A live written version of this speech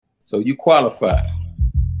So you qualify.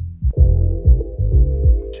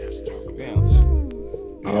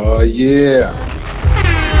 Oh yeah.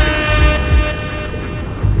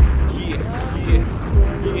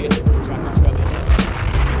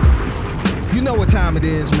 You know what time it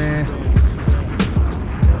is, man.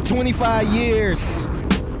 25 years.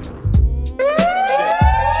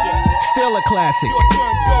 Still a classic.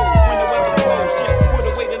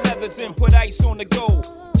 Put away the leathers and put ice on the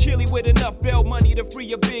gold. Chilly with enough bail money to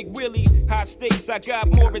free a big Willie. High stakes, I got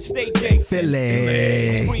more at stake than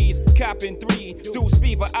Philly. Freeze, copping 3, Deuce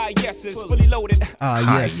Fever, yeses, fully loaded.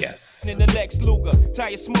 Yes. In the Lex Luger,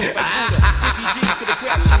 tire smooth like Buddha. 50 G's to the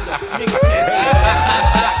crap shooter. Niggas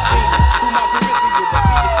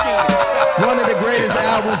can't One of the greatest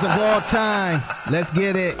albums of all time. Let's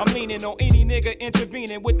get it. I'm leaning on any nigga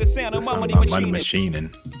intervening with the sound of my money machining.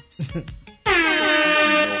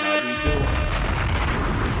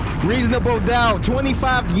 Reasonable Doubt,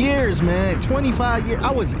 25 years, man. 25 years.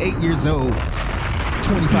 I was 8 years old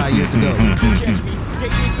 25 years ago.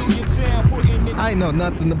 I ain't know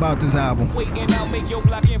nothing about this album. Waiting, I'll make your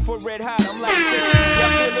block infrared hot. I'm like,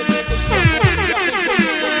 y'all feel a nigga struggle. Y'all think the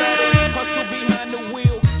nigga hustle behind the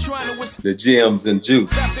wheel, trying to the gems and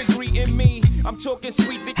juice. Stop the greeting me. I'm talking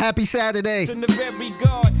sweet. Happy Saturday. In the very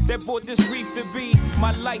God that brought this reef to be.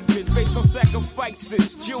 My life is based on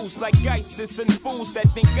sacrifices. Jews like ISIS and fools that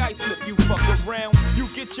think I slip. You fuck around, you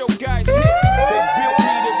get your guys hit. They built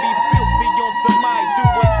me to be filthy on some eyes, do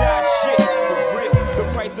or die shit. For real, the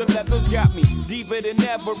price of leathers got me deeper than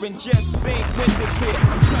ever. And just think when this hit,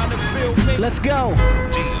 I'm trying to feel me. Let's go.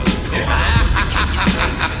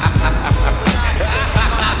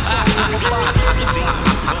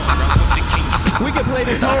 We can play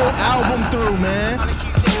this whole album through, man.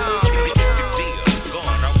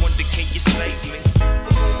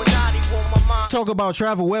 Talk about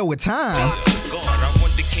travel well with time.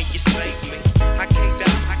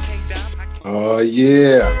 Oh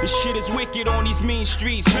yeah. This shit is wicked on these mean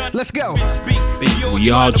streets. Let's go. We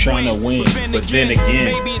all trying to win, but then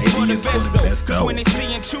again, maybe it's for the best though. When they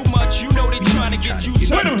seeing too much, you know they trying to get you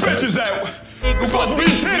to. Where the bitches at? Where the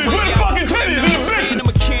fucking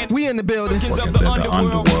titties? We in the building. Of the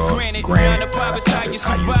underworld. Granted, 9 to 5 is how you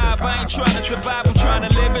survive. I ain't trying to survive, I'm trying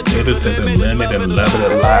to live it to the limit and love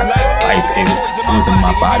it alive. Life is in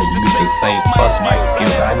my body. You just say, fuck my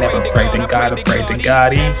skills. I never prayed to God, I prayed to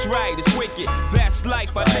God. That's right, it's wicked. That's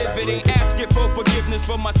life. I live it, ain't asking for forgiveness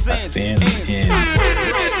for my sins. Ends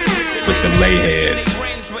with the lay heads.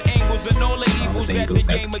 All the evils that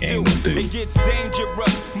the game will do. It gets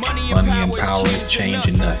dangerous. Money and power is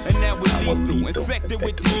changing us. And now we're lethal, infected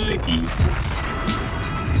with the evils.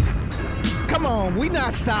 Come on, we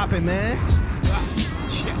not stopping, man.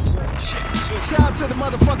 Shout out to the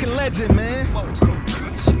motherfucking legend, man.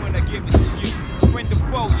 When I give it to you, friend of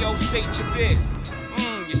foe, yo, state your biz.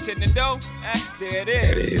 You tend to know? There it is.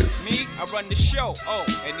 There it is. Me, I run the show. Oh,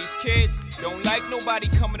 and these kids don't like nobody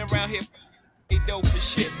coming around here. They dope for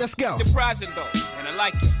shit. Let's go. Surprising though, and I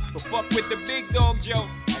like it. But fuck with the big dog, Joe.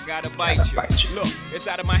 I gotta bite you. Look, it's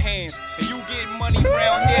out of my hands. And you getting money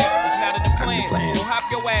around here, it's not in the plans. Don't hop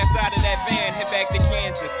your ass out of that van, head back to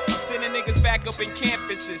Kansas. I'm sending niggas back up in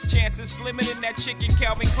campuses. Chances slimmer than that chicken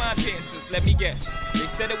Calvin Klein pants. Let me guess. They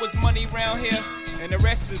said it was money around here, and the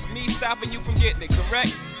rest is me stopping you from getting it,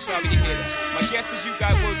 correct? Sorry to hear that. My guess is you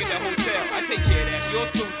got work at the hotel. I take care of that. You'll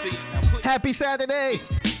soon see. Happy Saturday.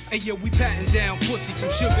 Hey yo, we patting down pussy from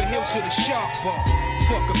Sugar Hill to the Shark Bar.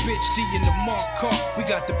 Fuck a bitch D in the Mark car. We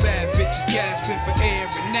got the bad bitches gasping for air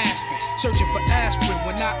and Aspen. Searching for aspirin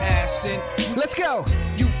when I ass in. Let's go.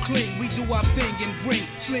 You cling, we do our thing and bring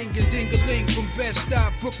sling and ding-a-ling from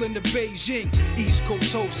Bed-Stuy, Brooklyn to Beijing. East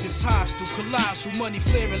Coast host is hostile, colossal money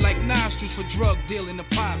flaring like nostrils for drug dealing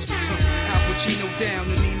apostles. Al Pacino down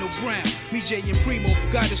to Nino Brown. Me, Jay, and Primo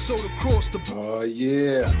got it sold across the Oh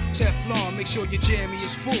yeah. Teflon, make sure your jammy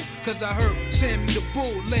is full. Cause I heard Sammy the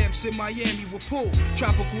Bull, lamps in Miami will pull.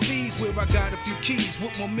 Tropical leads where I got a few keys.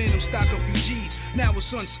 With momentum, stock a few G's. Now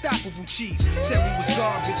it's unstoppable cheese. Said we was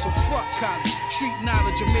garbage, so fuck college. Street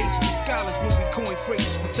knowledge amazes the scholars when we coin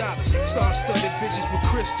phrases for dollars. Star-studded bitches with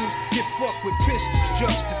crystals. Get fucked with pistols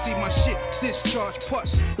just to see my shit discharge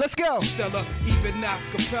pus. Let's go. Stella, even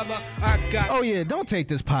acapella, I got. Oh yeah, don't take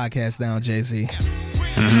this podcast down, Jay-Z.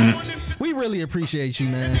 We really appreciate you,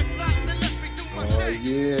 man. Oh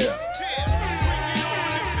yeah.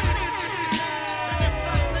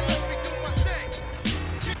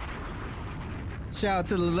 Shout out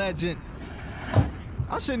to the legend.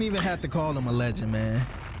 I shouldn't even have to call him a legend, man.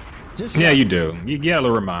 Yeah, you do. You gotta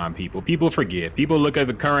remind people. People forget. People look at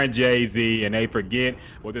the current Jay-Z and they forget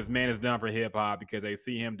what this man has done for hip hop because they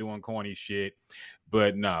see him doing corny shit.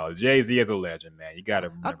 But no, Jay-Z is a legend, man. You got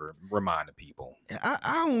to remind the people.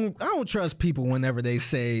 I don't trust people whenever they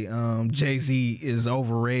say Jay-Z is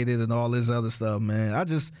overrated and all this other stuff, man.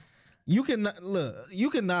 You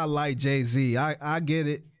cannot like Jay-Z. I get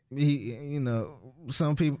it. He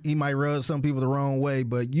might rub some people the wrong way,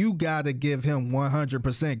 but you got to give him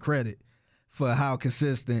 100% credit for how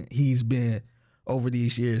consistent he's been over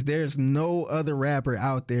these years. There's no other rapper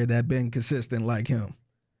out there that been consistent like him.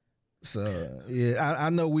 So, yeah, I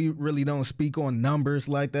know we really don't speak on numbers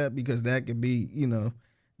like that because that could be,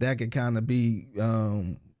 that could kind of be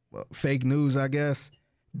fake news, I guess.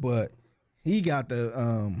 But he got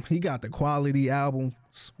the quality albums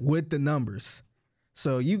with the numbers.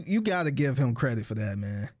 So you got to give him credit for that,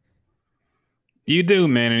 man. You do,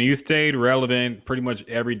 man, and he stayed relevant pretty much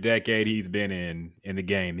every decade he's been in the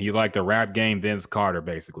game. He's like the rap game Vince Carter,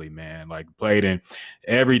 basically, man. Like played in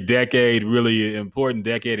every decade, really important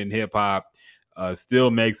decade in hip hop. Still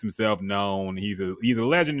makes himself known. He's a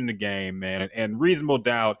legend in the game, man. And Reasonable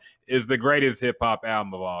Doubt is the greatest hip hop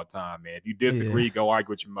album of all time, man. If you disagree, go argue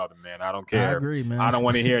with your mother, man. I don't care. I agree, man. I don't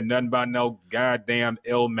want to hear nothing about no goddamn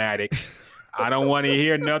Illmatic. I don't want to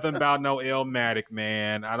hear nothing about no Illmatic,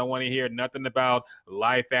 man. I don't want to hear nothing about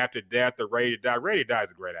Life After Death or Ready to Die. Ready to Die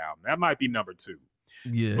is a great album. That might be number 2.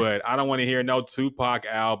 Yeah. But I don't want to hear no Tupac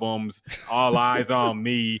albums. All Eyes on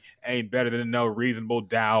Me ain't better than no Reasonable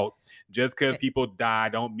Doubt. Just because people die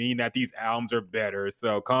don't mean that these albums are better.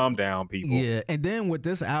 So calm down, people. Yeah, and then with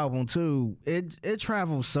this album too, it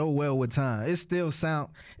travels so well with time. It still sound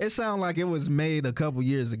like it was made a couple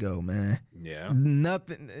years ago, man. Yeah.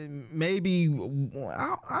 Nothing. Maybe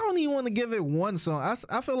I don't even want to give it one song.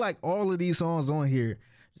 I feel like all of these songs on here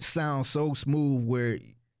sound so smooth where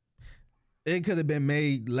it could have been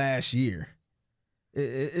made last year.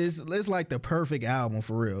 It's like the perfect album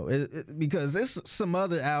for real. Because there's some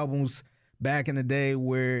other albums back in the day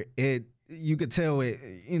where you could tell it,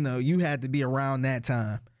 you had to be around that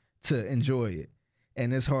time to enjoy it.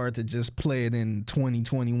 And it's hard to just play it in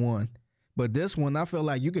 2021. But this one, I feel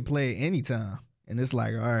like you could play it anytime. And it's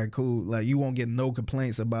like, all right, cool. Like you won't get no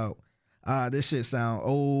complaints about, this shit sound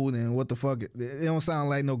old and what the fuck. It don't sound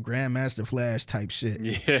like no Grandmaster Flash type shit.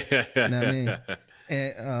 Yeah. You know what I mean?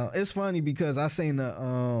 And it's funny because I seen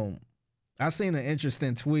an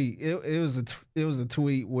interesting tweet. It was a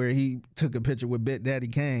tweet where he took a picture with Big Daddy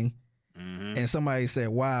Kane, and somebody said,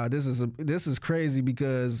 "Wow, this is crazy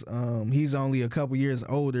because he's only a couple years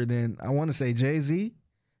older than I want to say Jay-Z.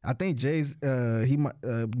 I think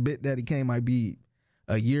Big Daddy Kane might be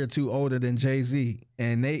a year or two older than Jay-Z,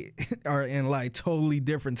 and they are in like totally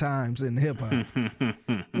different times in hip hop,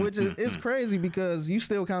 which is crazy because you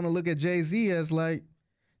still kind of look at Jay-Z as like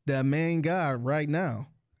the main guy right now,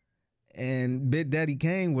 and Big Daddy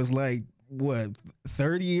Kane was like what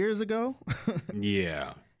 30 years ago,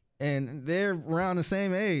 yeah, and they're around the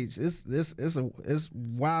same age. It's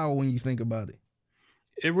wild when you think about it.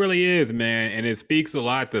 It really is, man, and it speaks a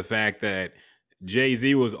lot the fact that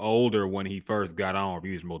Jay-Z was older when he first got on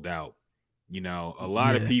Reasonable Doubt. A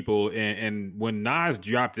lot of people, and when Nas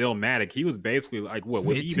dropped Illmatic, he was basically like, what,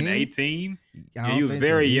 was he even 18? Yeah, he was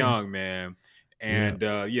very young, man. And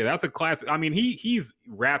that's a classic. I mean, he's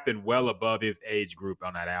rapping well above his age group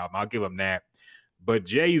on that album. I'll give him that. But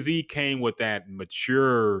Jay-Z came with that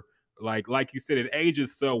mature, like you said, it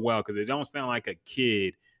ages so well because it don't sound like a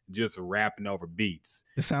kid just rapping over beats.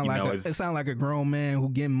 It sound like a grown man who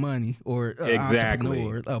getting money or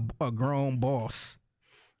entrepreneur, a grown boss.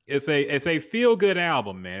 It's a feel good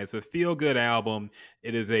album, man. It's a feel good album.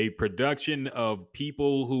 It is a production of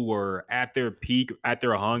people who were at their peak, at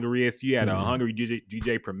their hungriest. You had a hungry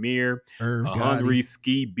DJ Premier, hungry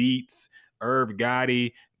Ski Beats, Irv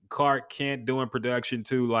Gotti, Clark Kent doing production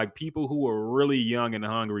too, like people who were really young and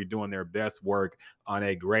hungry doing their best work on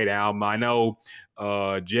a great album. I know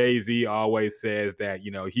Jay-Z always says that,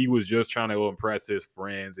 he was just trying to impress his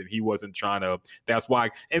friends and he wasn't trying to, that's why,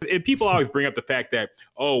 and people always bring up the fact that,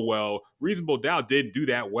 oh, well, Reasonable Doubt didn't do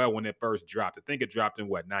that well when it first dropped. I think it dropped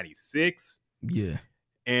in 96? Yeah.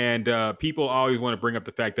 And people always want to bring up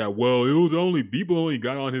the fact that, well, people only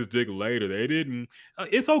got on his dick later. They didn't.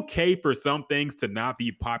 It's okay for some things to not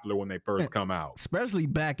be popular when they first come out. Especially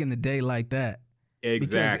back in the day like that.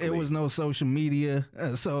 Exactly. Because it was no social media.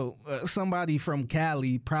 So somebody from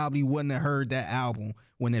Cali probably wouldn't have heard that album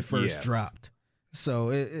when it first dropped.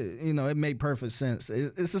 So, it made perfect sense.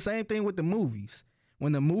 It's the same thing with the movies.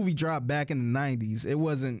 When the movie dropped back in the 90s, it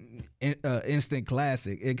wasn't instant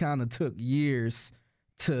classic. It kind of took years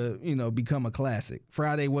to become a classic.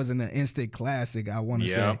 Friday wasn't an instant classic, I want to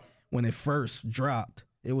say, when it first dropped.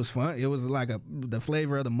 It was fun. It was like the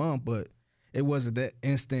flavor of the month, but it wasn't that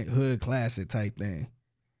instant hood classic type thing.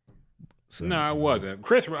 So, No, it wasn't.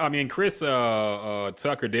 Chris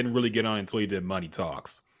Tucker didn't really get on until he did Money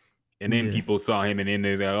Talks. And then people saw him and then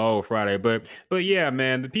they said, Friday. But yeah,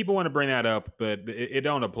 man, the people want to bring that up, but it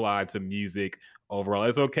don't apply to music overall.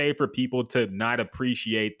 It's okay for people to not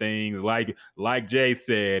appreciate things like Jay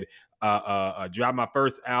said. Dropped my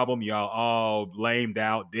first album, y'all all lamed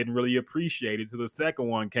out, didn't really appreciate it till the second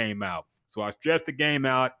one came out. So I stretched the game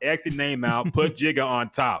out, exit name out, put Jigga on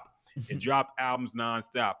top, and drop albums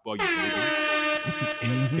nonstop for you niggas.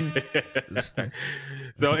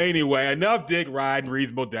 So anyway, enough dick riding,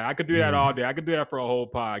 Reasonable Doubt. I could do that all day. I could do that for a whole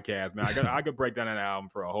podcast, man. I could break down an album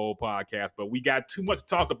for a whole podcast, but we got too much to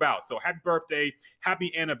talk about. So happy birthday,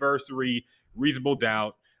 happy anniversary, Reasonable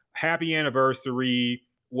Doubt. Happy anniversary.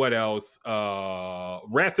 What else?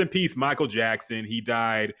 Rest in peace, Michael Jackson. He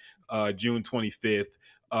died June 25th.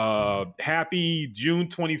 Happy June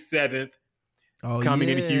 27th. Coming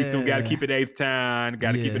into Houston. Got to keep it H-Town.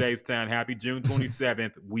 Keep it H-Town. Happy June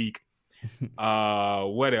 27th week.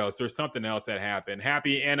 What else? There's something else that happened.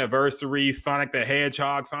 Happy anniversary, Sonic the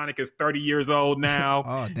Hedgehog. Sonic is 30 years old now.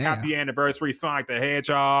 Happy anniversary, Sonic the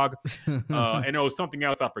Hedgehog. And there was something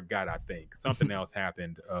else I forgot, I think. Something else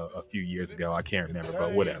happened a few years ago. I can't remember,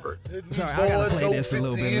 but whatever. Sorry, I gotta play this a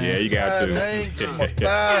little bit. Yeah, you got to.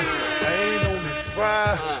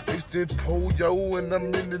 It's that Poyo and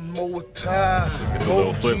I'm in the more time. It's a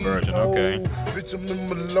little flip version, okay. Bitch, I'm in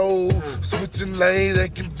my low, switching lanes,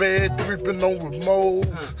 acting bad, dripping on remote.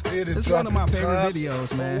 It's one of my favorite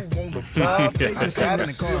videos, man. They just sing in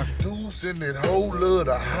the car. Loose in that whole lot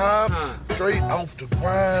of hop, straight off the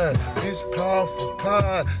grind. This pound for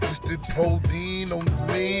pound, it's that Podine on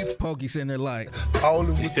the leaf. Pokey sitting there like, all in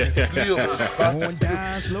with the flip. Going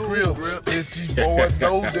down slow. If these boys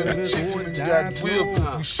know that the chicken got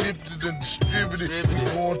whipped, we shipped it and distributed. We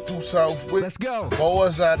going through Southwest. Let's go.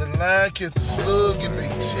 Boys out of line, catch the slug in their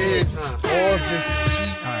chest. Boys just cheat.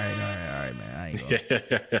 All right, man. I ain't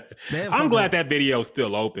I'm glad that video's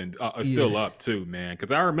still open, still up too, man.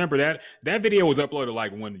 Because I remember that video was uploaded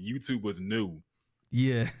like when YouTube was new.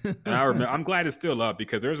 Yeah. And I remember. I'm glad it's still up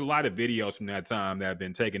because there's a lot of videos from that time that have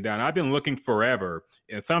been taken down. I've been looking forever,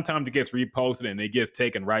 and sometimes it gets reposted and it gets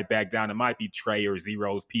taken right back down. It might be Trey or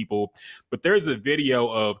Zero's people, but there's a video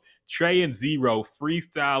of Trey and Zero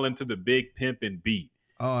freestyling to the Big Pimpin' beat,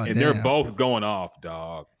 and they're both going off,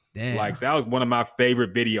 dog. Damn. Like that was one of my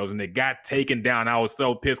favorite videos, and it got taken down. I was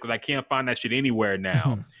so pissed because I can't find that shit anywhere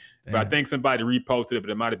now. But I think somebody reposted it, but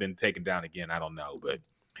it might have been taken down again. I don't know, but.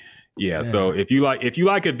 Yeah, so if you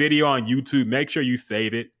like a video on YouTube, make sure you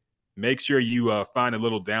save it. Make sure you find a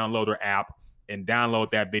little downloader app and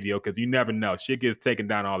download that video because you never know. Shit gets taken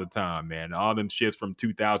down all the time, man. All them shits from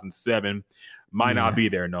 2007 might not be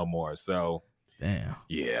there no more. So, damn.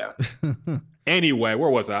 Yeah. Anyway, where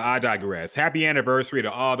was I? I digress. Happy anniversary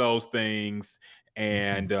to all those things.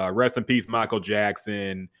 And rest in peace, Michael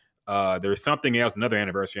Jackson. There's something else, another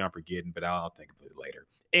anniversary I'm forgetting, but I'll think of it later.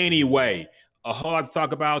 Anyway. A whole lot to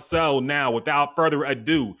talk about. So now, without further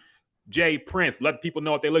ado, Jay Prince, let people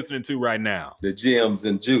know what they're listening to right now. The gems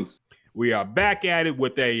and juice. We are back at it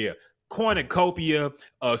with a cornucopia,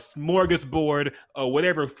 a smorgasbord,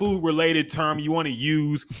 whatever food-related term you want to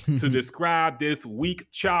use to describe this week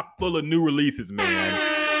chock full of new releases, man.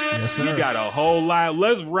 Yes, sir. We got a whole lot.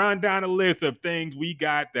 Let's run down a list of things we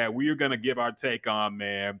got that we're going to give our take on,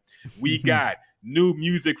 man. We got new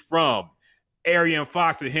music from Arian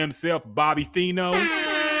Foster himself, Bobby Fino.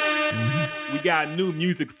 We got new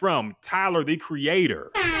music from Tyler, the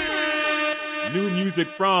Creator. New music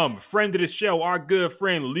from friend of the show, our good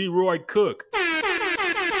friend, Leroy Cook.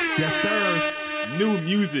 Yes, sir. New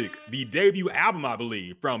music, the debut album, I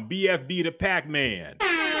believe, from BFB to Pac-Man.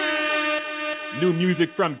 New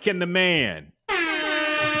music from Ken the Man.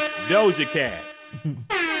 Doja Cat.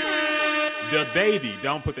 The Baby.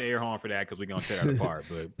 Don't put the air horn for that because we're gonna tear that apart.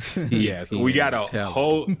 But yeah, so we got a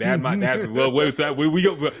whole. That's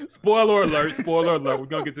spoiler alert. Spoiler alert. We're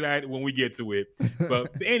gonna get to that when we get to it.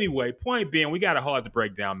 But anyway, point being, we got a whole lot to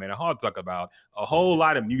break down, man. A whole lot to talk about. A whole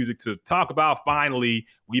lot of music to talk about. Finally,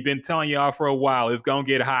 we've been telling y'all for a while. It's gonna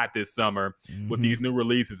get hot this summer with these new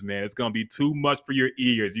releases, man. It's gonna be too much for your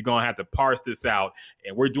ears. You're gonna have to parse this out,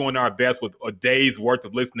 and we're doing our best with a day's worth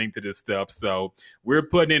of listening to this stuff. So we're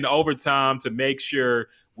putting in overtime to make sure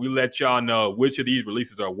we let y'all know which of these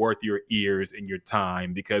releases are worth your ears and your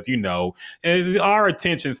time because, you know, our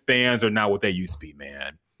attention spans are not what they used to be,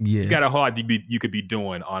 man. Yeah. You got a whole lot you could be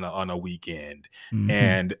doing on a weekend.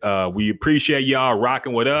 And we appreciate y'all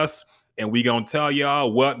rocking with us. and we gonna tell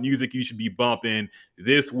y'all what music you should be bumping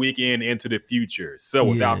this weekend into the future. So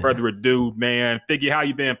without further ado, man, Figgy, how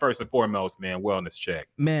you been first and foremost, man? Wellness check.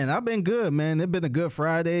 Man, I've been good, man. It's been a good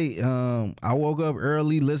Friday. I woke up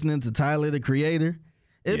early listening to Tyler, the Creator.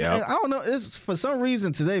 I don't know. It's for some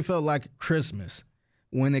reason today felt like Christmas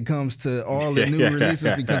when it comes to all the new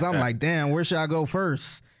releases because I'm like, damn, where should I go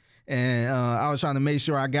first? And I was trying to make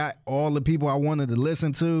sure I got all the people I wanted to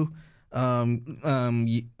listen to.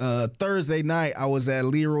 Thursday night, I was at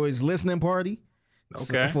Leroy's listening party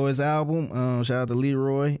for his album. Shout out to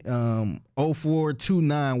Leroy.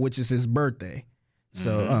 0429, which is his birthday.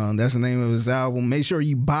 So that's the name of his album. Make sure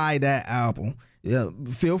you buy that album. Yeah,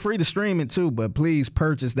 feel free to stream it too, but please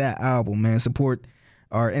purchase that album, man. Support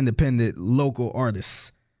our independent local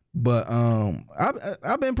artists. But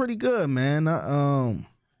I've been pretty good, man.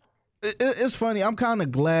 It's funny. I'm kind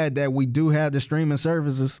of glad that we do have the streaming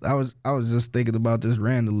services. I was just thinking about this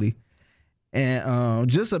randomly, and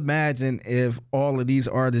just imagine if all of these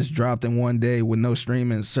artists dropped in one day with no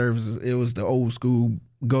streaming services. It was the old school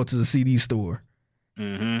go to the CD store.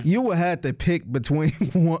 You would have to pick between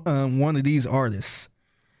one of these artists,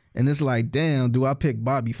 and it's like, damn, do I pick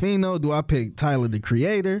Bobby Fino? Do I pick Tyler, the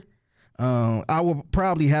Creator? I would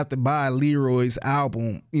probably have to buy Leroy's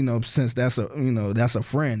album, since that's a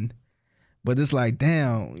friend. But it's like,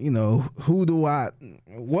 damn,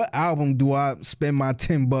 what album do I spend my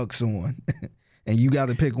 $10 on? And you got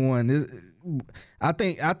to pick one. I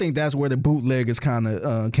think that's where the bootleggers kind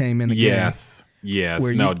of came in again. Yes,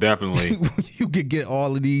 definitely. You could get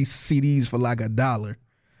all of these CDs for like $1.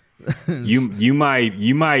 You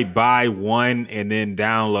might buy one and then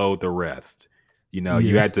download the rest.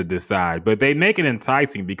 You had to decide. But they make it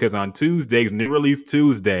enticing because on Tuesdays, New Release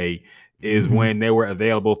Tuesday is when they were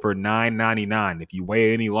available for $9.99. If you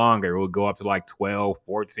wait any longer, it will go up to like $12,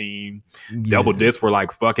 $14. Double discs were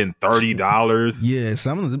like fucking $30. Yeah,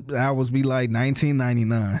 some of the albums be like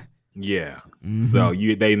 $19.99. Yeah. So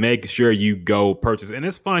they make sure you go purchase. And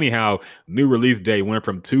it's funny how New Release Day went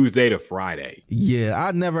from Tuesday to Friday. Yeah,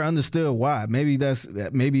 I never understood why. Maybe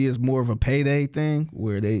it's more of a payday thing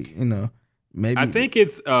where they, maybe. I think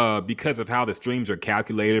it's because of how the streams are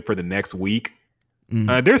calculated for the next week.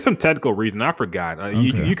 There's some technical reason. I forgot.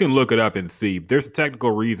 You can look it up and see. There's a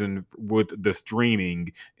technical reason with the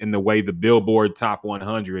streaming and the way the Billboard Top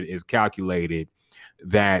 100 is calculated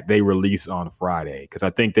that they release on Friday. Because I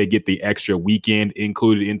think they get the extra weekend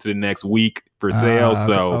included into the next week for sale.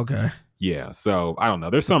 Yeah. So I don't know.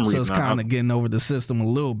 There's some reason. So it's kind of getting over the system a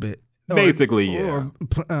little bit. Basically, or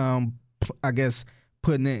I guess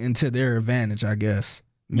putting it into their advantage, I guess.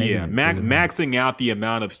 Maybe maxing out the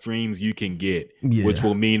amount of streams you can get, which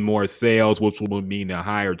will mean more sales, which will mean a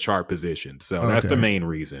higher chart position. So that's the main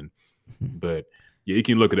reason. But yeah, you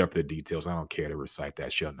can look it up for the details. I don't care to recite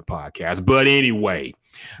that shit on the podcast. But anyway,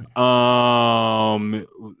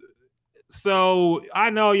 so I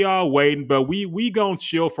know y'all waiting, but we gonna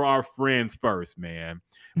chill for our friends first, man.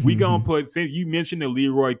 We gonna put, since you mentioned the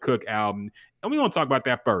Leroy Cook album, and we gonna talk about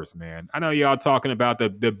that first, man. I know y'all talking about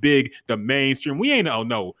the mainstream. We ain't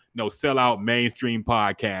no sellout mainstream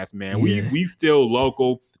podcast, man. We still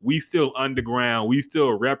local, we still underground, we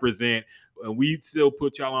still represent, and we still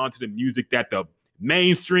put y'all onto the music that the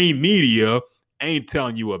mainstream media ain't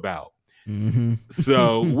telling you about.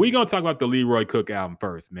 So we gonna talk about the Leroy Cook album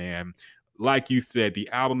first, man. Like you said, the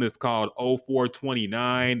album is called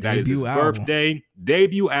 0429. That is his birthday.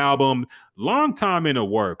 Debut album. Long time in the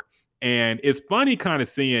work. And it's funny kind of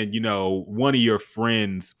seeing, one of your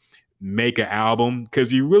friends make an album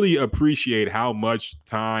because you really appreciate how much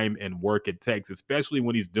time and work it takes, especially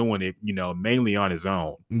when he's doing it, mainly on his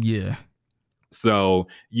own. Yeah. So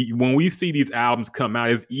when we see these albums come out,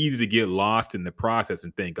 it's easy to get lost in the process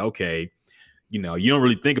and think, okay, you don't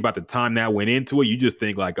really think about the time that went into it. You just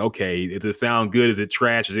think like, okay, does it sound good? Is it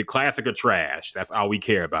trash? Is it classic or trash? That's all we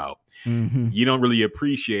care about. You don't really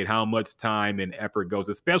appreciate how much time and effort goes,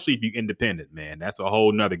 especially if you're independent, man. That's a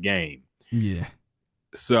whole nother game. Yeah.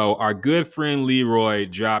 So our good friend Leroy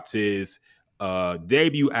dropped his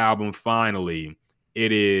debut album finally.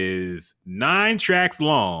 It is 9 tracks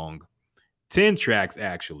long, 10 tracks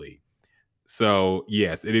actually. So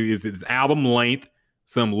yes, it's album length.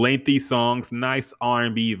 Some lengthy songs, nice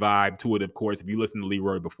R&B vibe to it. Of course, if you listen to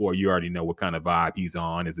Leroy before, you already know what kind of vibe he's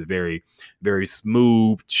on. It's a very, very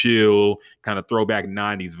smooth, chill, kind of throwback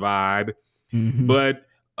 90s vibe. But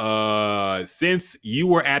since you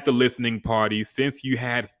were at the listening party, since you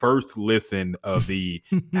had first listen of the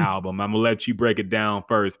album, I'm going to let you break it down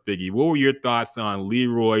first, Figgy. What were your thoughts on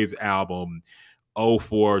Leroy's album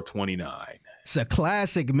 0429? It's a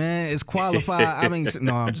classic, man. It's qualified. I mean,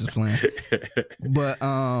 no, I'm just playing. But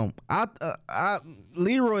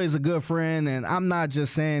Leroy is a good friend, and I'm not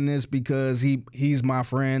just saying this because he's my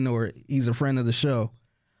friend or he's a friend of the show.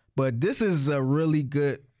 But this is a really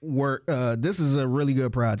good work. This is a really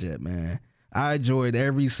good project, man. I enjoyed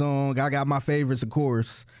every song. I got my favorites, of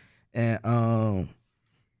course, and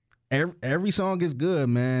every song is good,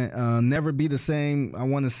 man. Never Be the Same. I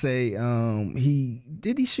want to say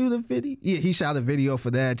he shoot a video? Yeah, he shot a video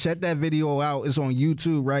for that. Check that video out. It's on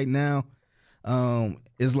YouTube right now.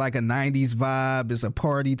 It's like a 90s vibe. It's a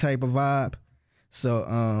party type of vibe.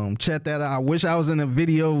 So check that out. I wish I was in a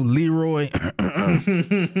video, Leroy.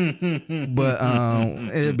 But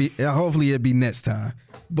hopefully it'll be next time.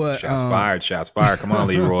 But shots fired. Come on,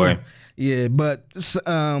 Leroy. Yeah, but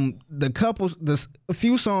a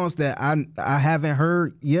few songs that I haven't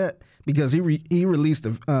heard yet because he released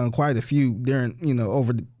quite a few during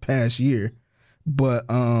over the past year. But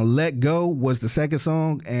Let Go was the second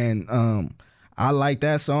song, and I like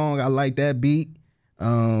that song. I like that beat.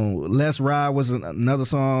 Let's Ride was another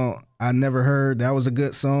song I never heard. That was a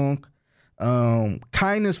good song.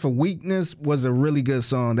 Kindness for Weakness was a really good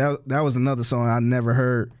song. That was another song I never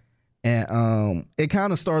heard. And it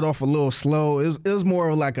kind of started off a little slow. It was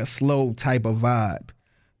more like a slow type of vibe.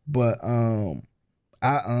 But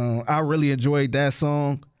I really enjoyed that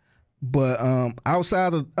song. But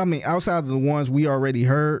outside of the ones we already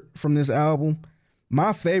heard from this album,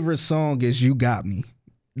 my favorite song is You Got Me.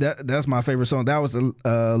 That's my favorite song. That was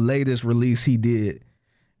the latest release he did.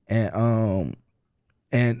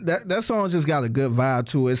 And that song just got a good vibe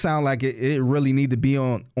to it. It sounded like it really need to be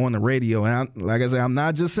on the radio. And like I said, I'm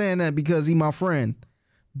not just saying that because he's my friend.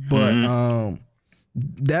 But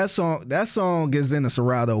that song is in the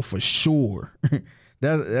Serato for sure.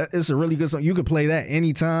 It's a really good song. You could play that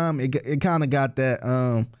anytime. It kind of got that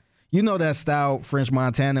that style French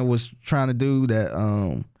Montana was trying to do,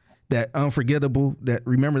 that Unforgettable. That,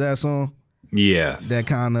 remember that song? Yes. That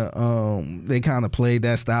kind of they kind of played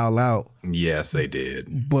that style out. Yes, they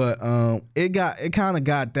did. But it kind of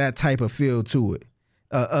got that type of feel to it.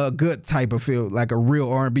 A good type of feel, like a real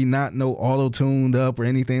R&B, not no auto-tuned up or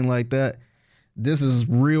anything like that. This is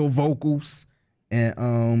real vocals,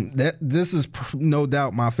 and this is no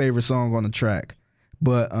doubt my favorite song on the track.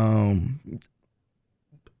 But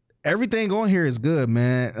everything on here is good,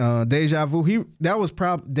 man. Deja Vu,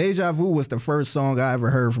 Deja Vu was the first song I ever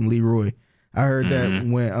heard from Leroy. I heard that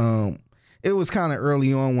when it was kind of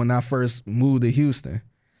early on when I first moved to Houston.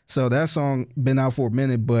 So that song been out for a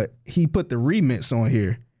minute, but he put the remix on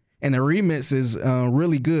here. And the remix is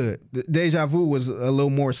really good. Deja Vu was a little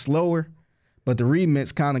more slower, but the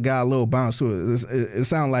remix kind of got a little bounce to it. It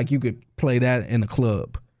sounded like you could play that in a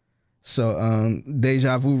club. So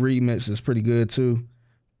Deja Vu remix is pretty good too.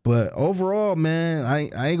 But overall, man,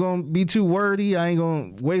 I ain't gonna be too wordy. I ain't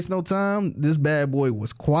gonna waste no time. This bad boy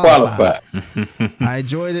was qualified. I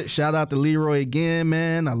enjoyed it. Shout out to Leroy again,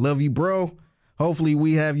 man. I love you, bro. Hopefully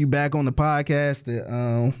we have you back on the podcast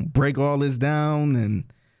to break all this down. And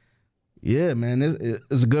yeah, man,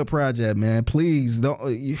 it's a good project, man. Please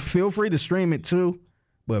feel free to stream it too,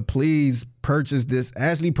 but please purchase this.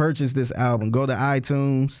 Actually purchase this album. Go to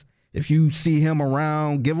iTunes. If you see him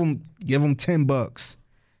around, give him $10.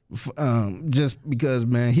 Just because,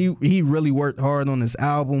 man, he really worked hard on this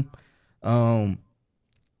album.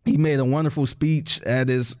 He made a wonderful speech at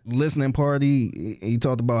his listening party. He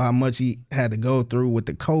talked about how much he had to go through with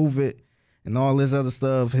the COVID and all this other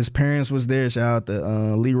stuff. His parents was there. Shout out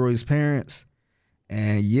to Leroy's parents.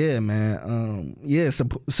 And yeah, man,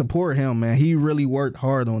 support him, man. He really worked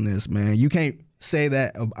hard on this, man. You can't say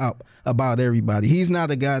that about everybody. He's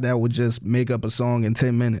not a guy that would just make up a song in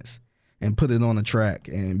 10 minutes and put it on a track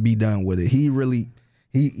and be done with it. He really,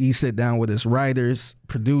 he sit down with his writers,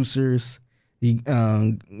 producers. He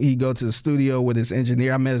go to the studio with his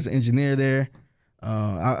engineer. I met his engineer there.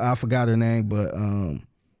 I forgot her name, but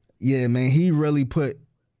yeah, man, he really put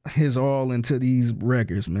his all into these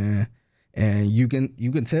records, man. And you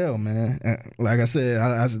can tell, man. Like I said,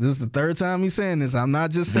 this is the third time he's saying this. I'm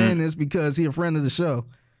not just saying this because he's a friend of the show.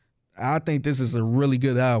 I think this is a really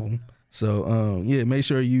good album. So yeah, make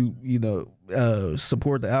sure you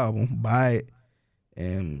support the album, buy it,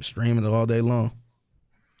 and stream it all day long.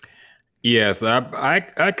 Yes, I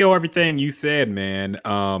echo everything you said, man.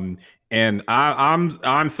 And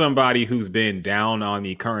I'm somebody who's been down on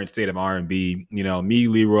the current state of R&B. Me,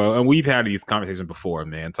 Leroy, and we've had these conversations before,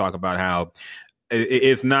 man. Talk about how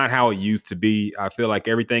it's not how it used to be. I feel like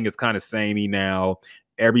everything is kind of samey now.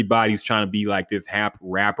 Everybody's trying to be like this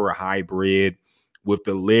rapper hybrid. with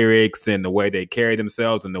the lyrics and the way they carry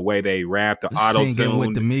themselves and the way they rap, the auto-tune. Singing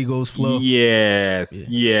with the Migos flow. Yes,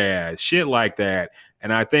 yeah, shit like that.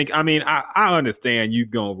 And I think, I mean, I understand you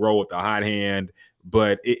gonna roll with the hot hand,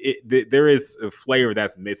 but there is a flavor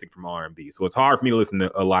that's missing from R&B. So it's hard for me to listen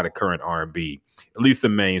to a lot of current R&B, at least the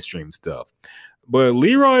mainstream stuff. But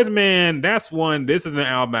Leroy's, man, this is an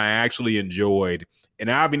album I actually enjoyed. And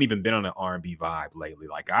I haven't even been on an R&B vibe lately.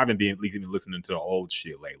 Like, I haven't been even listening to the old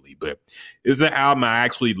shit lately. But this is an album I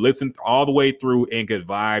actually listened all the way through and could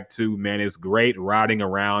vibe to, man. It's great riding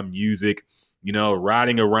around music, you know,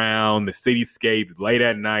 riding around the cityscape late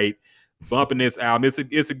at night, bumping this album.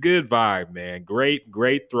 It's a good vibe, man.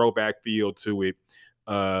 Great throwback feel to it.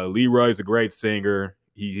 Leroy's a great singer.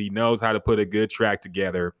 He knows how to put a good track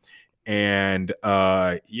together. And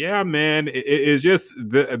yeah, man, it's just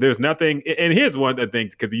there's nothing. And here's one of the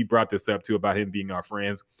things, because he brought this up too about him being our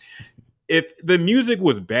friends. If the music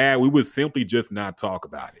was bad, we would simply just not talk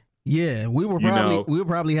about it. Yeah, we would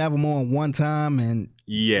probably have them on one time and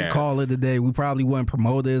call it a day. We probably wouldn't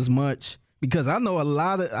promote it as much, because I know I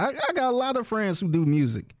got a lot of friends who do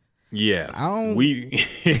music. Yes, we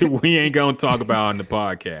ain't gonna talk about it on the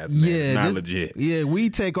podcast, man. It's not legit. Yeah, we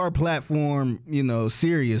take our platform,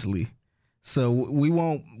 seriously. So we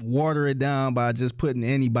won't water it down by just putting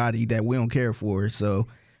anybody that we don't care for. So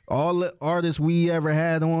all the artists we ever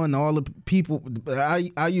had on, all the people,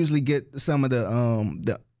 I usually get some of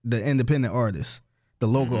the independent artists, the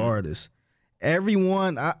local artists.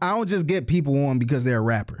 Everyone, I don't just get people on because they're a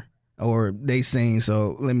rapper or they sing,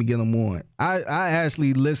 so let me get them on. I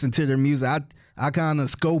actually listen to their music. I kind of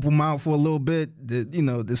scope them out for a little bit,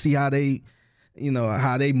 to see how they,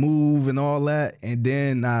 how they move and all that, and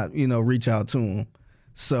then I, reach out to them.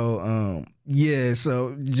 So,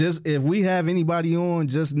 so just if we have anybody on,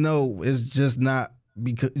 just know it's just not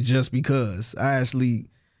because. I actually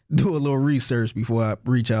do a little research before I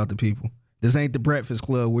reach out to people. This ain't the Breakfast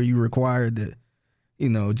Club where you required to,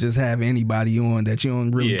 just have anybody on that you don't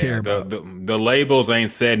really care about. The labels ain't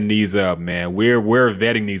setting these up, man. We're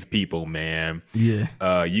vetting these people, man.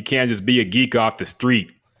 Yeah. You can't just be a geek off the street.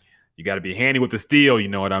 You got to be handy with the steel. You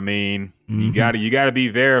know what I mean? Mm-hmm. You got to be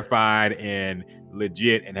verified and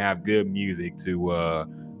legit and have good music to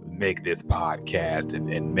make this podcast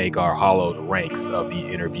and make our hollow the ranks of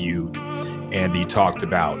the interviewed and the talked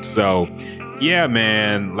about. So, yeah,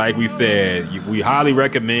 man, like we said, we highly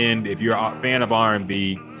recommend, if you're a fan of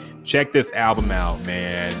R&B, check this album out,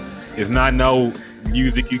 man. It's not no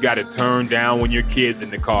music you got to turn down when your kid's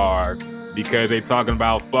in the car because they talking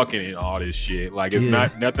about fucking and all this shit. Like, it's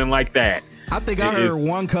not nothing like that. I think I heard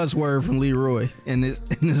one cuss word from Leroy in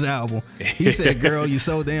this album. He said, "Girl, you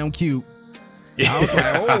so damn cute." I was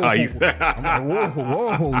like, I'm like,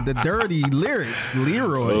 whoa, the dirty lyrics,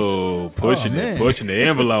 Leroy. Oh, pushing the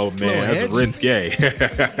envelope, man. That's risque.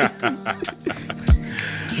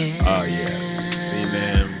 Oh, yes. See,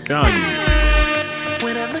 man, I'm telling you.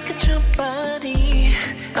 When I look at your body,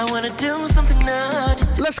 I want to do something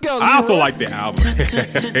naughty. Let's go, Leroy. I also like the album.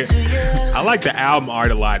 I like the album art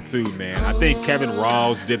a lot, too, man. I think Kevin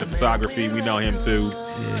Rawls did the photography. We know him, too.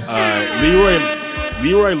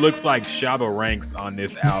 Leroy looks like Shabba Ranks on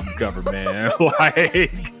this album cover, man. Like,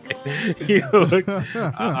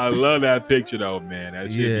 I love that picture, though, man.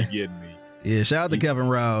 That shit be getting me. Yeah, shout out to Kevin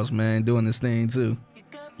Rawls, man, doing this thing, too.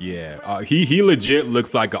 Yeah, he legit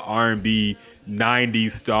looks like an R&B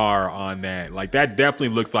 90s star on that. Like, that definitely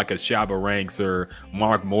looks like a Shabba Ranks or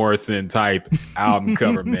Mark Morrison type album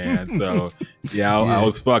cover, man. So, I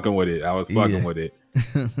was fucking with it. With it.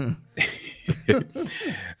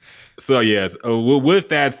 So, yes, with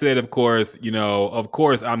that said, of course,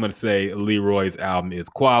 I'm going to say Leroy's album is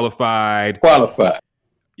qualified.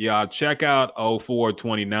 Y'all check out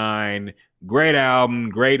 0429. Great album,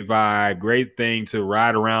 great vibe, great thing to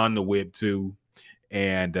ride around the whip to.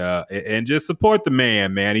 And just support the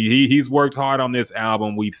man. He's worked hard on this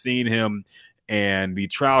album. We've seen him and the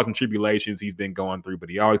trials and tribulations he's been going through, but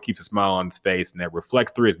he always keeps a smile on his face, and that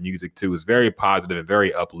reflects through his music too. It's very positive and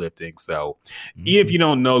very uplifting. So if you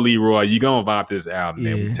don't know Leroy, you're going to vibe to this album,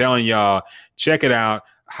 man. We're telling y'all, check it out.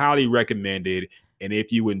 Highly recommended. And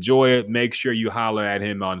if you enjoy it, make sure you holler at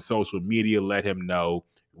him on social media. Let him know.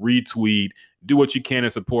 Retweet. Do what you can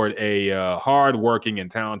to support a hard-working and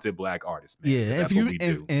talented Black artist, man. Yeah, that's what we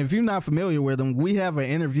do. And if you're not familiar with him, we have an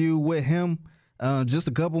interview with him just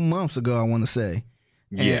a couple months ago, I want to say.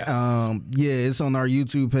 Yes. And, it's on our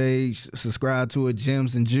YouTube page. Subscribe to it,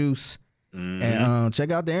 Gems and Juice. Mm-hmm. And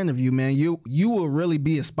check out the interview, man. You will really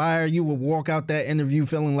be inspired. You will walk out that interview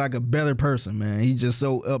feeling like a better person, man. He's just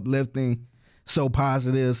so uplifting, so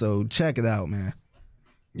positive. So check it out, man.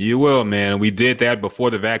 You will, man. We did that before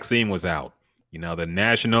the vaccine was out. You know, the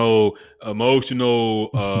national emotional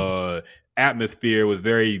atmosphere was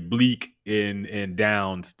very bleak and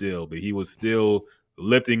down still, but he was still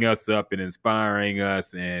lifting us up and inspiring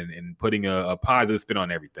us and putting a positive spin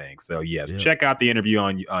on everything. So yeah, check out the interview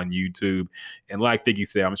on YouTube. And like Figgy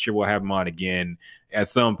said, I'm sure we'll have him on again at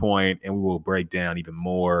some point, and we will break down even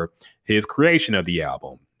more his creation of the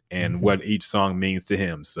album and what each song means to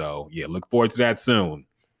him. So yeah, look forward to that soon.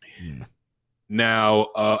 Now,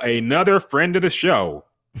 another friend of the show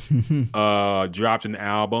dropped an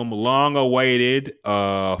album, long awaited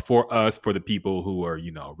for us, for the people who are,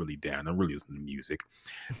 you know, really down and really listening to music.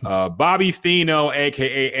 Bobby Fino,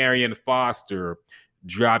 aka Arian Foster,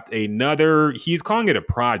 dropped another, he's calling it a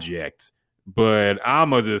project, but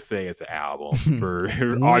I'm gonna just say it's an album for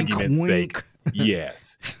argument's sake.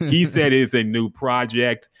 Yes. He said it's a new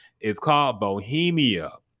project. It's called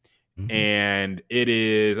Bohemia. And it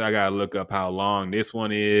is, I gotta look up how long this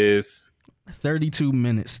one is. 32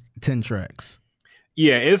 minutes, 10 tracks.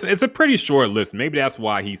 Yeah, it's a pretty short list. Maybe that's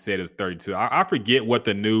why he said it's 32. I forget what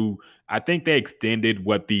the new, I think they extended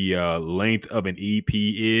what the length of an EP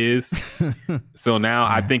is. So now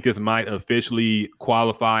I think this might officially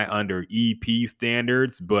qualify under EP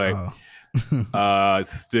standards, but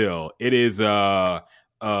still, it is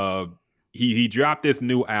he dropped this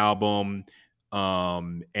new album,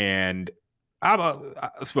 and I'll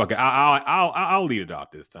lead it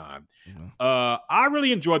off this time. I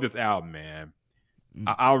really enjoyed this album, man.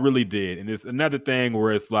 I really did. And it's another thing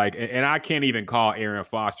where it's like, and I can't even call Arian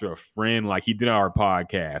Foster a friend. Like, he did our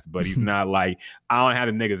podcast, but he's not like, I don't have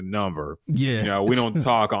the nigga's number. Yeah. You know, we don't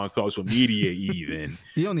talk on social media even.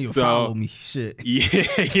 He don't even follow me. Shit. Yeah,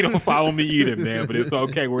 he don't follow me either, man. But it's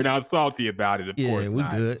okay. We're not salty about it, of course. Yeah, we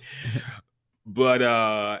good. But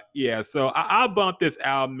yeah, so I bumped this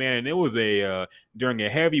album, man, and it was during a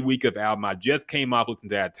heavy week of album. I just came off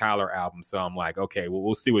listening to that Tyler album, so I'm like, okay, well,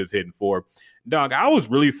 we'll see what it's hitting for. Dog, I was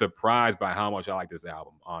really surprised by how much I like this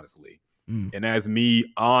album, honestly. And that's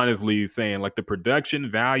me honestly saying, like, the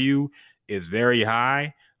production value is very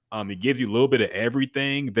high. It gives you a little bit of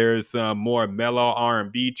everything. There's some more mellow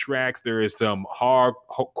R&B tracks. There is some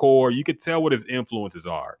hardcore. You could tell what his influences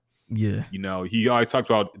are. Yeah. You know, he always talks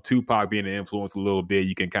about Tupac being an influence a little bit.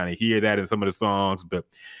 You can kind of hear that in some of the songs, but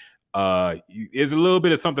there's a little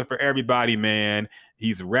bit of something for everybody, man.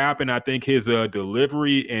 He's rapping. I think his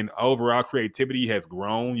delivery and overall creativity has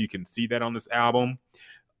grown. You can see that on this album.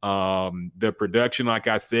 The production, like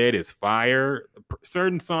I said, is fire.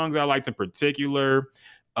 Certain songs I liked in particular.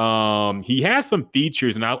 He has some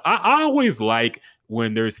features, and I always like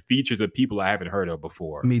when there's features of people I haven't heard of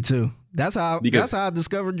before. Me too. That's how I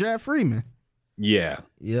discovered Jack Freeman. Yeah.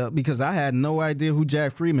 Yeah, because I had no idea who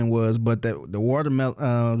Jack Freeman was, but the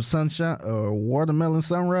Watermelon Sunshine or Watermelon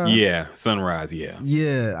Sunrise. Yeah, Sunrise, yeah.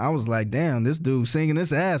 Yeah, I was like, damn, this dude singing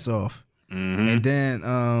his ass off. And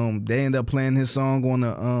then they end up playing his song on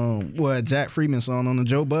the Jack Freeman song on the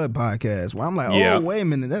Joe Bud podcast. Well, I'm like, oh, wait a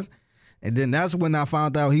minute, that's when I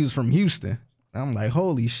found out he was from Houston. I'm like,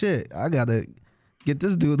 holy shit, I gotta get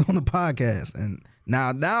this dude on the podcast. And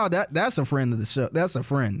now that's a friend of the show. That's a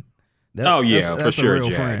friend. That's for sure, a real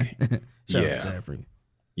Jack. friend. Shout out to Jack Freeman.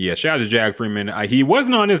 Yeah, shout out to Jack Freeman. He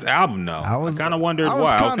wasn't on this album, though. I kind of wondered why. I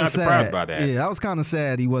was kind of surprised by that. Yeah, I was kind of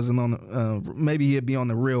sad he wasn't on. Maybe he'd be on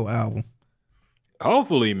the real album.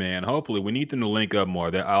 Hopefully, man. Hopefully, we need them to link up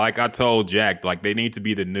more. Like I told Jack, like they need to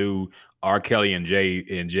be the new R. Kelly and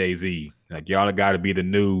Jay-Z. Like y'all got to be the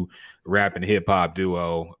new rap and hip hop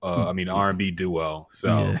duo. R&B duo.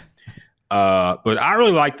 So. Yeah. But I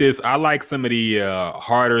really like this. I like some of the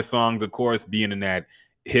harder songs, of course, being in that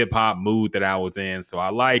hip hop mood that I was in. So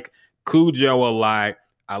I like Cujo a lot.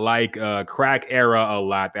 I like Crack Era a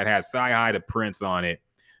lot. That had Sci-Hi to Prince on it.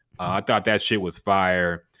 I thought that shit was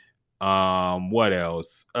fire. What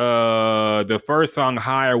else? The first song,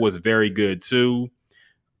 Higher, was very good too.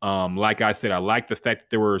 Like I said, I like the fact that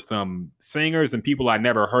there were some singers and people I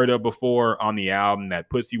never heard of before on the album that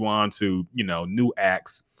puts you on to, new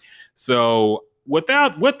acts. So with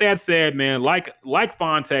that said, man, like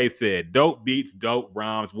Fonte said, dope beats, dope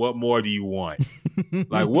rhymes. What more do you want?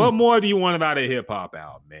 Like, what more do you want out of hip hop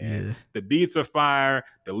album, man? Yeah. The beats are fire.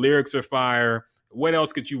 The lyrics are fire. What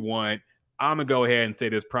else could you want? I'm going to go ahead and say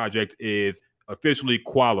this project is officially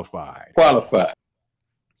qualified. Qualified.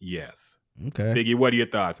 Yes. Okay. Biggie, what are your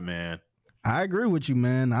thoughts, man? I agree with you,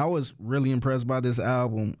 man. I was really impressed by this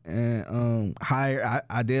album. And Higher,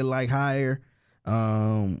 I did like Higher.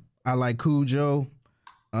 I like Cujo.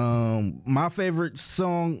 My favorite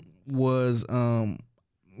song was I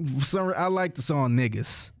like the song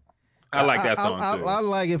Niggas. I like that song too. I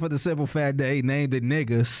like it for the simple fact that he named it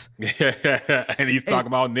Niggas. And he's talking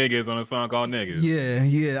about niggas on a song called Niggas.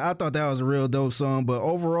 Yeah. I thought that was a real dope song. But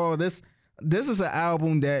overall, this is an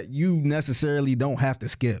album that you necessarily don't have to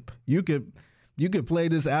skip. You could play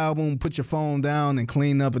this album, put your phone down, and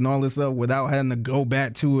clean up and all this stuff without having to go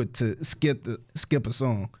back to it to skip a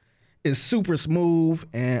song. It's super smooth,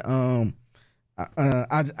 and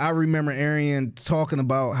I remember Arian talking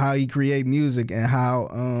about how he create music and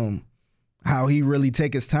how he really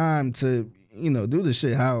take his time to do this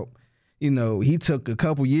shit. How he took a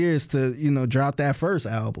couple years to drop that first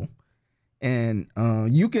album, and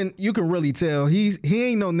you can really tell he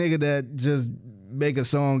ain't no nigga that just make a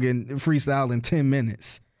song and freestyle in 10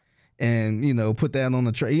 minutes and put that on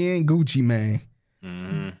the track. He ain't Gucci Mane.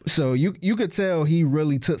 Mm-hmm. So you could tell he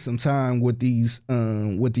really took some time with these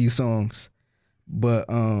songs. But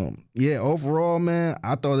overall, man,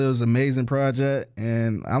 I thought it was an amazing project,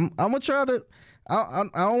 and I'm gonna try to. I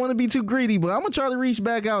don't want to be too greedy, but I'm gonna try to reach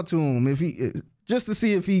back out to him just to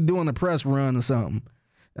see if he doing a press run or something.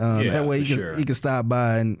 That way he can stop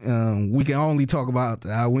by, and we can only talk about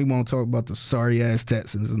we won't talk about the sorry ass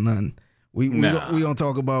Texans or nothing. We gonna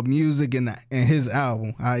talk about music and his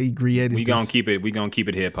album, how he created. We gonna keep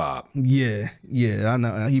it hip hop. Yeah. I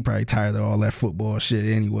know he probably tired of all that football shit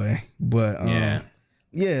anyway. But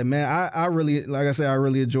yeah, man. I really, like I said, I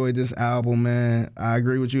really enjoyed this album, man. I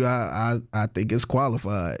agree with you. I think it's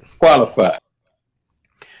qualified.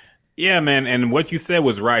 Yeah, man, and what you said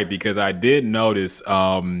was right, because I did notice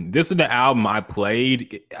this is the album I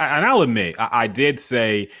played, and I'll admit, I did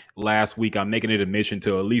say last week I'm making it a mission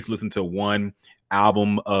to at least listen to one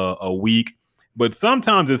album a week, but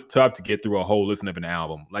sometimes it's tough to get through a whole listen of an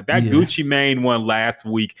album. Like that Gucci Mane one last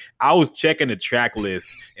week, I was checking the track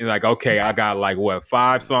list and like, okay, I got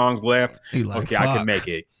 5 songs left. Okay, I can make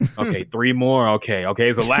it. Okay, 3 more. Okay,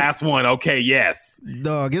 it's the last one. Okay, yes.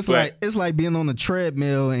 Dog, it's like being on the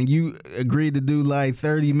treadmill and you agreed to do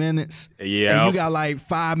 30 minutes. Yeah. And you got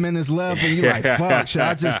 5 minutes left and you like, fuck, should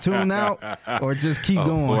I just tune out or just keep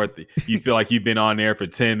going? You feel like you've been on there for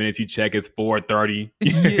 10 minutes. You check it's 4:30.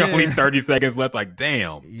 Only 30 seconds left. Like,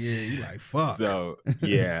 damn. Yeah, you like, fuck. So,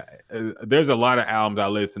 yeah. There's a lot of albums I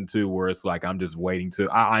listen to where it's like I'm just waiting to.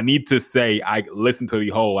 I need to say I listened to the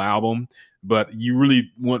whole album, but you really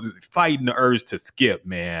want fighting the urge to skip,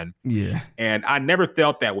 man. Yeah. And I never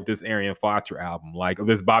felt that with this Arian Foster album, like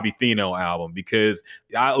this Bobby Fino album, because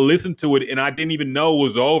I listened to it and I didn't even know it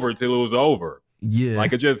was over till it was over. Yeah.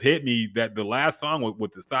 Like it just hit me that the last song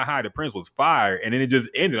with the Sci High the Prince was fire, and then it just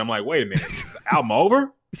ended. I'm like, wait a minute, is the album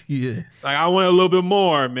over? Yeah. Like I want a little bit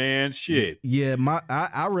more, man. Shit. Yeah,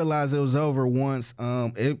 I realized it was over once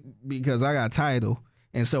because I got Tidal.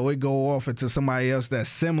 And so it go off into somebody else that's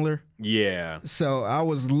similar. Yeah. So I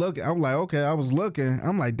was looking. I'm like, okay. I was looking.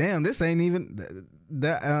 I'm like, damn, this ain't even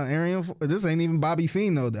that Arian. This ain't even Bobby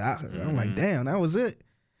Fino. I'm like, damn, that was it.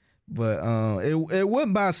 But it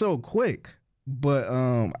went by so quick. But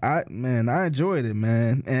I enjoyed it,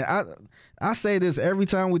 man. And I say this every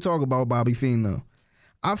time we talk about Bobby Fino.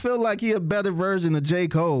 I feel like he a better version of J.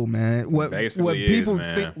 Cole, man. What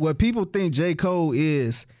people think J. Cole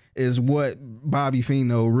is what Bobby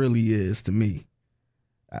Fino really is to me.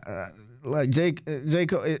 Like J.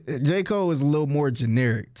 Cole is a little more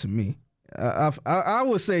generic to me. I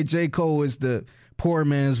would say J. Cole is the poor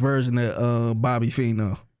man's version of Bobby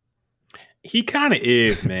Fino. He kind of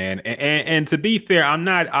is, man. And to be fair, I'm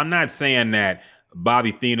not saying that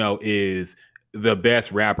Bobby Fino is the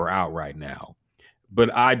best rapper out right now.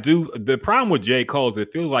 But I do. The problem with J. Cole is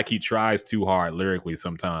it feels like he tries too hard lyrically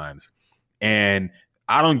sometimes. And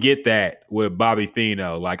I don't get that with Bobby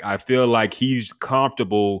Fino. Like, I feel like he's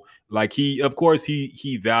comfortable. Like of course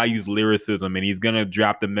he values lyricism and he's going to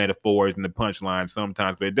drop the metaphors and the punchlines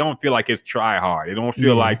sometimes, but it don't feel like it's try hard. It don't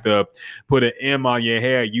feel like the put an M on your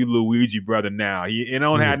head, you Luigi brother now. It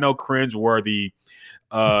don't have no cringeworthy,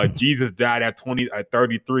 Jesus died at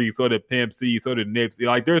 33, so did Pimp C, so did Nipsey.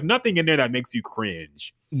 Like, there's nothing in there that makes you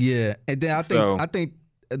cringe. Yeah, and then I think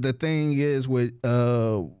the thing is with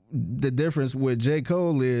the difference with J.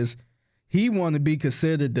 Cole is he want to be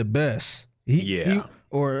considered the best.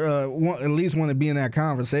 Or at least want to be in that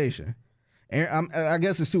conversation. And I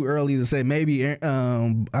guess it's too early to say. Maybe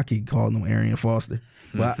I keep calling him Arian Foster,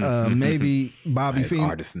 but maybe Bobby Fino.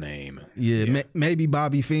 Artist name. Yeah. Maybe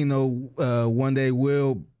Bobby Fino one day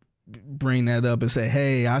will bring that up and say,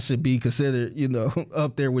 "Hey, I should be considered,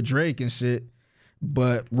 up there with Drake and shit."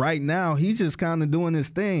 But right now, he's just kind of doing his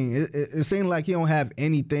thing. It seems like he don't have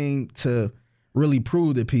anything to really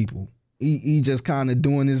prove to people. He just kind of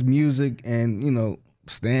doing his music and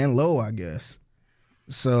staying low, I guess.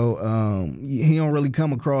 So he don't really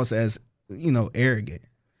come across as, arrogant.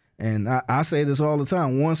 And I say this all the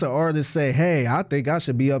time. Once an artist say, hey, I think I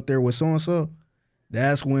should be up there with so-and-so,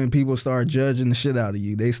 that's when people start judging the shit out of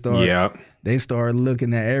you. They start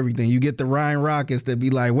looking at everything. You get the Ryan Rockets that be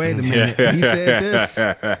like, wait a minute, he said this.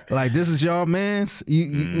 Like, this is y'all man's. You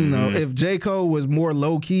know, if J. Cole was more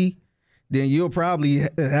low-key, then you'll probably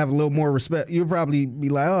have a little more respect. You'll probably be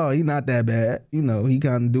like, oh, he's not that bad. You know, he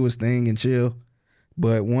kind of do his thing and chill.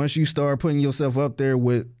 But once you start putting yourself up there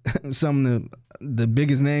with some of the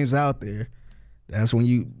biggest names out there, that's when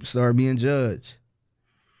you start being judged.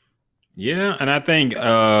 Yeah, and I think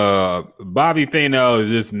Bobby Fino is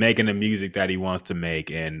just making the music that he wants to make,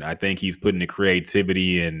 and I think he's putting the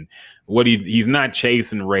creativity in what he's not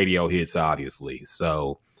chasing radio hits, obviously.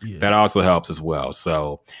 So that also helps as well.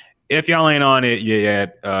 So if y'all ain't on it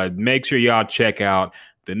yet, make sure y'all check out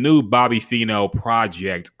the new Bobby Fino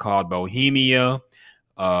project called Bohemia.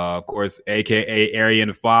 Of course, aka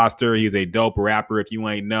Arian Foster. He's a dope rapper if you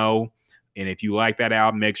ain't know. And if you like that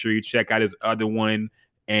album, make sure you check out his other one.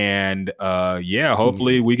 And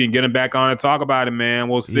hopefully we can get him back on and talk about it, man.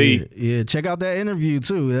 We'll see. Yeah, check out that interview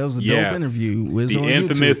too. That was a dope interview. It's the on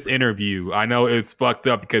infamous YouTube. interview. I know it's fucked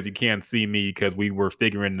up because you can't see me because we were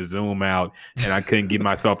figuring the Zoom out and I couldn't get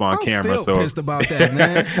myself on camera. Still pissed about that,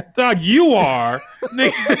 man. Dog, you are.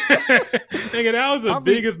 Nigga, that was the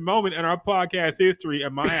biggest moment in our podcast history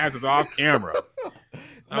and my ass is off camera.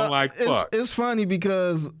 I'm like, fuck. It's funny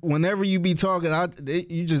because whenever you be talking,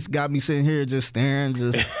 you just got me sitting here just staring.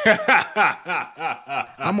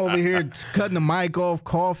 I'm over here cutting the mic off,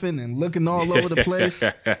 coughing, and looking all over the place.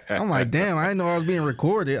 I'm like, damn, I didn't know I was being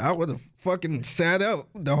recorded. I would have fucking sat up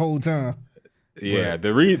the whole time. Yeah,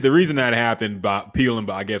 the reason that happened,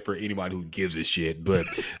 I guess for anybody who gives a shit, but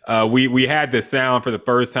we had the sound for the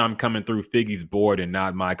first time coming through Figgy's board and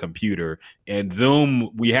not my computer. And Zoom,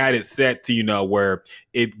 we had it set to, where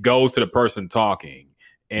it goes to the person talking.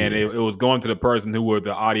 And it was going to the person who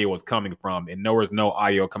the audio was coming from. And there was no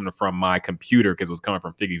audio coming from my computer because it was coming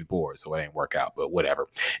from Figgy's board. So it ain't work out, but whatever.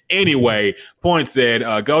 Anyway, Point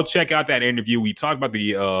said, go check out that interview. We talked about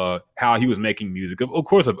the how he was making music, of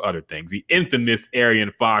course, of other things. The infamous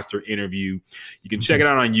Arian Foster interview. You can check it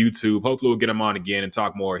out on YouTube. Hopefully we'll get him on again and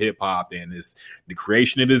talk more hip hop and the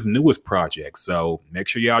creation of his newest project. So make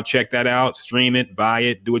sure y'all check that out. Stream it, buy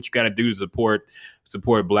it, do what you got to do to support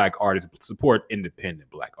Black artists, support independent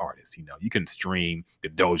Black artists. You can stream the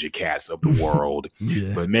Doja Cats of the world,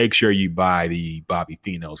 but make sure you buy the Bobby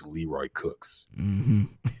Fino's Leroy Cooks.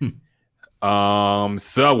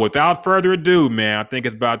 So without further ado, man, I think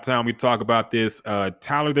it's about time we talk about this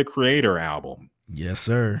Tyler, the Creator album. Yes,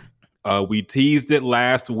 sir. We teased it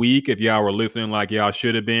last week. If y'all were listening like y'all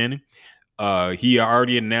should have been. He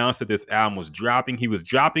already announced that this album was dropping. He was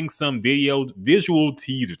dropping some visual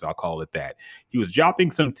teasers. I'll call it that. He was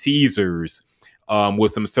dropping some teasers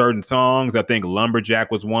with some certain songs. I think Lumberjack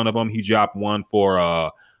was one of them. He dropped one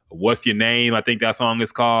for What's Your Name? I think that song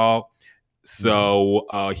is called.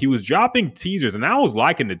 So he was dropping teasers, and I was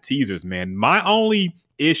liking the teasers, man. My only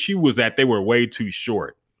issue was that they were way too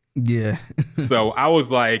short. Yeah. So I was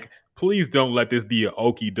like, please don't let this be an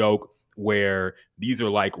okie doke where these are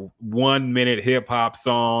like 1 minute hip hop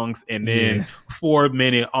songs and then 4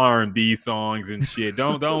 minute R&B songs and shit.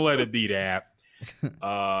 Don't let it be that.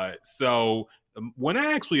 So when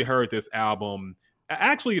I actually heard this album,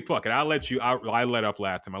 fuck it. I'll let you. I let up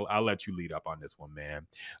last time. I'll let you lead up on this one, man.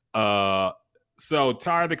 So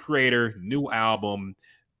Tyler, the Creator, new album.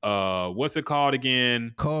 What's it called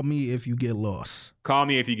again? Call Me If You Get Lost. Call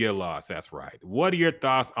Me If You Get Lost. That's right. What are your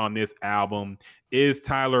thoughts on this album? Is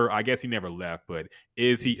Tyler, I guess he never left, but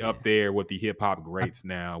is he up there with the hip hop greats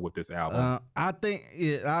now with this album? I think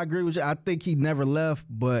I agree with you. I think he never left,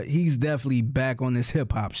 but he's definitely back on this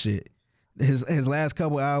hip hop shit. His last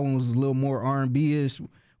couple albums was a little more R&B-ish,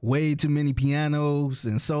 way too many pianos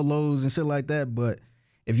and solos and shit like that. But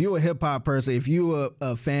if you're a hip hop person, if you were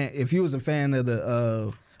a fan, if you was a fan of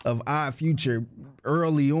the of Odd Future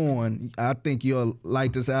early on, I think you'll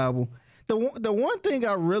like this album. The one thing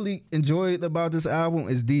I really enjoyed about this album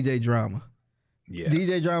is DJ Drama. Yes.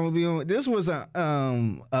 DJ Drama be on. This was a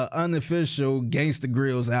unofficial Gangsta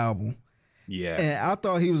Grillz album. Yes. And I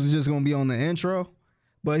thought he was just gonna be on the intro,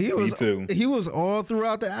 but he was. Me too. He was all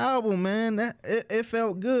throughout the album, man. It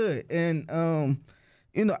felt good, and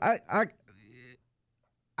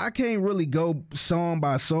I can't really go song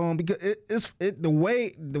by song because it's the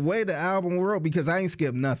way the album rolled, because I ain't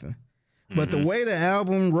skipped nothing. But the way the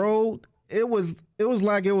album rolled, it was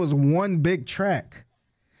like it was one big track,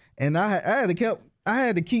 and I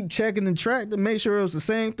had to keep checking the track to make sure it was the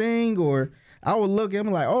same thing, or I would look at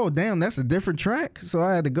him like, oh damn, that's a different track. So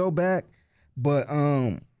I had to go back. But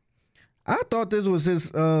I thought this was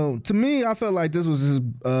his. To me, I felt like this was his.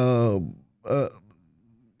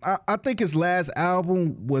 I think his last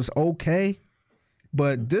album was okay,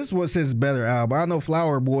 but this was his better album. I know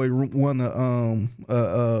Flower Boy won a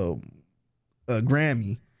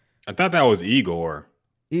Grammy. I thought that was Igor.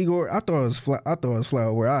 I thought it was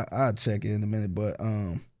Flower Boy. I'll check it in a minute, but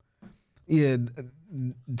yeah.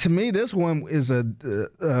 To me, this one is a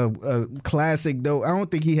classic. Though I don't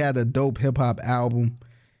think he had a dope hip hop album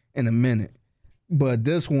in a minute, but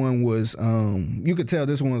this one was. You could tell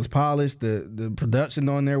this one was polished. The production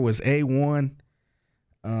on there was A1.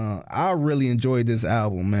 I really enjoyed this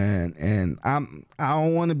album, man, and I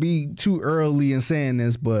don't want to be too early in saying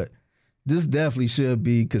this, but this definitely should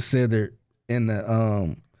be considered in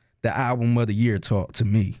the album of the year talk to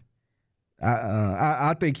me.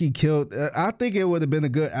 I think he killed. I think it would have been a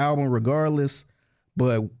good album regardless,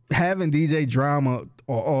 but having DJ Drama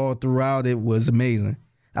all throughout it was amazing.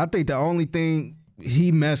 I think the only thing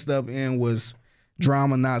he messed up in was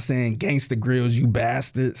Drama not saying "Gangsta Grills, you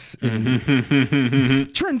bastards."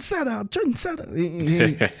 Trendsetter.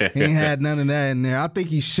 He ain't had none of that in there. I think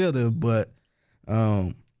he should have, but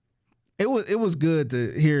it was good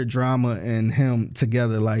to hear Drama and him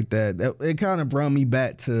together like that. It kind of brought me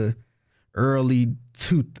back to late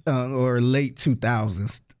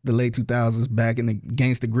 2000s, the late 2000s, back in the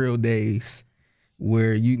Gangsta Grill days,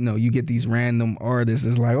 where you get these random artists.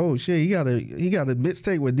 It's like, oh shit, he got a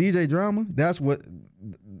mixtape with DJ Drama. That's what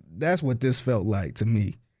this felt like to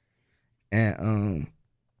me. And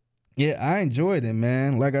yeah, I enjoyed it,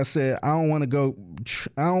 man. Like I said, I don't want to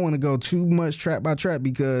go too much track by track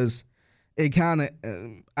because it kind of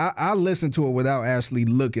I listened to it without actually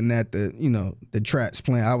looking at the tracks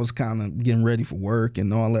playing. I was kind of getting ready for work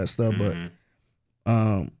and all that stuff, but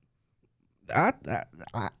I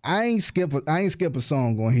ain't skip a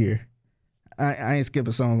song on here. I ain't skip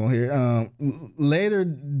a song on here. Later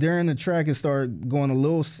during the track, it started going a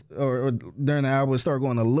little, or during the album, it started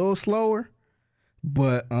going a little slower.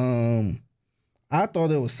 But I thought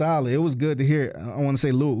it was solid. It was good to hear. I want to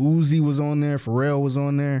say Lil Uzi was on there. Pharrell was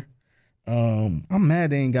on there. I'm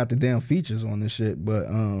mad they ain't got the damn features on this shit, but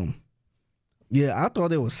yeah, I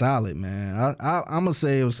thought it was solid, man. I'm gonna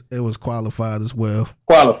say it was qualified as well.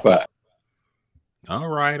 Qualified. All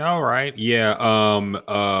right. Yeah.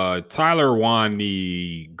 Tyler won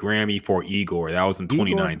the Grammy for Igor. That was in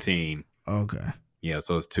 2019. Okay. Yeah,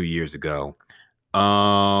 so it's 2 years ago.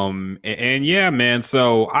 And yeah, man.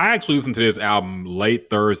 So I actually listened to this album late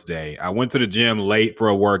Thursday. I went to the gym late for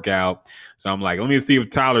a workout. So I'm like, let me see if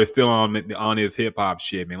Tyler is still on his hip hop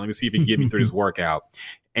shit, man. Let me see if he can get me through this workout.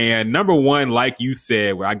 And number one, like you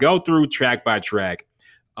said, where I go through track by track.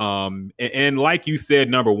 And like you said,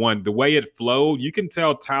 number one, the way it flowed, you can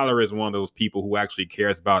tell Tyler is one of those people who actually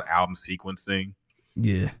cares about album sequencing.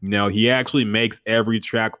 Yeah. He actually makes every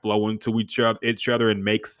track flow into each other and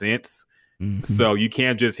make sense. Mm-hmm. So you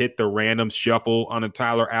can't just hit the random shuffle on a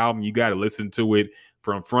Tyler album. You got to listen to it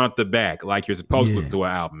from front to back, like you're supposed to listen to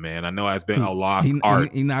an album, man. I know that's been a lost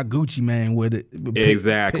art. He not Gucci Mane with it.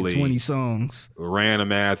 Exactly. Pick 20 songs.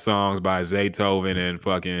 Random ass songs by Zaytoven and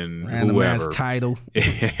fucking random whoever. Ass title.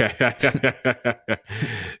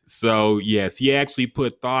 So yes, he actually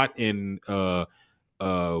put thought in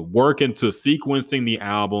work into sequencing the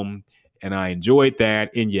album, and I enjoyed that.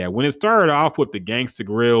 And yeah, when it started off with the Gangsta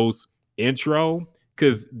Grills intro,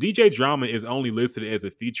 because DJ Drama is only listed as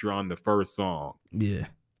a feature on the first song. Yeah.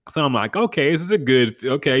 So I'm like, okay, this is a good,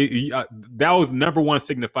 that was number one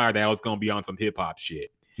signifier that I was going to be on some hip hop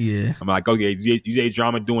shit. Yeah. I'm like, okay, DJ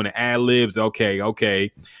Drama doing the ad libs. Okay.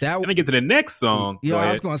 Then I get to the next song. Yeah,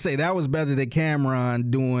 I was going to say that was better than Cameron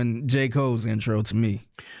doing J. Cole's intro to me.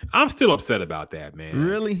 I'm still upset about that, man.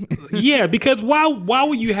 Really? Yeah, because why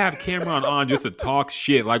would you have Cameron on just to talk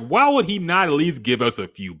shit? Like, why would he not at least give us a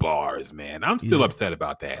few bars, man? I'm still upset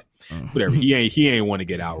about that. Whatever. He ain't want to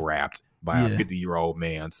get out rapped by a 50-year-old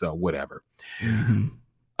man, so whatever.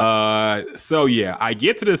 Mm-hmm. So yeah, I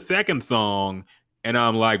get to the second song and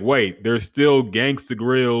I'm like, wait, there's still Gangsta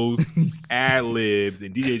Grills, ad libs,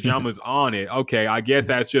 and DJ Drama's on it. Okay, I guess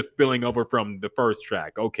that's just spilling over from the first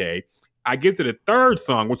track. Okay. I get to the third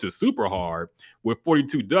song, which is super hard, with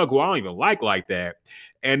 42 Doug, who I don't even like that.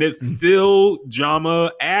 And it's still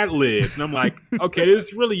Drama ad libs. And I'm like, okay,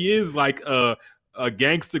 this really is like a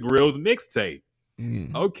Gangsta Grills mixtape.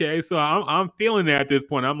 Okay, so I'm feeling that at this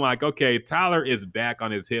point. I'm like, okay, Tyler is back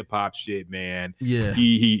on his hip hop shit, man. Yeah,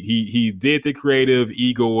 he did the creative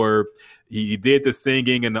Igor. He did the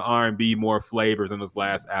singing and the R&B more flavors in his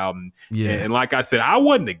last album. Yeah. And like I said, I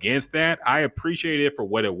wasn't against that. I appreciated it for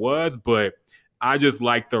what it was, but I just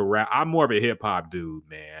like the rap. I'm more of a hip hop dude,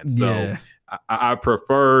 man. So Yeah. I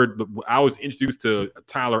preferred, I was introduced to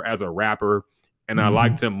Tyler as a rapper, and I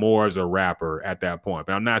liked him more as a rapper at that point.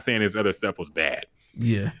 But I'm not saying his other stuff was bad.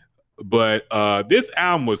 Yeah. But this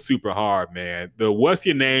album was super hard, man. The What's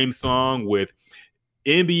Your Name song with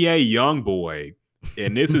NBA Youngboy.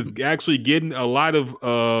 And this is actually getting a lot of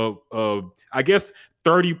I guess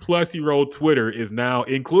 30-plus-year-old Twitter is now,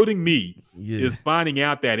 including me, is finding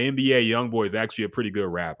out that NBA Youngboy is actually a pretty good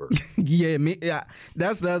rapper. Yeah,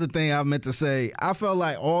 that's the other thing I meant to say. I felt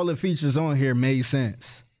like all the features on here made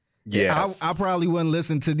sense. Yes. I probably wouldn't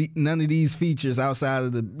listen to none of these features outside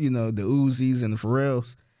of the the Uzis and the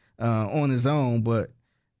Pharrells on his own, but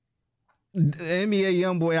the NBA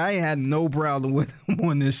Youngboy, I ain't had no problem with him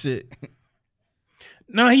on this shit.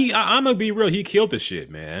 No, I'm gonna be real. He killed the shit,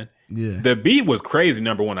 man. Yeah. The beat was crazy,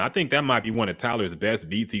 number one. I think that might be one of Tyler's best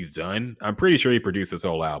beats he's done. I'm pretty sure he produced his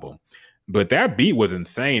whole album. But that beat was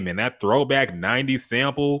insane, man. That throwback 90s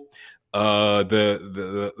sample.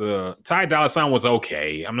 The Ty Dolla $ign was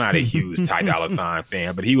okay. I'm not a huge Ty Dolla $ign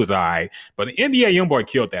fan, but he was all right. But the NBA Youngboy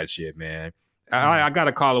killed that shit, man. I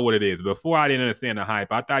gotta call it what it is. Before, I didn't understand the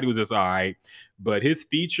hype. I thought he was just all right. But his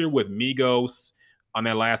feature with Migos on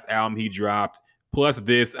that last album he dropped, plus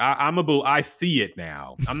this, I see it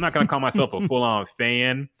now. I'm not gonna call myself a full-on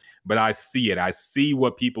fan, but I see it. I see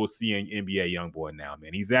what people see in NBA Youngboy now,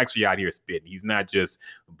 man. He's actually out here spitting. He's not just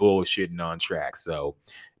bullshitting on track. So,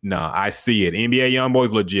 no, I see it. NBA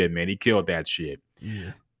Youngboy's legit, man. He killed that shit.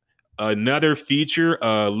 Yeah. Another feature,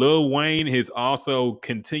 Lil Wayne is also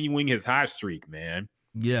continuing his hot streak, man.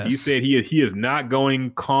 Yes. He said he is not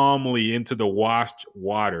going calmly into the washed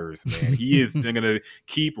waters, man. He is going to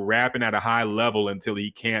keep rapping at a high level until he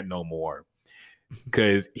can't no more.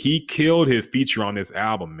 Because he killed his feature on this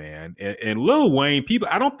album, man. And Lil Wayne,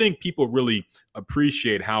 I don't think people really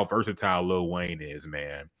appreciate how versatile Lil Wayne is,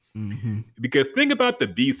 man. Mm-hmm. Because think about the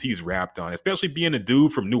beats he's rapped on, especially being a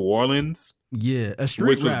dude from New Orleans. Yeah, a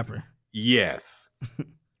street rapper. Yes.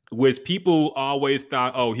 Which people always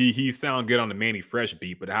thought, oh, he sound good on the Manny Fresh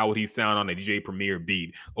beat, but how would he sound on a DJ Premier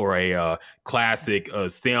beat or a classic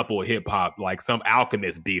sample hip hop, like some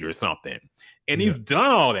Alchemist beat or something? And he's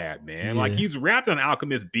done all that, man. Yeah. Like, he's rapped on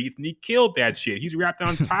Alchemist beats and he killed that shit. He's rapped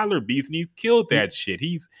on Tyler beats and he killed that shit.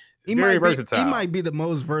 He's very versatile. He might be the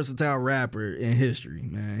most versatile rapper in history,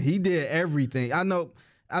 man. He did everything. I know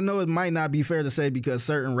it might not be fair to say because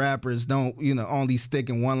certain rappers don't, only stick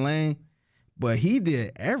in one lane. But he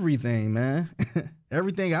did everything, man.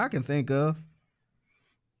 Everything I can think of.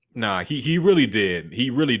 Nah, he really did.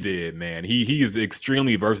 He really did, man. He is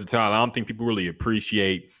extremely versatile. I don't think people really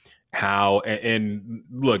appreciate how. And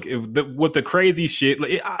look, with the crazy shit,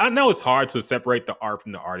 I know it's hard to separate the art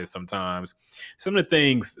from the artist sometimes. Some of the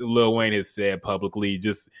things Lil Wayne has said publicly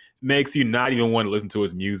just makes you not even want to listen to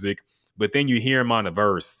his music. But then you hear him on a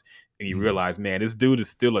verse, and you realize, man, this dude is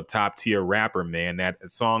still a top tier rapper, man. That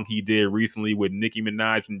song he did recently with Nicki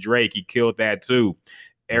Minaj and Drake, he killed that too.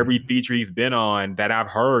 Every feature he's been on that I've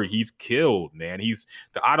heard, he's killed, man.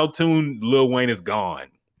 The auto-tune Lil Wayne is gone,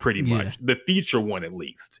 pretty much. The feature one, at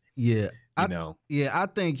least. Yeah. I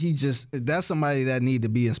think that's somebody that need to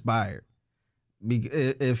be inspired.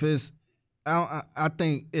 If it's, I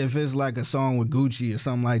think if it's like a song with Gucci or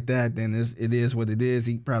something like that, then it is what it is.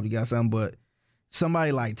 He probably got something, but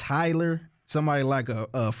somebody like Tyler, somebody like a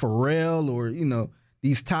Pharrell, or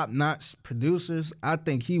these top-notch producers, I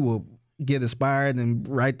think he will get inspired and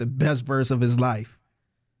write the best verse of his life.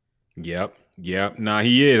 Yep. Nah,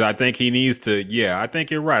 he is. I think he needs to. Yeah, I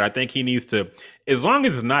think you're right. I think he needs to. As long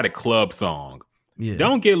as it's not a club song,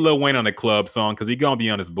 don't get Lil Wayne on a club song because he's gonna be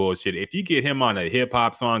on his bullshit. If you get him on a hip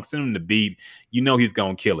hop song, send him the beat. He's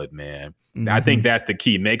gonna kill it, man. Mm-hmm. I think that's the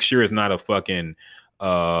key. Make sure it's not a fucking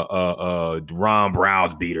Ron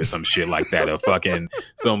Brow's beat or some shit like that, or fucking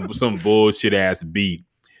some bullshit ass beat,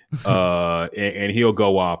 and he'll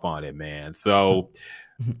go off on it, man. So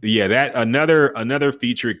yeah, that another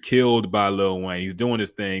feature killed by Lil Wayne. He's doing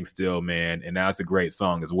his thing still, man, and that's a great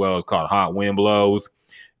song as well. It's called Hot Wind Blows.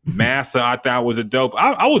 Massa, I thought was a dope.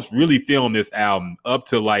 I was really feeling this album up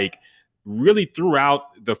to like really throughout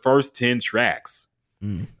the first 10 tracks.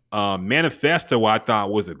 Manifesto, I thought,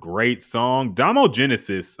 was a great song. Damo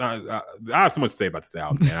Genesis, I have so much to say about this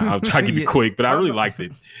album, man. I'll try to keep it quick, but I really liked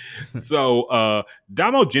it. So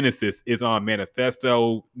Damo Genesis is on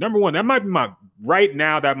Manifesto. Number one, that might be right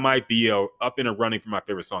now, that might be up in a running for my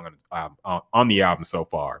favorite song on the album so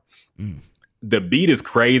far. The beat is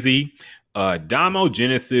crazy. Damo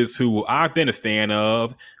Genesis, who I've been a fan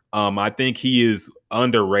of, I think he is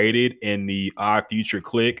underrated in the Odd Future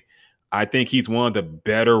clique. I think he's one of the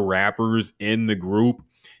better rappers in the group.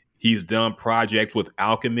 He's done projects with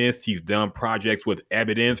Alchemist. He's done projects with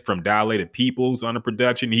Evidence from Dilated Peoples on the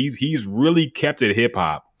production. He's really kept it hip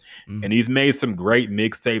hop, and he's made some great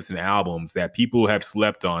mixtapes and albums that people have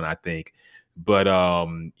slept on, I think. But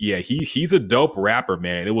yeah, he's a dope rapper,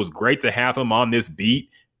 man. It was great to have him on this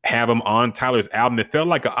beat, have him on Tyler's album. It felt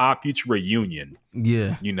like an Odd Future reunion.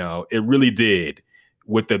 Yeah, you know, it really did.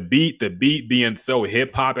 With the beat being so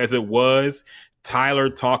hip hop as it was, Tyler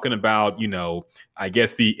talking about, you know, I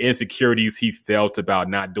guess the insecurities he felt about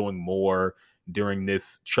not doing more during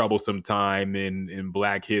this troublesome time in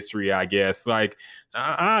Black history, I guess. Like,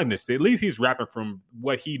 I understand. At least he's rapping from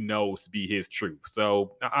what he knows to be his truth.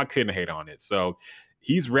 So I couldn't hate on it. So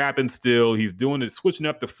he's rapping still. He's doing it, switching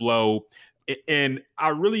up the flow. And I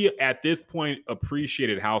really, at this point,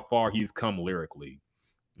 appreciated how far he's come lyrically.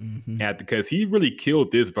 Because he really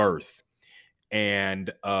killed this verse.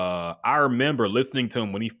 And I remember listening to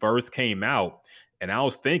him when he first came out, and I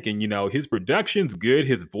was thinking, you know, his production's good,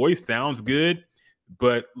 his voice sounds good,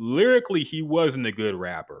 but lyrically he wasn't a good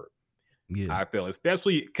rapper. Yeah, I feel,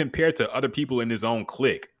 especially compared to other people in his own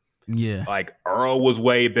clique. Yeah, like Earl was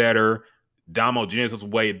way better, Damo Genesis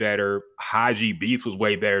was way better, Haji Beats was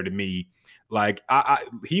way better to me. Like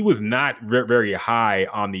he was not very high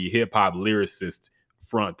on the hip hop lyricist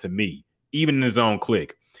front to me, even in his own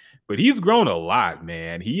clique. But he's grown a lot,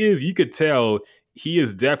 man. You could tell he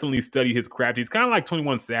has definitely studied his craft. He's kind of like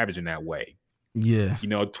 21 Savage in that way. Yeah. You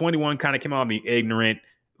know, 21 kind of came out of the ignorant,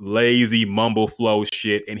 lazy mumble flow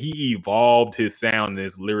shit, and he evolved his sound and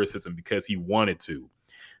his lyricism because he wanted to.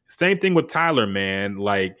 Same thing with Tyler, man.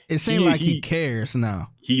 Like, it seems like he cares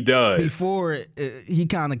now. He does. Before he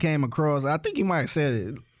kind of came across, I think he might have said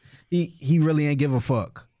it, he really ain't give a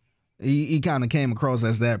fuck. He kind of came across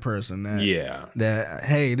as that person. That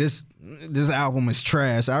hey, this album is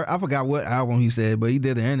trash. I forgot what album he said, but he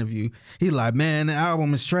did an interview. He like, man, the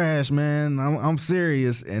album is trash, man. I'm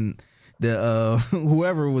serious. And the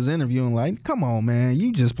whoever was interviewing, like, come on, man,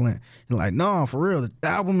 you just playing. He's like, no, for real, the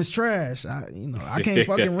album is trash. I can't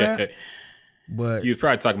fucking rap. But he was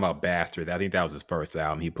probably talking about Bastard. I think that was his first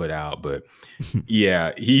album he put out. But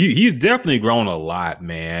yeah, he's definitely grown a lot,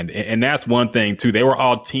 man. And that's one thing too. They were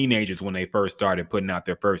all teenagers when they first started putting out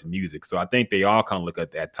their first music. So I think they all kind of look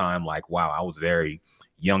at that time like, wow, I was very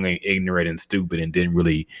young and ignorant and stupid and didn't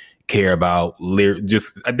really care about they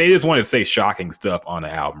just wanted to say shocking stuff on the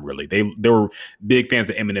album. Really, they were big fans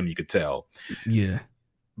of Eminem. You could tell. Yeah,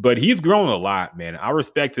 but he's grown a lot, man. I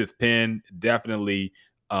respect his pen, definitely.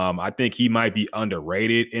 I think he might be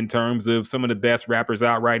underrated in terms of some of the best rappers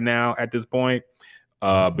out right now at this point.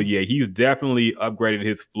 But yeah, he's definitely upgraded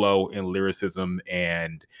his flow and lyricism,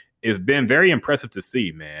 and it's been very impressive to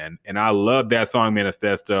see, man. And I love that song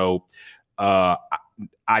Manifesto.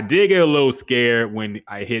 I did get a little scared when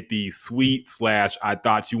I hit the sweet / I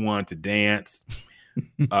Thought You Wanted to Dance.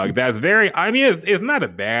 That's very, I mean, it's not a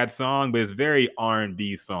bad song, but it's very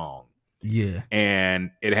R&B song. Yeah.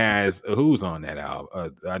 And it has who's on that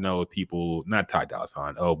album? I know people, not Ty Dolla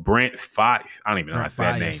 $ign. Oh, Brent Faiyaz. I don't even know how to say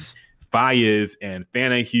that name. Faiyaz and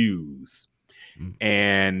Fana Hughes.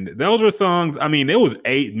 And those were songs, I mean, it was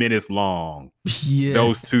 8 minutes long. Yeah.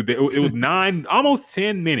 Those two. It was 9, almost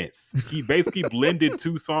 10 minutes. He basically blended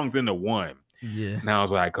 2 songs into one. Yeah. And I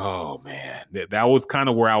was like, oh, man. That was kind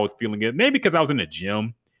of where I was feeling it. Maybe because I was in the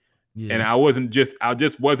gym. Yeah. And I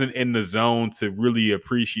just wasn't in the zone to really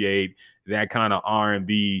appreciate that kind of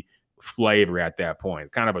R&B flavor at that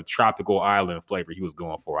point, kind of a tropical island flavor he was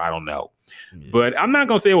going for. I don't know. Yeah. But I'm not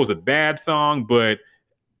going to say it was a bad song, but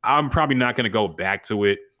I'm probably not going to go back to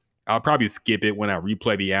it. I'll probably skip it when I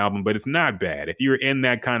replay the album, but it's not bad. If you're in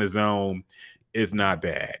that kind of zone, it's not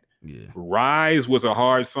bad. Yeah. Rise was a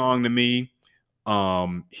hard song to me.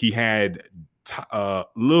 He had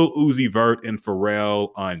Lil Uzi Vert and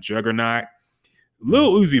Pharrell on Juggernaut.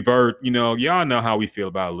 Lil Uzi Vert, you know, y'all know how we feel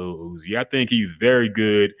about Lil Uzi. I think he's very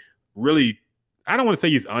good. Really, I don't want to say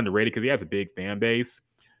he's underrated because he has a big fan base,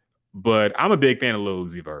 but I'm a big fan of Lil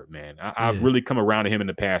Uzi Vert, man. I've really come around to him in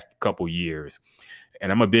the past couple years,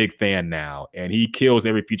 and I'm a big fan now. And he kills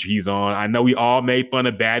every feature he's on. I know we all made fun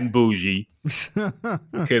of Bad and Bougie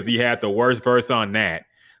because he had the worst verse on that,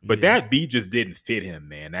 but that beat just didn't fit him,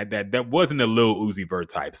 man. That wasn't a Lil Uzi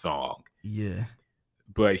Vert type song. Yeah.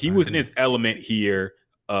 But he was in his element here.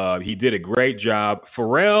 He did a great job.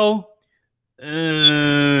 Pharrell.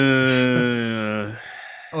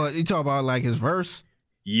 Oh, you talk about like his verse?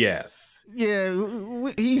 Yes.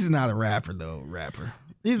 Yeah, he's not a rapper though.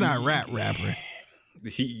 He's not a rapper.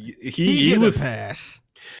 he get was a pass.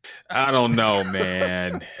 I don't know,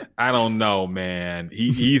 man.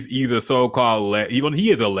 He's a so-called he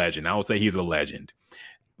is a legend. I would say he's a legend.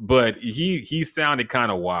 But he sounded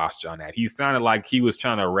kind of washed on that. He sounded like he was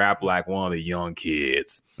trying to rap like one of the young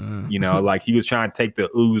kids. You know, like he was trying to take the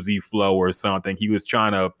Uzi flow or something. He was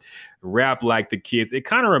trying to rap like the kids. It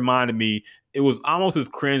kind of reminded me, it was almost as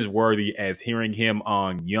cringeworthy as hearing him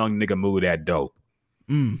on Young Nigga Move That Dope.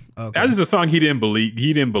 Okay. That is a song he didn't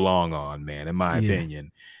belong on, man, in my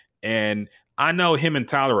opinion. And I know him and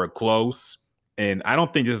Tyler are close. And I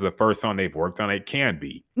don't think this is the first song they've worked on. It can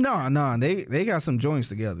be. No, they got some joints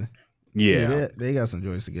together. Yeah, they got some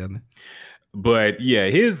joints together. But yeah,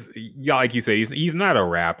 like you said, he's not a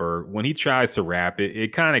rapper. When he tries to rap,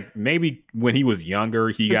 it kind of, maybe when he was younger,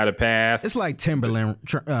 he got a pass. It's like Timberland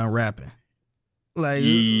rapping. Like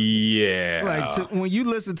when you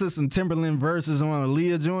listen to some Timberland verses on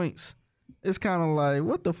Aaliyah joints, it's kind of like,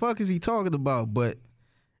 what the fuck is he talking about? But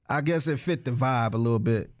I guess it fit the vibe a little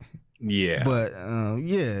bit. Yeah. But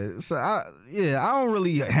so I don't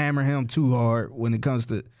really hammer him too hard when it comes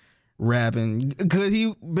to rapping. Could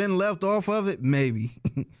he been left off of it? Maybe.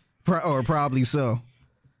 Or probably so.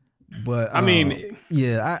 But I mean,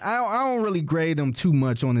 I don't really grade him too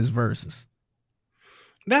much on his verses.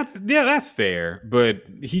 That's fair, but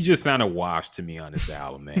he just sounded washed to me on this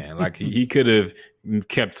album, man. Like he could have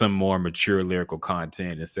kept some more mature lyrical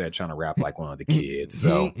content instead of trying to rap like one of the kids.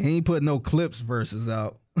 So he ain't put no Clips verses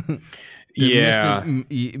out. Yeah,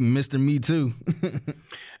 Mr. Me Too.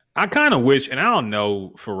 I kind of wish, and I don't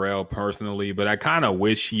know Pharrell personally, but I kind of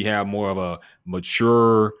wish he had more of a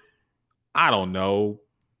mature. I don't know.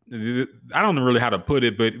 I don't know really how to put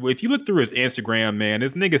it, but if you look through his Instagram, man,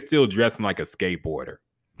 this nigga's still dressing like a skateboarder.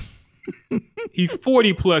 He's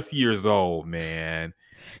 40 plus years old, man.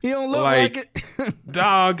 He don't look like it.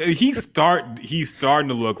 Dog, he's starting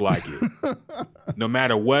to look like it. No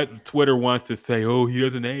matter what Twitter wants to say, oh, he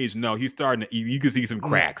doesn't age. No, he's starting to, you can see some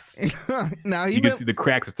cracks. Now you can see the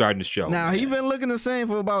cracks are starting to show. Now, he's been looking the same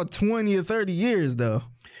for about 20 or 30 years, though.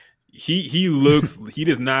 He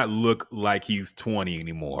does not look like he's 20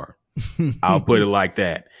 anymore. I'll put it like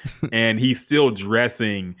that. And he's still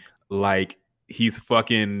dressing like he's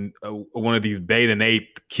fucking one of these bathing ape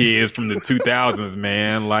kids from the 2000s,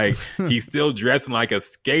 man. Like he's still dressing like a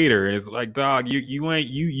skater, and it's like, dog,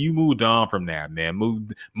 you moved on from that, man.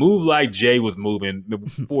 Move like Jay was moving.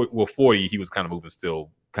 40, he was kind of moving still.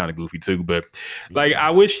 Kind of goofy too, but like I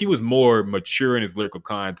wish he was more mature in his lyrical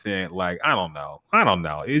content. Like I don't know.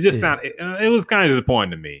 It just sounded. It was kind of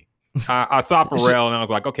disappointing to me. I saw Pharrell and I was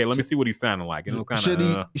like, okay, let me see what he's sounding like. And it was kind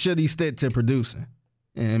of should he stick to producing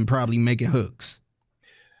and probably making hooks?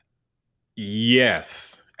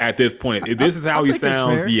 Yes, at this point, if this is how he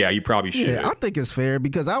sounds, yeah, you probably should. Yeah, I think it's fair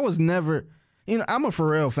because I was never, I'm a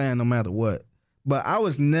Pharrell fan no matter what, but I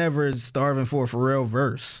was never starving for a Pharrell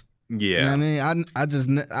verse. Yeah, you know what I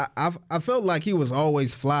mean, I felt like he was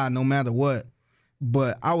always fly no matter what,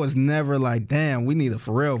 but I was never like, damn, we need a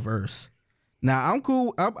Pharrell verse. Now I'm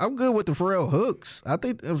cool. I'm good with the Pharrell hooks. I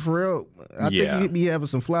think think he'd be having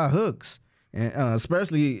some fly hooks, and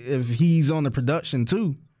especially if he's on the production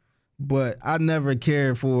too. But I never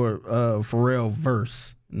cared for Pharrell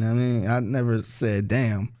verse. You know what I mean? I never said,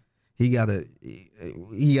 damn, he gotta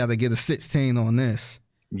get a 16 on this.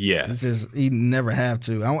 Yes. He never have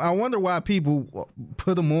to. I wonder why people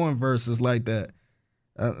put him on verses like that.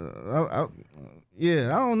 I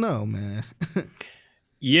don't know, man.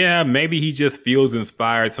 Yeah, maybe he just feels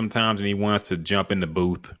inspired sometimes and he wants to jump in the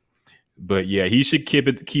booth. But yeah, he should keep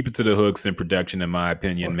it to the hooks in production, in my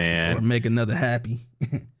opinion, man. Or make another Happy.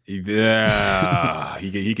 Yeah,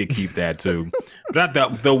 he could keep that too. But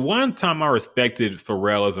the one time I respected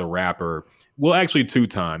Pharrell as a rapper, well, actually 2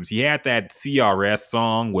 times. He had that CRS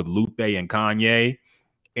song with Lupe and Kanye,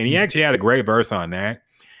 and he actually had a great verse on that.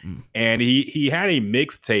 And he had a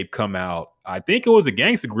mixtape come out. I think it was a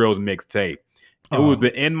Gangsta Grillz mixtape. It was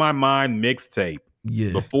the In My Mind mixtape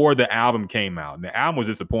before the album came out. And the album was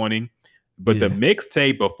disappointing, but the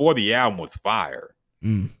mixtape before the album was fire.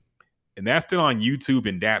 And that's still on YouTube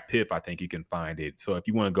and Dat Piff. I think you can find it. So if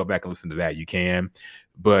you want to go back and listen to that, you can.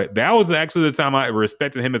 But that was actually the time I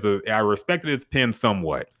respected him I respected his pen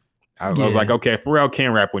somewhat. I was like, okay, Pharrell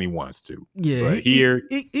can rap when he wants to. Yeah, but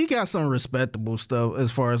he got some respectable stuff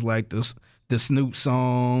as far as like the Snoop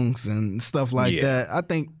songs and stuff like that. I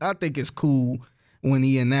think it's cool when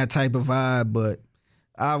he in that type of vibe, but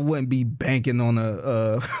I wouldn't be banking on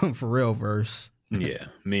a Pharrell verse. Yeah,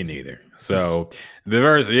 me neither. So the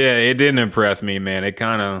verse, yeah, it didn't impress me, man. It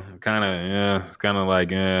kind of, it's kind of like,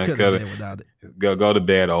 without it. Go to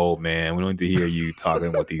bed, old man. We don't need to hear you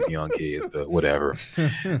talking with these young kids, but whatever.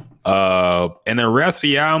 And the rest of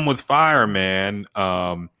the album was fire, man.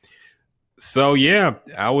 So yeah,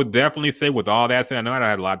 I would definitely say with all that said, I know I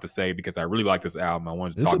had a lot to say because I really like this album. I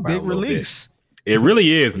wanted to talk about it a little release. Bit. It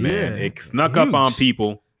really is, man. Yeah, it snuck up on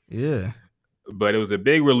people. Yeah. But it was a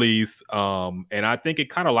big release, and I think it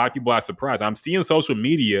caught a lot of people by surprise. I'm seeing social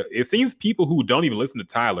media. It seems people who don't even listen to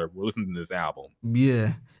Tyler were listening to this album.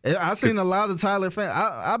 Yeah, I've seen a lot of Tyler fans.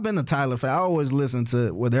 I've been a Tyler fan. I always listen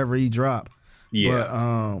to whatever he dropped. Yeah, but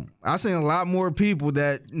I've seen a lot more people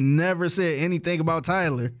that never said anything about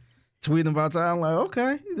Tyler tweeting about Tyler. I'm like,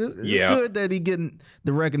 okay, it's good that he getting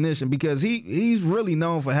the recognition because he's really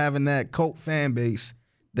known for having that cult fan base,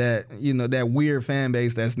 that that weird fan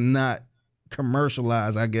base that's not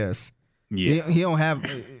commercialized, I guess. Yeah, he don't have.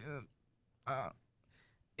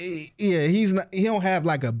 He don't have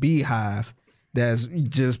like a beehive that's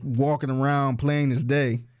just walking around playing his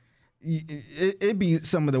day. It'd be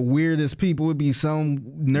some of the weirdest people. It'd be some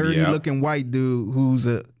nerdy looking white dude who's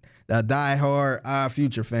a diehard Odd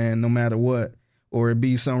Future fan, no matter what, or it'd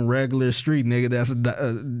be some regular street nigga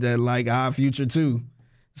that like Odd Future too.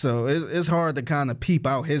 So it's hard to kind of peep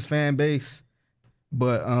out his fan base,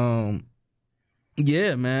 but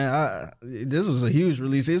yeah, man, this was a huge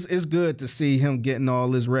release. It's good to see him getting all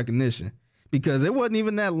this recognition because it wasn't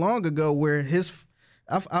even that long ago where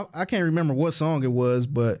I can't remember what song it was,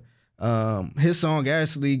 but his song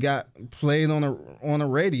actually got played on a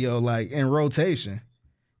radio, like in rotation,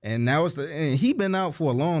 and and he been out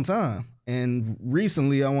for a long time. And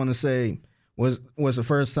recently, I want to say was the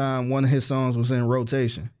first time one of his songs was in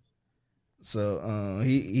rotation. So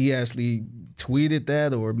he actually tweeted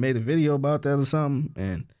that or made a video about that or something,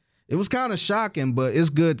 and it was kind of shocking, but it's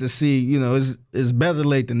good to see. It's better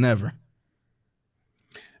late than never.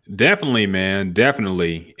 Definitely, man,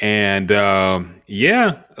 definitely, and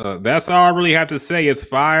that's all I really have to say. It's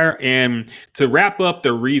fire. And to wrap up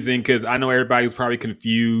the reason, because I know everybody's probably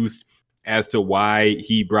confused as to why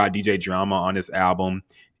he brought DJ Drama on this album,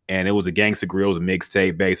 and it was a Gangsta Grillz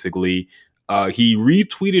mixtape, basically. He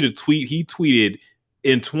retweeted a tweet he tweeted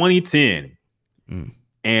in 2010.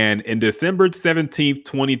 And in December 17th,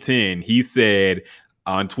 2010, he said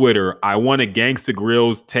on Twitter, "I want a Gangsta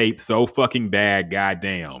Grillz tape so fucking bad,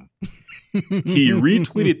 goddamn." He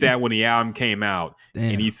retweeted that when the album came out.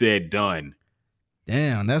 Damn. And he said, "Done."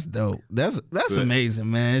 Damn, that's dope. That's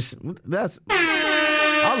amazing, man.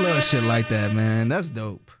 I love shit like that, man. That's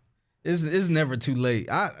dope. It's never too late.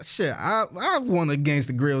 I want a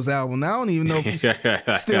Gangsta Grillz album. I don't even know if he's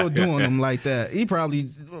still doing them like that. He probably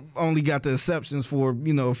only got the exceptions for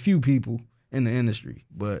a few people in the industry.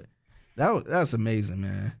 But that's amazing,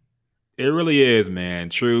 man. It really is,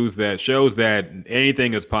 man. Shows that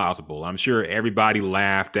anything is possible. I'm sure everybody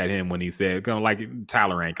laughed at him when he said,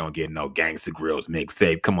 Tyler ain't gonna get no Gangsta Grillz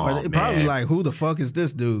mixtape. Come on, man. Probably like, who the fuck is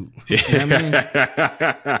this dude? You know what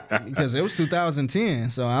I mean? Because it was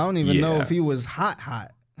 2010, so I don't even know if he was hot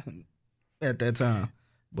at that time.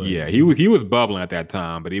 But yeah, he was bubbling at that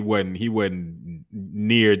time, but he wasn't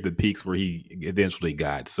near the peaks where he eventually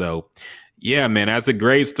got. So yeah, man, that's a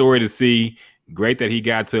great story to see. Great that he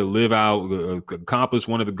got to live out, accomplish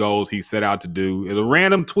one of the goals he set out to do. It's a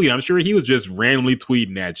random tweet. I'm sure he was just randomly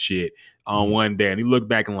tweeting that shit on one day. And he looked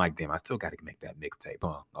back and like, damn, I still got to make that mixtape,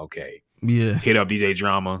 huh? Okay. Yeah. Hit up DJ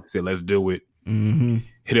Drama. Said, let's do it. Mm-hmm.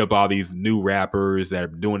 Hit up all these new rappers that are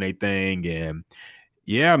doing their thing. And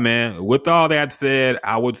yeah, man, with all that said,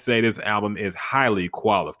 I would say this album is highly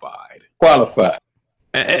qualified.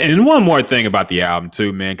 And one more thing about the album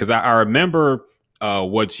too, man, because I remember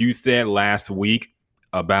what you said last week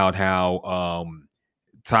about how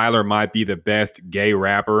Tyler might be the best gay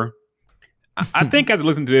rapper. I think as I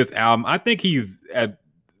listen to this album, I think he's at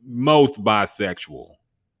most bisexual.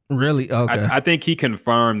 Really? Okay. I think he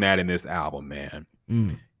confirmed that in this album, man.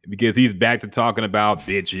 Because he's back to talking about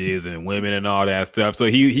bitches and women and all that stuff. So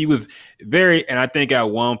he was very, and I think at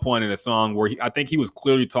one point in the song where I think he was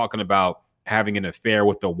clearly talking about having an affair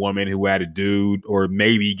with a woman who had a dude, or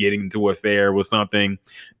maybe getting into an affair with something.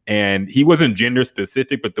 And he wasn't gender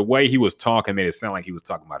specific, but the way he was talking made it sound like he was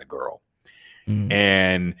talking about a girl.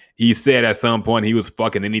 And he said at some point he was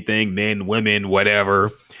fucking anything, men, women, whatever.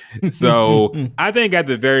 So I think at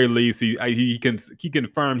the very least he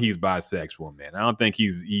confirmed he's bisexual, man. I don't think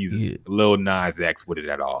he's Lil Nas X with it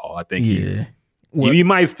at all. I think he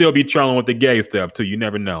might still be trolling with the gay stuff too. You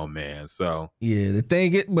never know, man. So yeah, the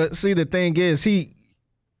thing is he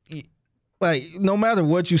like, no matter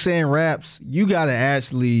what you say in raps, you gotta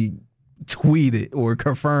actually tweet it or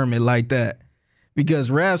confirm it like that.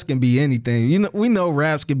 Because raps can be anything. You know, we know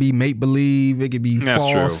raps can be make believe, it could be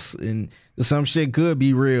false, and some shit could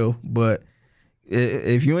be real. But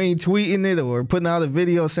if you ain't tweeting it or putting out a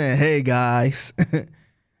video saying, "Hey guys,"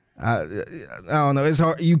 I don't know. It's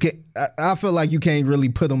hard. I feel like you can't really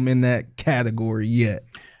put them in that category yet.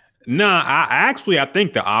 Nah, I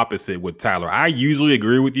think the opposite with Tyler. I usually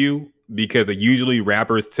agree with you because usually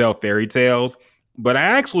rappers tell fairy tales, but I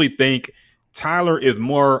actually think Tyler is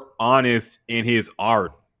more honest in his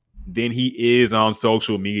art than he is on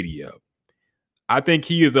social media. I think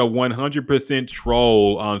he is a 100%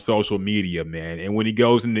 troll on social media, man. And when he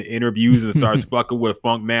goes into interviews and starts fucking with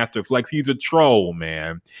Funk Master Flex, he's a troll,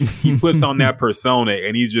 man. He puts on that persona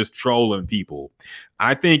and he's just trolling people.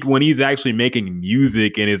 I think when he's actually making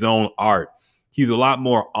music in his own art, he's a lot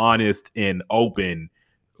more honest and open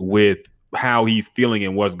with how he's feeling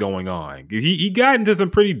and what's going on. He got into some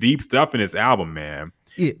pretty deep stuff in his album, man.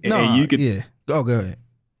 Yeah, Oh, go ahead.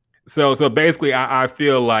 So basically, I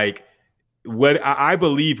feel like I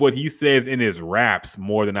believe what he says in his raps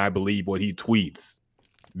more than I believe what he tweets,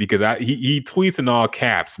 because he tweets in all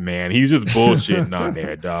caps, man. He's just bullshitting on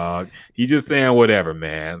there, dog. He's just saying whatever,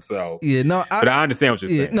 man. So but I understand what you're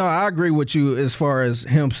saying. No, I agree with you as far as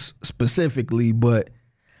him specifically, but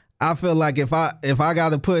I feel like if I got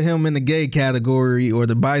to put him in the gay category or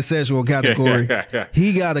the bisexual category,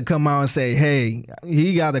 he got to come out and say, hey,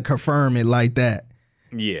 he got to confirm it like that.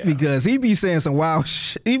 Yeah, because he be saying some wild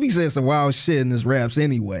shit in his raps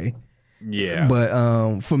anyway. Yeah,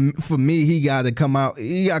 but for me, he got to come out.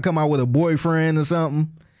 He got to come out with a boyfriend or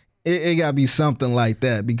something. It got to be something like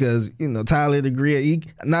that, because Tyler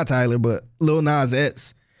not Tyler, but Lil Nas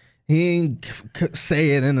X, he ain't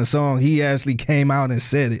say it in the song. He actually came out and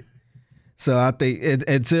said it. So I think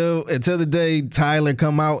until the day Tyler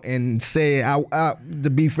come out and say it, to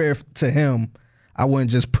be fair to him, I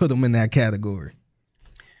wouldn't just put him in that category.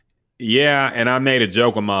 Yeah, and I made a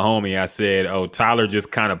joke with my homie. I said, "Oh, Tyler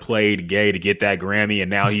just kind of played gay to get that Grammy, and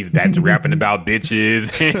now he's back to rapping about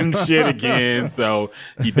bitches and shit again." So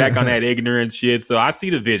he's back on that ignorant shit. So I see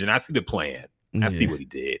the vision. I see the plan. I see what he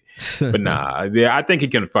did. But nah, yeah, I think he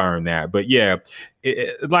confirmed that. But yeah,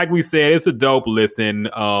 like we said, it's a dope listen.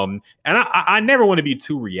 And I never want to be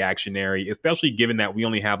too reactionary, especially given that we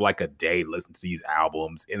only have like a day to listen to these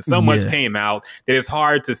albums. And so much came out that it's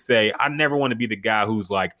hard to say. I never want to be the guy who's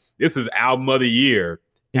like, this is album of the year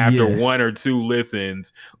after one or two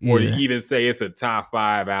listens, or to even say it's a top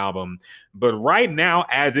 5 album. But right now,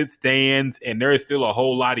 as it stands, and there is still a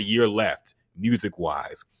whole lot of year left,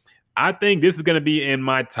 music-wise, I think this is going to be in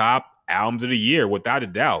my top albums of the year, without a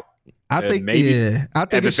doubt. I think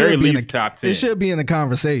at the very least top 10. It should be in the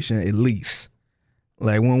conversation at least.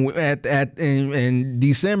 Like when we in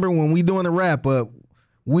December when we doing a wrap up,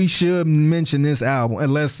 we should mention this album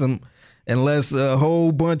unless a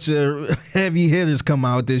whole bunch of heavy hitters come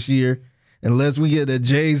out this year. Unless we get a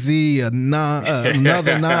Jay-Z, another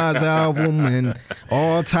Nas album, and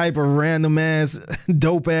all type of random ass,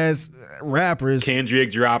 dope ass rappers. Kendrick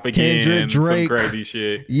drop again. Drake, some crazy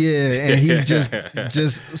shit. Yeah, and he just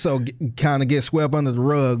so kind of get swept under the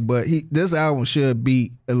rug. But this album should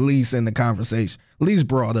be at least in the conversation, at least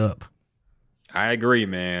brought up. I agree,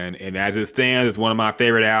 man. And as it stands, it's one of my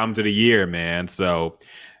favorite albums of the year, man. So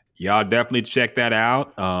y'all definitely check that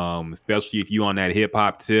out, especially if you on that hip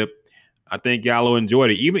hop tip. I think y'all will enjoy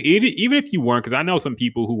it, even if you weren't, because I know some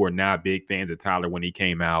people who were not big fans of Tyler when he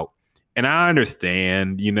came out, and I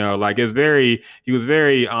understand, like he was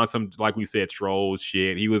very on some, like we said, troll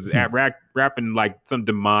shit. He was rapping like some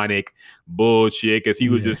demonic bullshit because he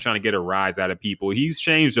was just trying to get a rise out of people. He's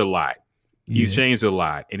changed a lot. He's changed a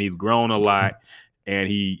lot, and he's grown a lot. And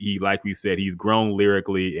he, like we said, he's grown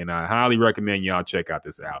lyrically, and I highly recommend y'all check out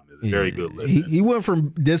this album. It's a very good listen. He went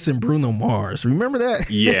from dissing Bruno Mars. Remember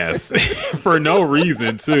that? Yes, for no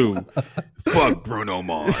reason too. Fuck Bruno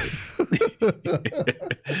Mars.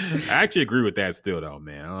 I actually agree with that still, though,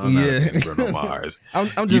 man. I don't know Bruno Mars.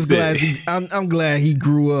 I'm just glad. I'm glad he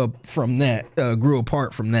grew up from that. Grew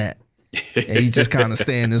apart from that. And he just kind of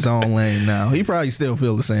stay in his own lane now. He probably still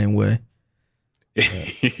feel the same way.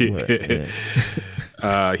 He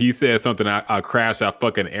said something. I crashed a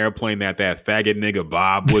fucking airplane that faggot nigga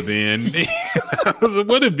Bob was in.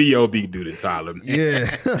 What did B.O.B. do to Tyler, man?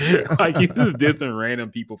 Yeah. Like he was dissing random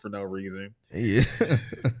people for no reason. Yeah.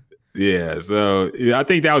 Yeah, so I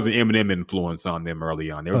think that was an Eminem influence on them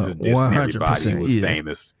early on. They were just dissing everybody who was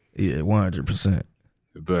famous. Yeah, 100%.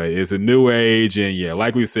 But it's a new age, and yeah,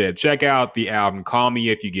 like we said, check out the album Call Me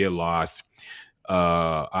If You Get Lost.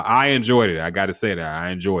 I enjoyed it. I got to say that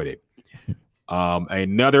I enjoyed it.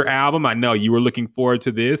 Another album, I know you were looking forward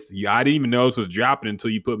to this. I didn't even know this was dropping until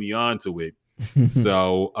you put me on to it.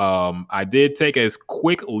 So I did take a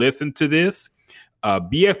quick listen to this.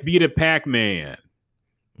 BFB the Pac-Man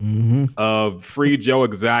of Free Joe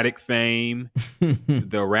Exotic fame,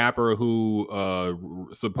 the rapper who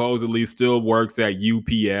supposedly still works at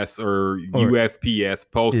UPS or USPS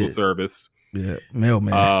Postal Service. Yeah,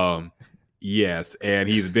 mailman. Yes, and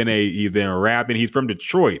he's been rapping. He's from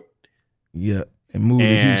Detroit. Yeah, and moved to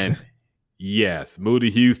Houston. Yes, moved to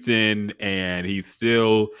Houston, and he's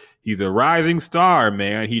a rising star,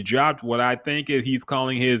 man. He dropped what I think he's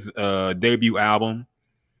calling his debut album.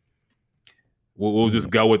 We'll just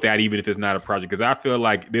go with that, even if it's not a project, because I feel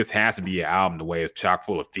like this has to be an album the way it's chock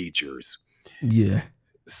full of features. Yeah.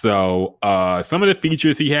 So some of the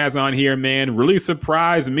features he has on here, man, really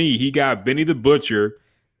surprised me. He got Benny the Butcher.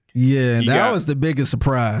 Yeah, that was the biggest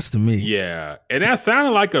surprise to me. Yeah, and that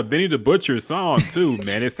sounded like a Benny the Butcher song too,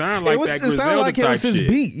 man. It sounded like that Griselda It sounded like it was his shit.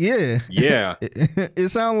 beat. Yeah, yeah. It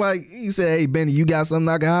sounded like he said, "Hey Benny, you got something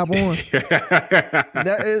I can hop on?"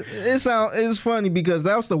 It's funny because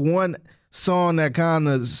that was the one song that kind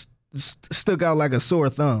of stuck out like a sore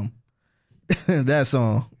thumb. That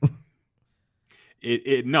song.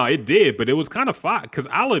 It did, but it was kind of fun because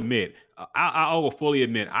I'll admit, I will fully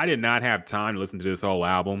admit, I did not have time to listen to this whole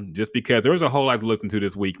album just because there was a whole lot to listen to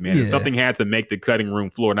this week, man. Yeah. And something had to make the cutting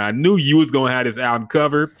room floor. And I knew you was going to have this album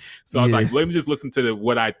covered. So I was like, let me just listen to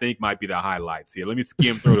what I think might be the highlights here. Let me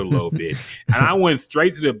skim through it a little bit. And I went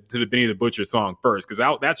straight to the Benny the Butcher song first because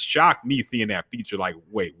that shocked me seeing that feature. Like,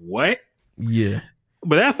 wait, what? Yeah.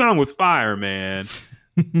 But that song was fire, man.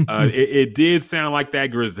 It did sound like that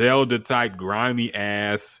Griselda type grimy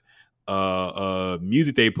ass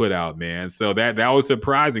music they put out, man. So that was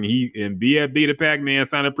surprising. He and BFB the Pac-Man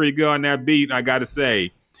sounded pretty good on that beat, I gotta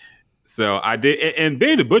say. So I did, and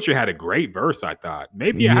Benny the Butcher had a great verse, I thought.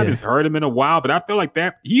 Maybe I haven't heard him in a while, but I feel like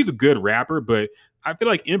that he's a good rapper, but I feel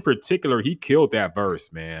like in particular he killed that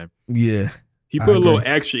verse, man. Yeah. He put a little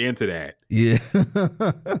extra into that. Yeah.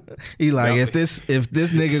 He like, if this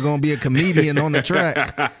nigga gonna be a comedian on the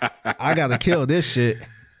track, I gotta kill this shit.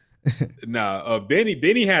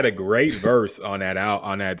 Benny had a great verse on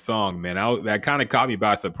that song, man. That kind of caught me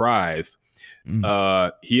by surprise.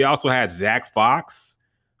 He also had Zach Fox,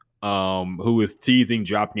 who is teasing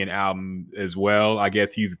dropping an album as well. I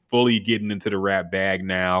guess he's fully getting into the rap bag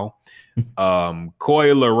now. Coi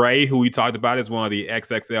Leray, who we talked about, is one of the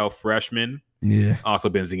XXL freshmen. Yeah. Also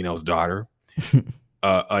Benzino's daughter.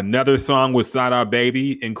 Another song with Sada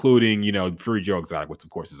Baby, including, Free Joe Exotic, which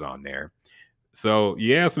of course is on there. So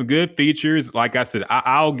yeah, some good features. Like I said,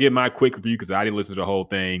 I'll give my quick review because I didn't listen to the whole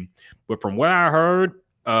thing. But from what I heard,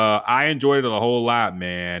 I enjoyed it a whole lot,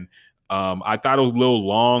 man. I thought it was a little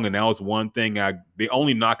long, and that was one thing. The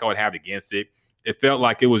only knock I would have against it, it felt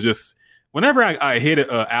like it was just whenever I hit an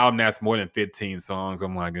album that's more than 15 songs,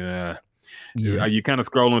 I'm like, you kind of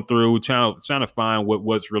scrolling through, trying to find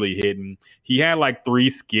what's really hidden. He had like 3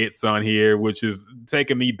 skits on here, which is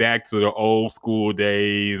taking me back to the old school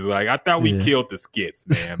days. Like I thought we killed the skits,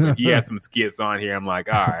 man, but he had some skits on here. I'm like,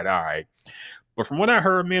 all right. But from what I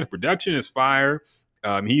heard, man, the production is fire.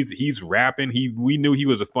 He's rapping. We knew he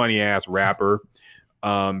was a funny ass rapper.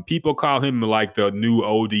 People call him like the new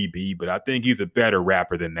ODB, but I think he's a better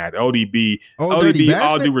rapper than that. ODB, all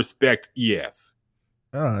due respect, yes.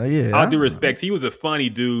 Oh yeah. All due respect, he was a funny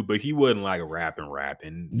dude, but he wasn't like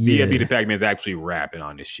rapping. Yeah. BFB the Pac-Man's actually rapping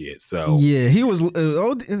on this shit. So yeah, he was. I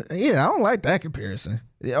don't like that comparison.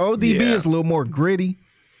 The ODB is a little more gritty,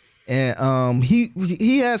 and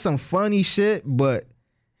he had some funny shit, but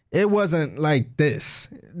it wasn't like this.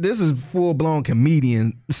 This is full blown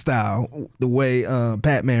comedian style. The way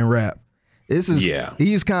Pac-Man rap. This is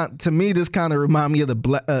he's to me. This kind of remind me of the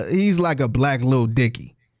black. He's like a black Lil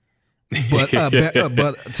Dicky. But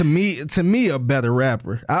to me, a better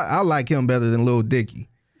rapper. I like him better than Lil Dicky.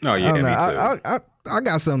 Oh yeah, me too. I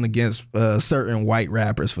got something against certain white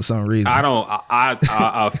rappers for some reason.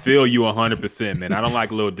 I feel you 100%, man. I don't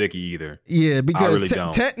like Lil Dicky either. Yeah, because really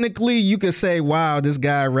don't. Technically, you could say, "Wow, this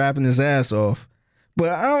guy rapping his ass off," but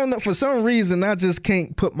I don't know. For some reason, I just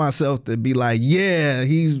can't put myself to be like, "Yeah,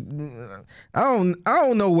 he's." I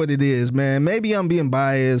don't know what it is, man. Maybe I'm being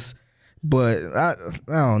biased. But I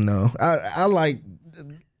don't know. I like,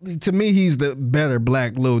 to me, he's the better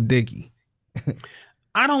black Lil Dicky.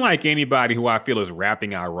 I don't like anybody who I feel is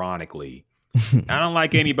rapping ironically. I don't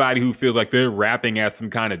like anybody who feels like they're rapping as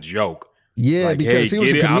some kind of joke. Yeah, like, because he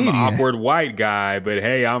was a comedian. I'm an awkward white guy, but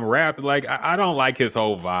hey, I'm rapping. Like, I don't like his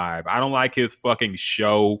whole vibe. I don't like his fucking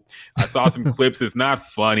show. I saw some clips. It's not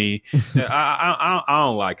funny. I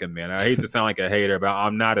don't like him, man. I hate to sound like a hater, but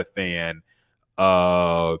I'm not a fan.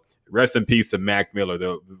 Rest in peace to Mac Miller,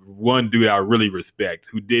 the one dude I really respect,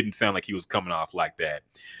 who didn't sound like he was coming off like that.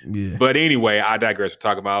 Yeah. But anyway, I digress. We're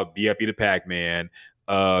talking about B.I.P. the Pac-Man.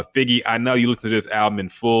 Figgy, I know you listened to this album in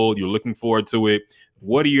full. You're looking forward to it.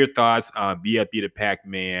 What are your thoughts on B.I.P. the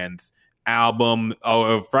Pac-Man's album?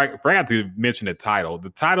 Oh, I forgot to mention the title. The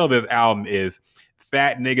title of this album is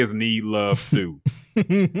Fat Niggas Need Love Too.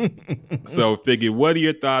 So, Figgy, what are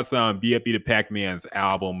your thoughts on B.I.P. the Pac-Man's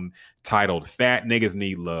album titled Fat Niggas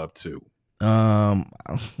Need Love Too? I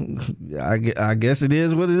guess it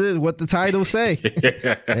is what it is, what the title say.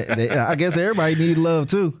 I guess everybody need love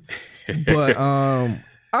too. But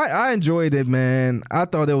I enjoyed it, man. I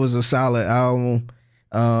thought it was a solid album.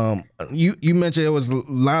 You mentioned there was a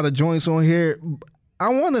lot of joints on here. I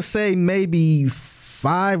want to say maybe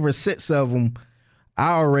 5 or 6 of them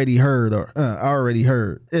I already heard.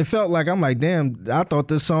 It felt like, I'm like, damn, I thought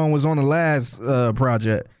this song was on the last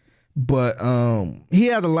project. But he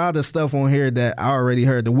had a lot of stuff on here that I already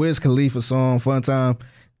heard. The Wiz Khalifa song, Fun Time,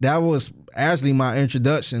 that was actually my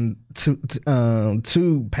introduction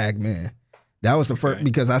to Pac-Man. That was the first,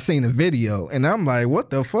 because I seen the video and I'm like, what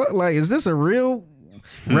the fuck? Like, is this a real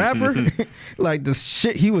rapper? Like the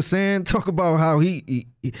shit he was saying, talk about how he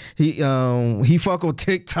fuck on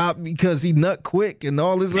TikTok because he nut quick and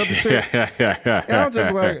all this other shit. And I'm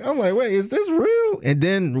just like, wait, is this real? And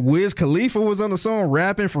then Wiz Khalifa was on the song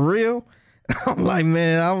rapping for real. I'm like,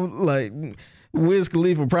 man, Wiz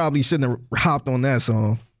Khalifa probably shouldn't have hopped on that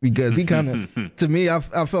song, because he kind of, to me, I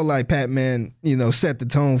felt like Pac-Man, set the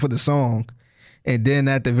tone for the song. And then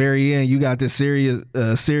at the very end, you got this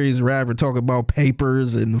serious rapper talking about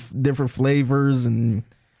papers and different flavors. And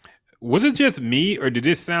was it just me, or did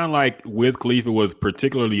it sound like Wiz Khalifa was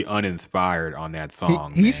particularly uninspired on that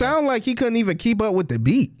song? He sounded like he couldn't even keep up with the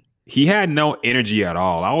beat. He had no energy at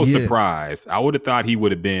all. I was surprised. I would have thought he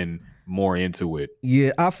would have been more into it. Yeah,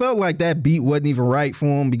 I felt like that beat wasn't even right for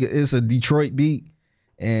him, because it's a Detroit beat,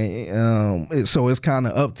 and so it's kind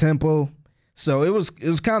of up tempo. So it was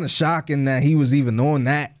kind of shocking that he was even on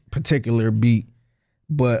that particular beat.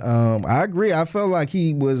 But I agree. I felt like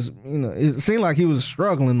he was, it seemed like he was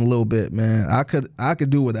struggling a little bit, man. I could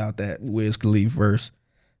do without that Wiz Khalifa verse.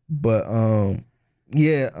 But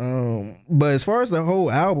but as far as the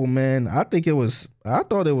whole album, man, I thought it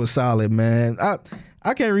was solid, man.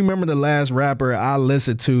 I can't remember the last rapper I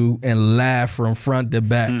listened to and laughed from front to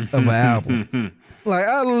back of an album. Like,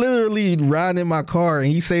 I literally ride in my car and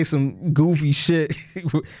he say some goofy shit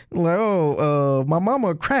like, my mama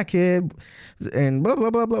a crackhead and blah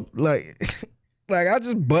blah blah blah. Like I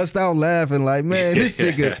just bust out laughing. Like, man, this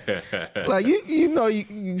nigga. Like,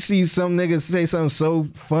 you see some niggas say something so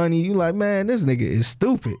funny, you like, man, this nigga is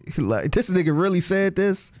stupid. Like, this nigga really said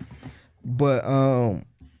this. But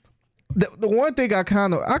the one thing I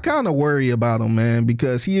kind of worry about him, man,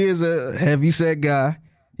 because he is a heavyset guy.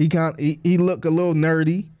 He look a little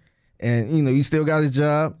nerdy, and he still got his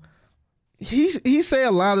job. He say a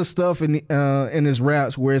lot of stuff in his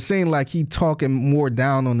raps where it seemed like he talking more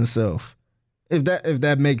down on himself. If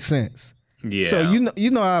that makes sense. Yeah. So you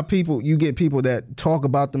know how you get people that talk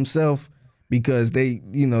about themselves because they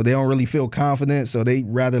don't really feel confident, so they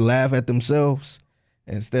rather laugh at themselves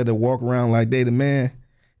instead of walk around like they the man.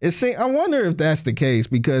 I wonder if that's the case,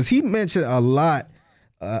 because he mentioned a lot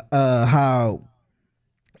how,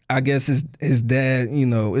 I guess his dad,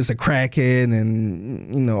 is a crackhead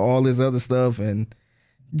and, all this other stuff. And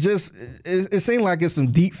just, it seemed like it's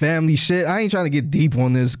some deep family shit. I ain't trying to get deep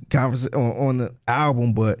on this conversation on the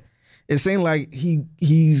album, but it seemed like he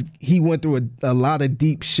went through a lot of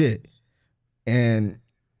deep shit. And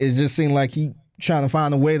it just seemed like he trying to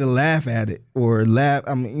find a way to laugh at it, or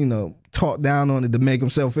talk down on it to make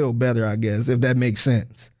himself feel better, I guess, if that makes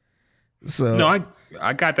sense. So no,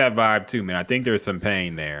 I got that vibe too, man. I think there's some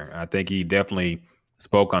pain there. I think he definitely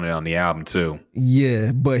spoke on it on the album too.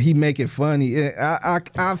 Yeah, but he make it funny.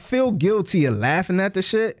 I feel guilty of laughing at the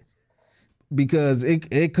shit, because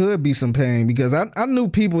it could be some pain, because I knew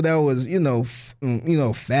people that was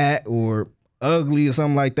fat or ugly or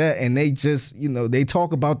something like that, and they just they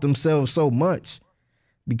talk about themselves so much,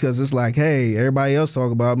 because it's like, hey, everybody else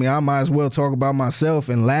talk about me, I might as well talk about myself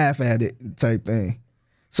and laugh at it type thing.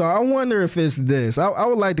 So I wonder if it's this. I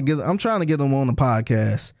would like to I'm trying to get him on the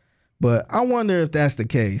podcast, but I wonder if that's the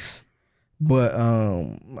case. But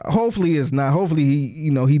hopefully it's not. Hopefully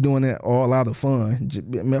he doing it all out of fun.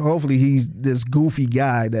 Hopefully he's this goofy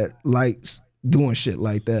guy that likes doing shit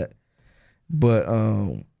like that. But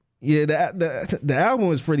yeah, the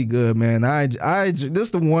album is pretty good, man. This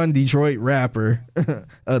is the one Detroit rapper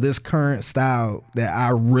of this current style that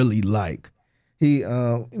I really like.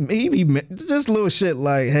 he be just little shit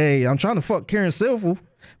like, hey, I'm trying to fuck Karen Civil,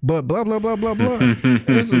 but blah blah blah blah blah.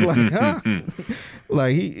 It's just like, huh?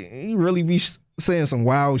 Like he really be saying some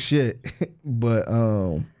wild shit. But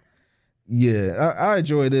yeah, I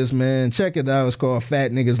enjoy this, man. Check it out. It's called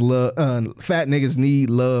Fat Niggas Need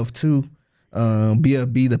Love Too.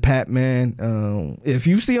 BFB the Pat Man. If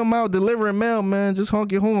you see him out delivering mail, man, just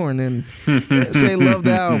honk your horn and say love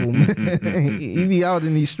the album. He be out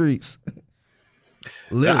in these streets.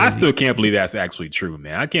 I still can't believe that's actually true,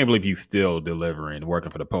 man. I can't believe he's still delivering,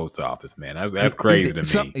 working for the post office, man. That's crazy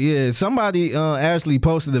to me. Somebody actually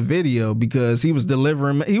posted a video because he was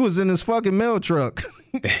delivering. He was in his fucking mail truck.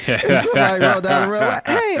 Somebody wrote down the road, like,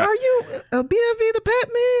 hey, are you BFB the Pat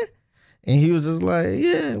Man? And he was just like,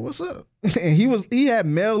 yeah, what's up? And he had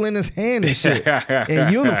mail in his hand and shit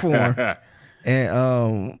in uniform.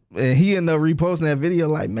 And he ended up reposting that video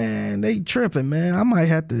like, man, they tripping, man. I might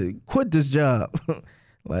have to quit this job.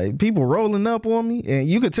 Like, people rolling up on me. And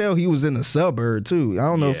you could tell he was in the suburb too. I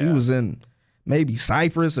don't know if he was in maybe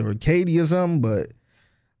Cypress or Katy or something, but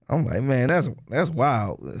I'm like, man, that's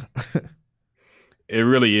wild. It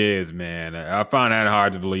really is, man. I find that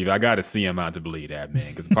hard to believe. I got to see him out to believe that, man,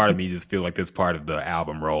 because part of me just feels like this part of the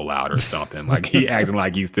album rollout or something. Like he acting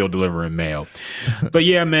like he's still delivering mail. But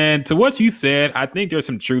yeah, man, to what you said, I think there's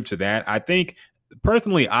some truth to that. I think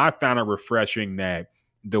personally, I found it refreshing that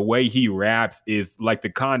the way he raps is like the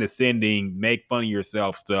condescending, make fun of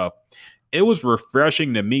yourself stuff. It was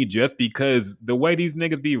refreshing to me just because the way these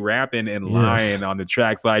niggas be rapping and lying on the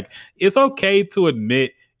tracks, like it's okay to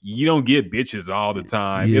admit you don't get bitches all the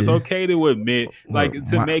time. Yeah. It's okay to admit, like,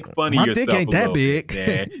 to make fun of yourself. My dick ain't that big.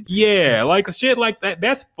 Yeah, like shit like that.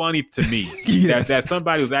 That's funny to me. Yes. That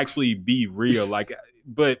somebody who's actually be real. Like,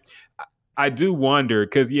 but I do wonder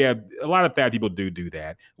because a lot of fat people do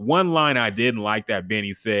that. One line I didn't like that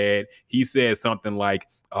Benny said. He said something like,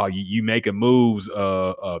 "Oh, you making moves,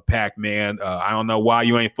 Pac-Man. I don't know why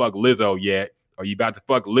you ain't fuck Lizzo yet. Or you about to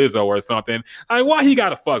fuck Lizzo or something. I mean, why he got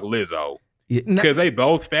to fuck Lizzo?" Because they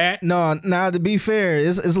both fat? No, to be fair,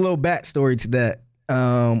 it's a little backstory to that.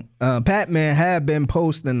 Pat-Man had been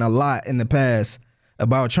posting a lot in the past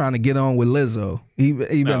about trying to get on with Lizzo. He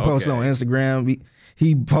been posting on Instagram.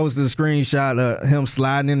 He posted a screenshot of him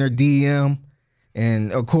sliding in her DM.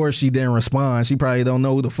 And of course she didn't respond. She probably don't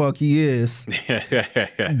know who the fuck he is.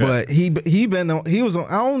 But he was on,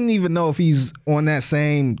 I don't even know if he's on that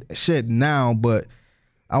same shit now, but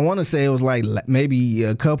I want to say it was like maybe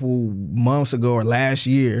a couple months ago or last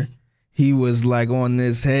year. He was like on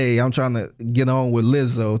this, hey, I'm trying to get on with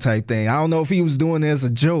Lizzo type thing. I don't know if he was doing it as a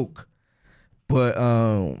joke, but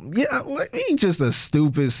he's just a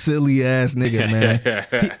stupid, silly ass nigga, man.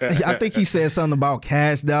 I think he said something about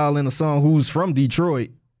Cash Doll in a song, who's from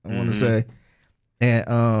Detroit, I want to say.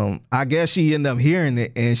 And I guess she ended up hearing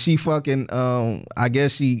it, and she fucking, I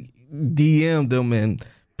guess she DM'd him and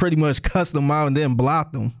pretty much cussed him out and then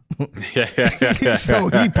blocked him. So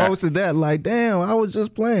he posted that like, damn, I was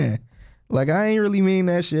just playing. Like, I ain't really mean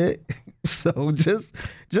that shit. So just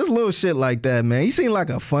little shit like that, man. He seemed like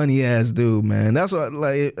a funny ass dude, man. That's what,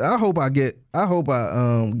 like, I hope I get him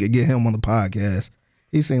on the podcast.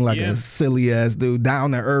 He seemed like a silly ass dude,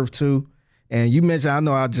 down to earth too. And you mentioned, I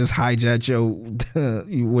know I just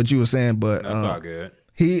hijacked what you were saying, but that's all good.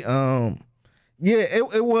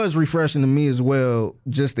 It was refreshing to me as well,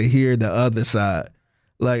 just to hear the other side.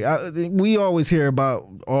 Like, we always hear about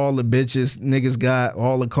all the bitches niggas got,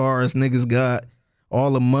 all the cars niggas got,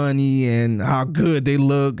 all the money, and how good they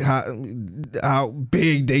look, how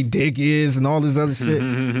big they dick is, and all this other shit.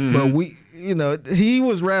 But he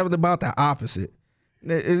was rapping about the opposite.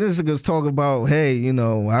 This nigga's talking about, hey,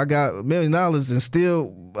 I got $1 million and still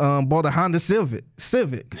bought a Honda Civic.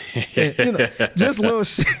 And, just little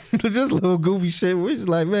shit, just little goofy shit. We're just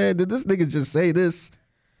like, man, did this nigga just say this?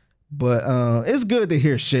 But it's good to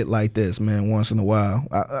hear shit like this, man, once in a while.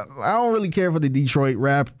 I don't really care for the Detroit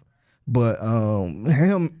rap, but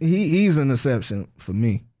he's an exception for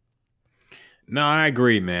me. No, I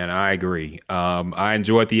agree, man. I agree. I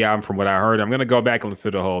enjoyed the album from what I heard. I'm going to go back and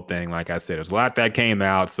listen to the whole thing. Like I said, there's a lot that came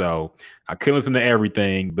out, so I couldn't listen to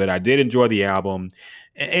everything, but I did enjoy the album.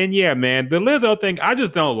 And yeah, man, the Lizzo thing, I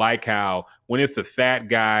just don't like how when it's a fat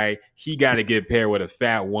guy, he got to get paired with a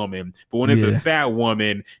fat woman. But when it's a fat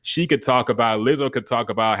woman, Lizzo could talk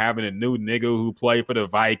about having a new nigga who played for the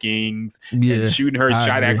Vikings and shooting her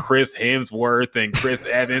shot at Chris Hemsworth and Chris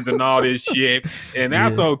Evans and all this shit. And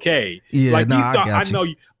that's okay. Yeah, like,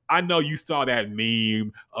 I I know you saw that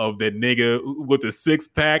meme of the nigga with the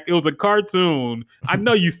 6-pack. It was a cartoon. I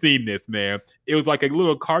know you seen this, man. It was like a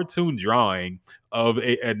little cartoon drawing of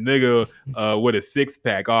a nigga with a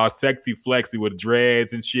 6-pack, all sexy flexy with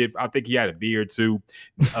dreads and shit. I think he had a beard too.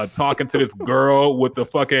 Talking to this girl with the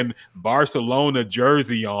fucking Barcelona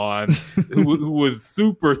jersey on, who was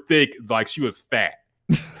super thick, like she was fat.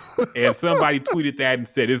 And somebody tweeted that and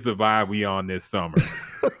said, "It's the vibe we on this summer."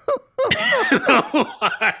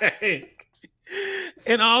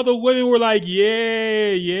 And all the women were like,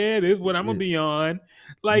 yeah, this is what I'm gonna be on.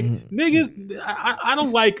 Like, niggas, I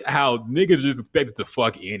don't like how niggas just expected to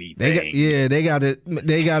fuck anything. They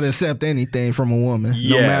gotta accept anything from a woman.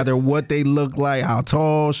 Yes. No matter what they look like, how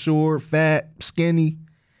tall, short, fat, skinny,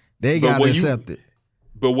 they gotta accept it.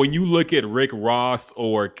 But when you look at Rick Ross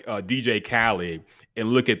or DJ Khaled and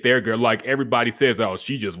look at their girl, like everybody says, oh,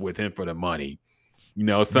 she just with him for the money. You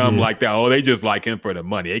know, something like that. Oh, they just like him for the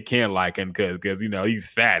money. They can't like him because you know, he's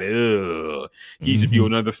fat. Ugh. He should be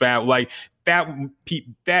with another fat. Like, fat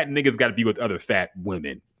niggas got to be with other fat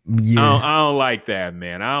women. Yeah. I don't like that,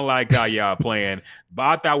 man. I don't like how y'all playing. But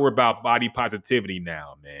I thought we're about body positivity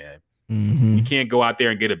now, man. You can't go out there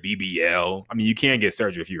and get a BBL. I mean, you can get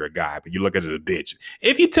surgery if you're a guy, but you look at it a bitch.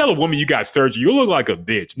 If you tell a woman you got surgery, you look like a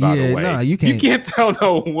bitch, by the way. Nah, you can't tell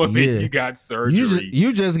no woman you got surgery.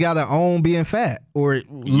 You just got to own being fat or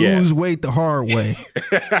lose weight the hard way.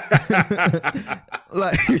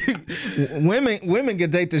 Like, women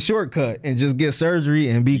can take the shortcut and just get surgery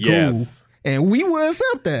and be cool. And we will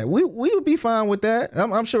accept that. We would be fine with that.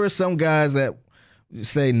 I'm sure there's some guys that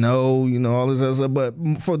say no, you know, all this other stuff. But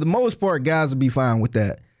for the most part, guys will be fine with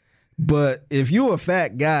that. But if you're a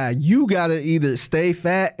fat guy, you gotta either stay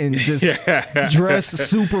fat and just dress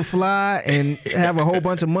super fly and have a whole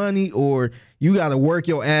bunch of money, or you gotta work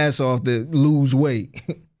your ass off to lose weight.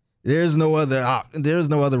 There's no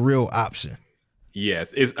other real option.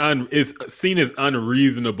 Yes, it's seen as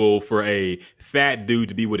unreasonable for a fat dude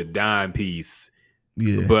to be with a dime piece.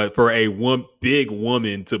 Yeah. But for a big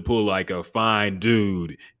woman to pull like a fine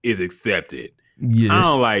dude is accepted. Yeah. I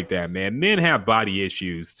don't like that, man. Men have body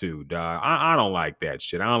issues too, dog. I don't like that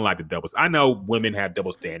shit. I don't like the doubles. I know women have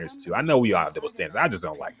double standards too. I know we all have double standards. I just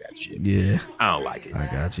don't like that shit. Yeah. I don't like it. I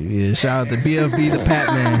got you. Yeah. Shout out to BFB the Pat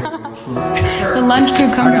Man. The Lunch Crew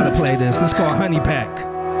Company. I gotta play this. This is called Honey Pack.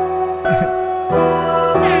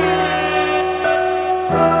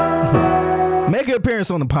 Make an appearance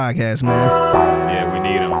on the podcast, man. Yeah, we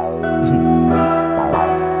need him.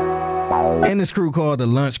 And this crew called the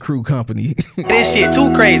Lunch Crew Company. This shit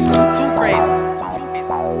too crazy. Too crazy.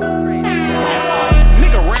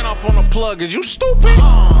 Nigga ran off on the plug. Is you stupid?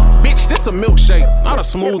 Bitch, this a milkshake, not a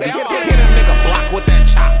smoothie. Hit a nigga block with that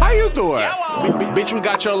chop. How you doing? Bitch, we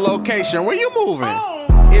got your location. Where you moving?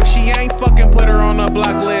 If she ain't fucking, put her on the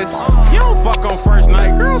block list. You don't fuck on first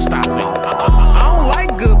night, girl, stop it. I don't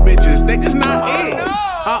like good bitches, they just not it.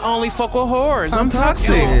 I only fuck with whores, I'm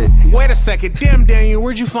toxic. Wait a second, damn Daniel,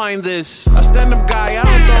 where'd you find this? A stand-up guy, I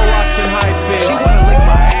don't throw rocks and hide fish. She wanna lick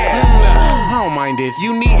my ass. I don't mind it.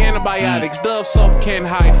 You need antibiotics, Dove soap can't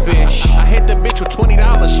hide fish. I hit the bitch with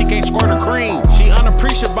 $20, she can't squirt her cream. She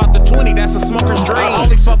unappreciative about the 20, that's a smoker's dream. I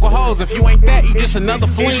only fuck with hoes, if you ain't that, you just another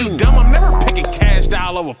fleam. Is you dumb? I'm never picking cash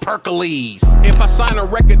doll over Percolates. If I sign a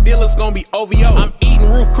record deal, it's gonna be OVO. I'm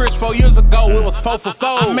eating Roof Chris 4 years ago, it was 4 for 4.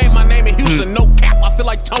 I made my name in Houston, no cap, I feel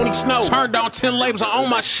like Tony Snow. Turned down 10 labels, I own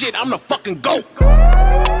my shit, I'm the fucking GOAT.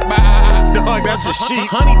 Dog, that's a sheep.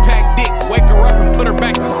 Honey pack dick, wake her up and put her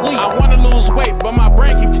back to sleep. I wanna lose weight, but my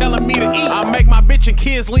brain keep telling me to eat. I make my bitch and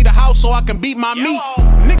kids leave the house so I can beat my meat.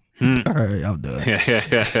 All right, I'm done.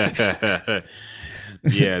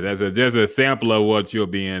 Yeah, that's just a sample of what you'll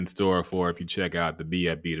be in store for if you check out the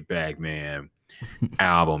BFB the Pac Man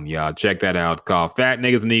album, y'all. Check that out. It's called Fat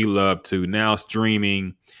Niggas Need Love Too. Now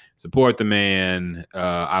streaming. Support the man.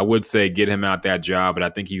 I would say get him out that job, but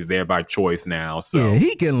I think he's there by choice now. So yeah,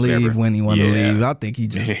 he can leave when he want to leave. I think he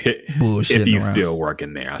just bullshitting if he's around. Still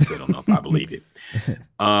working there. I still don't know if I believe it.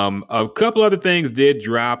 A couple other things did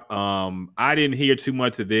drop. I didn't hear too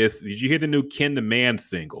much of this. Did you hear the new Ken the Man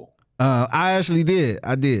single? I actually did.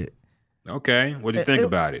 I did. Okay. What'd you think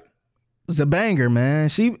about it? It's a banger, man.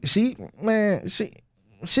 She be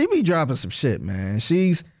dropping some shit, man.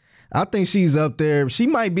 I think she's up there. She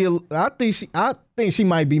might be. I think she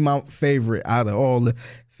might be my favorite out of all the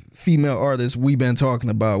female artists we've been talking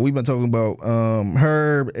about. We've been talking about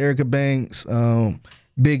Herb, Erica Banks,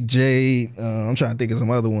 Big J. I'm trying to think of some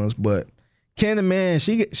other ones, but Ken the Man.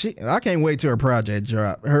 She. I can't wait till her project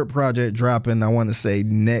drop. Her project dropping. I want to say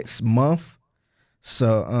next month.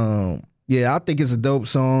 So yeah, I think it's a dope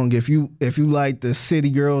song. If you like the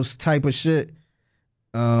City Girls type of shit,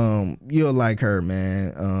 You'll like her,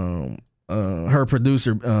 man. Her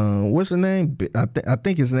producer, what's her name? I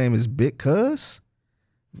think his name is Big Cuz.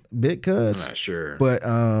 I'm not sure, but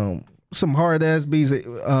some hard ass beats,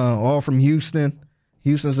 all from Houston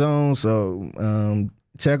zone. So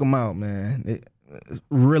check them out, man. It's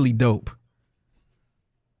really dope.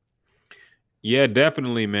 Yeah,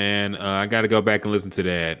 definitely, man. I got to go back and listen to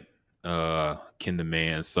that Ken the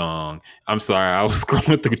Man song. I'm sorry, I was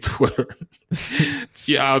scrolling through Twitter.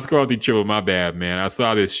 Yeah, I was scrolling through Twitter. My bad, man. I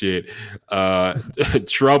saw this shit.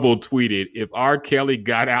 Trouble tweeted, "If R. Kelly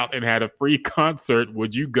got out and had a free concert,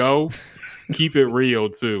 would you go? Keep it real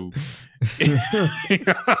too."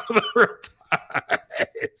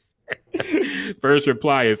 First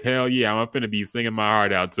reply is, "Hell yeah, I'm finna be singing my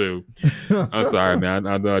heart out too." I'm sorry, man.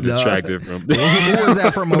 I know I distracted from. Who was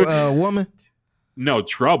that from? A woman? No,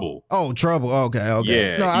 Trouble. Oh, Trouble. Okay.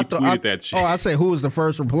 Yeah, no, he tweeted that shit. Oh, I say, who was the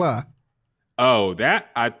first reply? Oh,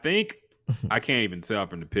 that I think I can't even tell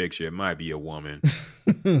from the picture. It might be a woman.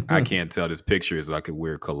 I can't tell. This picture is like a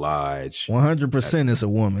weird collage. 100% it's a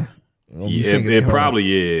woman. It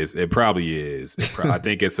probably is. It probably is. I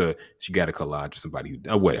think she got a collage of somebody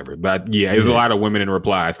who, whatever. But yeah, there's a lot of women in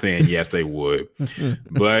reply saying yes, they would.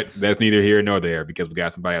 But that's neither here nor there because we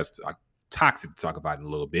got somebody else toxic to talk about in a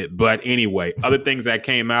little bit. But anyway, other things that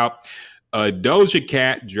came out. Doja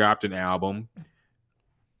Cat dropped an album.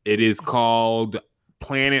 It is called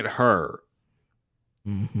Planet Her.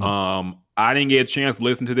 Mm-hmm. I didn't get a chance to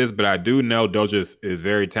listen to this, but I do know Doja is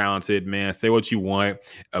very talented, man. Say what you want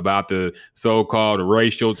about the so-called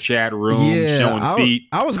racial chat room showing feet.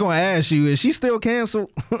 I was going to ask you, is she still canceled?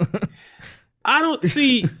 I don't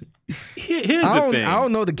see. Here's the thing. I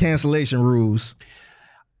don't know the cancellation rules.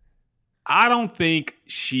 I don't think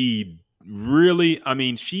she really. I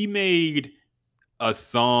mean, she made a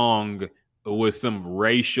song with some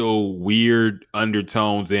racial weird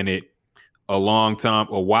undertones in it a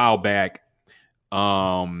while back.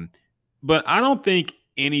 But I don't think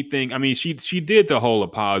anything. I mean, she did the whole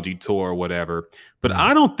apology tour or whatever. But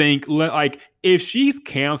I don't think like if she's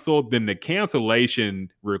canceled, then the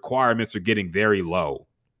cancellation requirements are getting very low.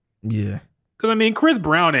 Yeah. Because I mean, Chris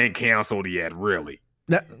Brown ain't canceled yet, really.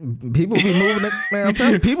 People be moving it, man. I'm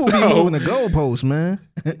telling you, people be moving the goalposts, man.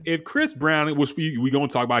 If Chris Brown, which we gonna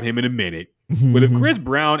talk about him in a minute, but if Chris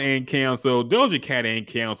Brown ain't canceled, Doja Cat ain't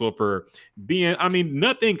canceled for being, I mean,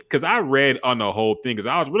 nothing. Because I read on the whole thing, because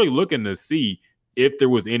I was really looking to see if there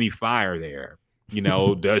was any fire there. You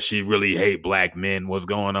know, does she really hate black men? What's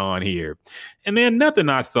going on here? And then nothing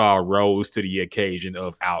I saw rose to the occasion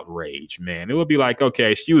of outrage, man. It would be like,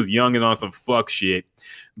 okay, she was young and on some fuck shit,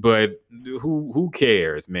 but who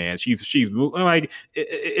cares, man? She's like,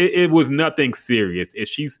 it was nothing serious. If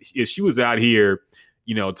she was out here,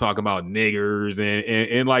 you know, talking about niggers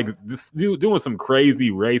and like just doing some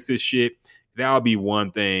crazy racist shit, that would be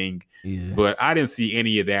one thing. Yeah. But I didn't see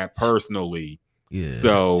any of that personally. Yeah.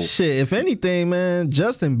 So shit, if anything, man,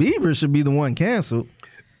 Justin Bieber should be the one canceled.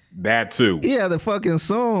 That too. Yeah, the fucking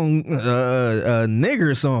song,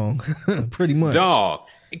 nigger song, pretty much. Dog.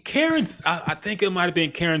 Karen, I think it might have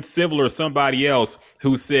been Karen Civil or somebody else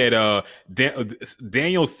who said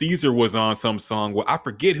Daniel Caesar was on some song. Well, I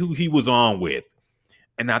forget who he was on with.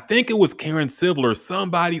 And I think it was Karen Civil or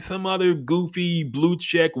somebody, some other goofy blue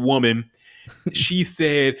check woman. She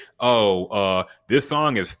said, this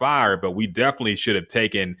song is fire, but we definitely should have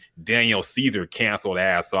taken Daniel Caesar canceled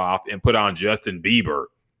ass off and put on Justin Bieber.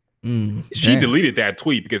 She deleted that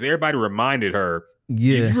tweet because everybody reminded her.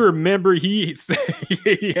 Yeah. If you remember, he said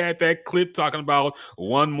he had that clip talking about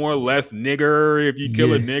one more less nigger if you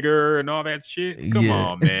kill a nigger and all that shit. Come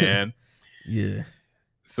on, man. Yeah.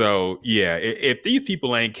 So, yeah, if these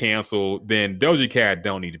people ain't canceled, then Doja Cat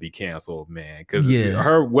don't need to be canceled, man. Because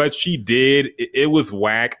what she did, it was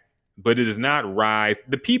whack, but it does not rise.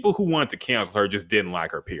 The people who want to cancel her just didn't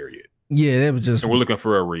like her, period. Yeah, that was just. And we're looking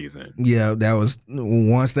for a reason. Yeah, that was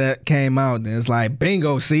once that came out, then it's like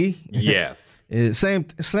bingo. See, yes, it's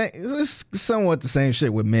somewhat the same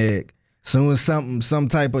shit with Meg. Soon as some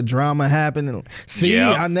type of drama happened,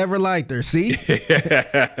 I never liked her. See,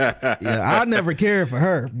 I never cared for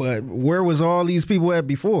her, but where was all these people at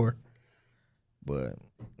before? But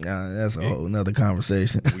that's a whole nother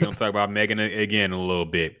conversation. We're gonna talk about Megan again in a little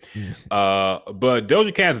bit. But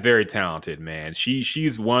Doja Cat's very talented, man.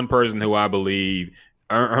 She's one person who I believe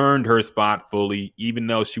earned her spot fully, even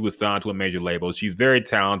though she was signed to a major label. She's very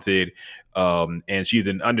talented, and she's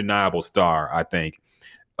an undeniable star, I think.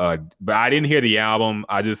 But I didn't hear the album.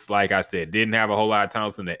 I just, like I said, didn't have a whole lot of time to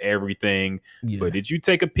listen to everything. Yeah. But did you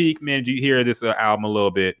take a peek, man? Did you hear this album a little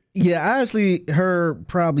bit? Yeah, I actually heard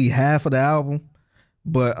probably half of the album.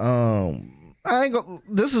 But I ain't gonna,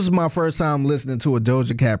 this is my first time listening to a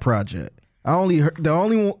Doja Cat project. I only heard, the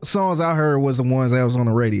only songs I heard was the ones that was on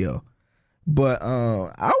the radio. But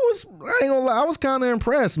I ain't gonna lie, I was kind of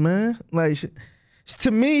impressed, man. Like,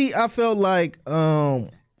 to me, I felt like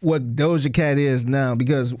what Doja Cat is now,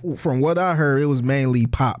 because from what I heard, it was mainly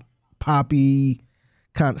poppy,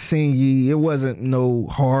 kind of singy. It wasn't no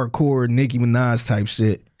hardcore Nicki Minaj type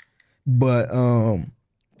shit. But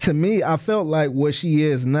to me, I felt like what she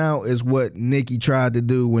is now is what Nicki tried to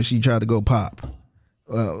do when she tried to go pop.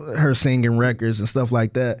 Her singing records and stuff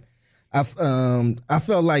like that. I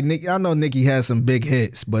felt like Nicki, I know Nicki has some big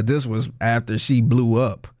hits, but this was after she blew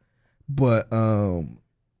up. But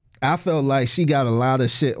I felt like she got a lot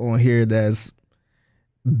of shit on here that's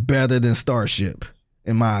better than Starship,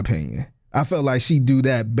 in my opinion. I felt like she do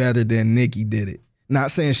that better than Nicki did it.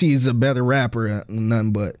 Not saying she's a better rapper or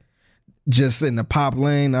nothing, but just in the pop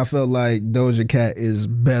lane, I felt like Doja Cat is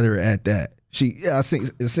better at that.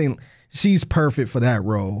 She's perfect for that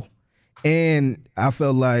role. And I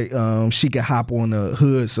felt like she could hop on a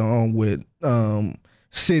hood song with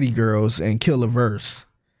City Girls and kill a verse.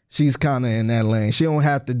 She's kind of in that lane. She don't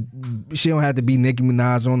have to be Nicki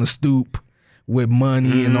Minaj on the stoop with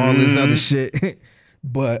money and all this other shit.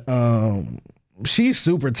 But she's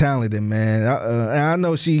super talented, man. I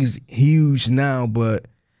know she's huge now, but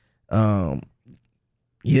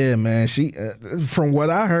yeah, man. She from what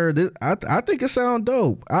I heard, I think it sounds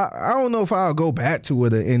dope. I don't know if I'll go back to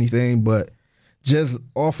it or anything, but just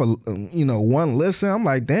off of one listen, I'm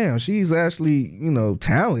like, damn, she's actually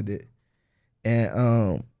talented.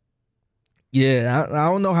 And yeah, I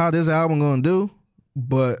don't know how this album gonna do,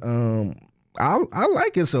 but I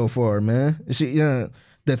like it so far, man. She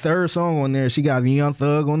the third song on there, she got Young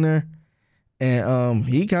Thug on there, and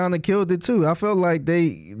he kind of killed it too. I felt like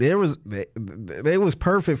they was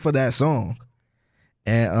perfect for that song,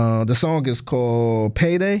 and the song is called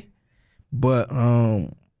Payday. But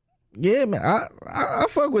yeah, man, I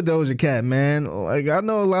fuck with Doja Cat, man. Like, I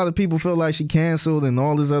know a lot of people feel like she canceled and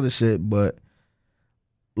all this other shit, but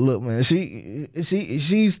look, man,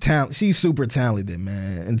 she's talented. She's super talented,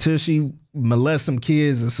 man. Until she molests some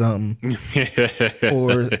kids or something,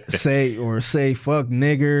 or say fuck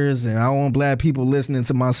niggers, and I don't want black people listening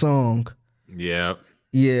to my song. Yeah,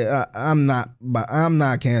 I'm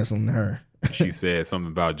not canceling her. She said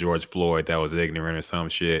something about George Floyd that was ignorant or some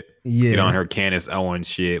shit. Yeah, get on her Candace Owens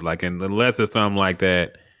shit, like, unless it's something like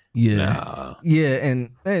that. Yeah, nah. Yeah,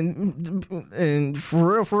 and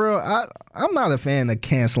for real, I'm not a fan of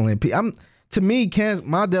canceling people.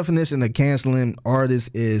 My definition of canceling artists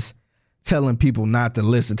is telling people not to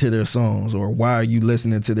listen to their songs, or why are you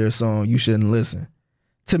listening to their song? You shouldn't listen.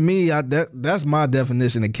 To me, that's my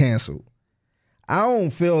definition of cancel. I don't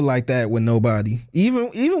feel like that with nobody,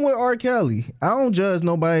 even with R. Kelly. I don't judge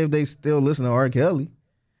nobody if they still listen to R. Kelly.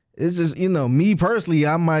 It's just, me personally,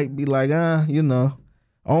 I might be like,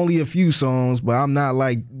 only a few songs, but I'm not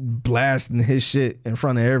like blasting his shit in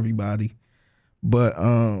front of everybody. But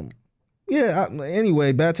yeah.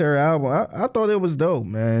 Anyway, back to her album. I thought it was dope,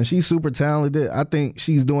 man. She's super talented. I think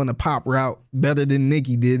she's doing the pop route better than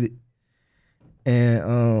Nicki did it.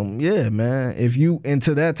 And yeah, man. If you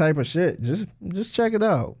into that type of shit, just check it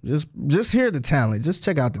out. Just hear the talent. Just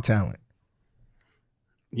check out the talent.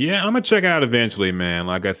 Yeah, I'm gonna check it out eventually, man.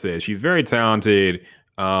 Like I said, she's very talented.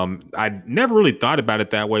 I never really thought about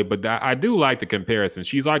it that way, but I do like the comparison.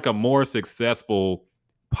 She's like a more successful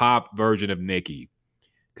pop version of Nicki,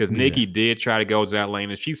 because Nicki did try to go to that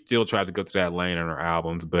lane, and she still tries to go to that lane on her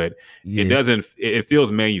albums, but it doesn't. It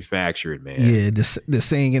feels manufactured, man. Yeah, the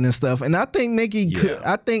singing and stuff, and I think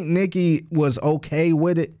Nicki was okay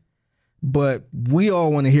with it, but we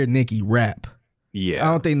all want to hear Nicki rap. Yeah,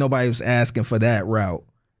 I don't think nobody was asking for that route,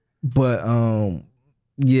 but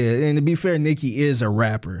yeah, and to be fair, Nicki is a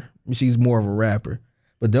rapper. She's more of a rapper.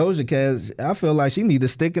 But Doja Cat, I feel like she need to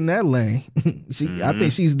stick in that lane. I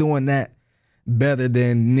think she's doing that better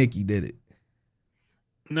than Nicki did it.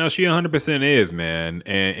 No, she 100% is, man.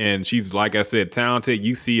 And she's, like I said, talented.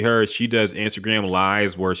 You see her, she does Instagram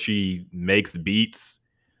lives where she makes beats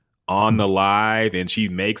on the live, and she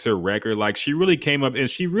makes her record. Like, she really came up, and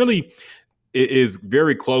she really is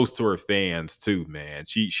very close to her fans too, man.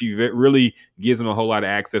 She really gives them a whole lot of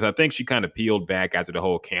access. I think she kind of peeled back after the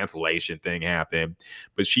whole cancellation thing happened,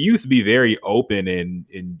 but she used to be very open and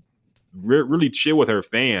really chill with her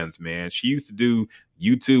fans, man. She used to do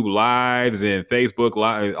YouTube lives and Facebook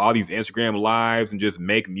live, all these Instagram lives, and just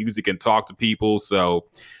make music and talk to people. So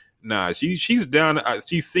nah, she's down.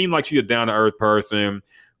 She seemed like she's a down to earth person,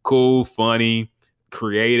 cool, funny,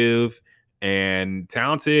 creative, and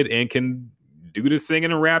talented, and can do the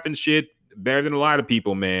singing and rapping shit better than a lot of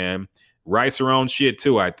people, man. writes her own shit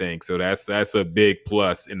too, I think. So that's a big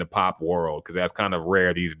plus in the pop world because that's kind of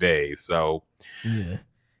rare these days. So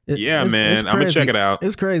yeah, man, I'm gonna check it out.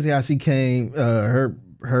 It's crazy how she came.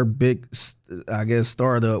 Her big, I guess,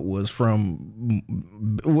 startup was from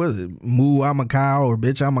what is it? Moo I'm a Cow or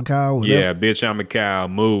Bitch I'm a Cow? Whatever. Yeah, Bitch I'm a Cow.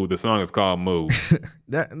 Moo. The song is called Moo.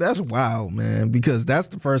 That's wild, man. Because that's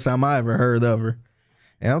the first time I ever heard of her.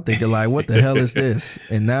 And I'm thinking like, what the hell is this?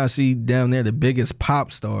 And now she down there, the biggest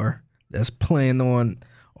pop star that's playing on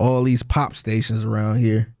all these pop stations around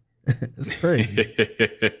here. It's crazy.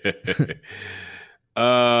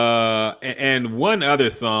 And one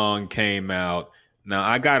other song came out. Now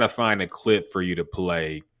I gotta find a clip for you to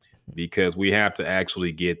play because we have to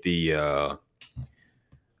actually get the.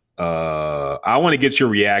 I want to get your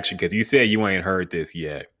reaction because you said you ain't heard this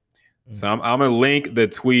yet. So I'm gonna link the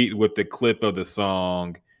tweet with the clip of the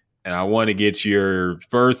song, and I want to get your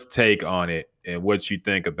first take on it and what you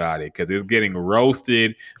think about it because it's getting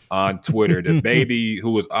roasted on Twitter. The baby,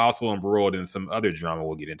 who is also embroiled in some other drama,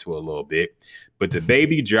 we'll get into a little bit. But the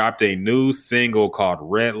baby dropped a new single called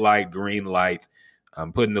 "Red Light, Green Light."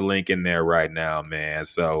 I'm putting the link in there right now, man.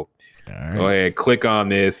 So go ahead, click on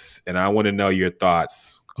this, and I want to know your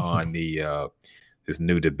thoughts on the this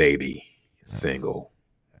new DaBaby single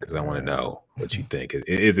because I want to know what you think. It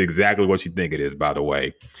is exactly what you think it is, by the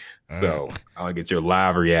way. So I want to get your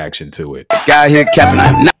live reaction to it. Guy here capping,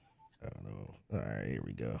 I'm not. All right, here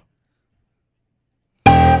we go.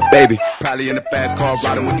 Baby, probably in the fast car,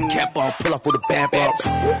 riding with the cap on, pull off with the bad box.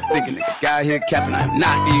 Thinking nigga, guy here capping, I'm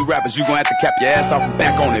not. These rappers, you gon' have to cap your ass off and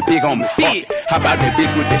back on it, big homie. Big. How about that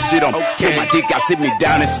bitch with that shit on? Okay. My dick, I sit me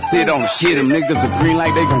down and she sit on. Shit, them niggas are green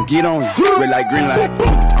like they gon' get on you. Red like green light.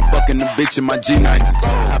 I'm fucking the bitch in my G-Nice.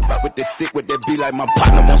 How about with that stick, with that beat like my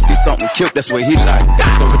partner won't see something killed, that's what he like.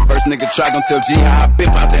 So the first nigga try gon' tell G how I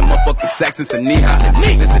been about that motherfucking sax since a knee high.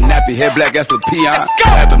 Cincinnati, head black ass with peon.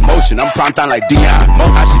 Have emotion, I'm prime time like Dion.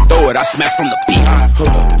 How she throw it, I smash from the behind.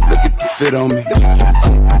 Look at the fit on me.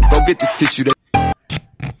 Go get the tissue.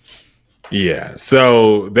 Yeah,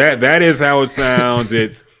 so that is how it sounds.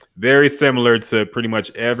 It's very similar to pretty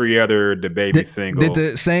much every other DaBaby single. Did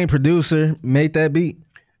the same producer make that beat?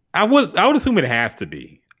 I would assume it has to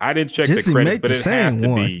be. I didn't check the credits, but it has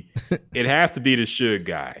to be. It has to be the Suge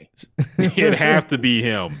guy. It has to be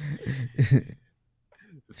him.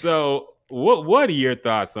 So, what are your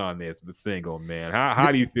thoughts on this single, man?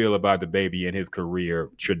 How do you feel about DaBaby and his career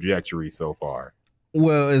trajectory so far?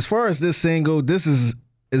 Well, as far as this single, this is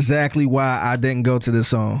exactly why I didn't go to this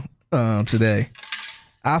song today.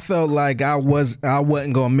 I felt like I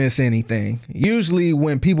wasn't gonna miss anything. Usually,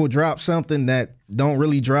 when people drop something that don't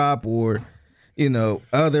really drop, or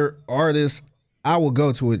other artists, I will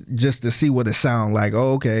go to it just to see what it sound like.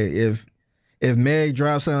 Oh, okay, if Meg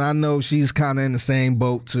drops something, I know she's kind of in the same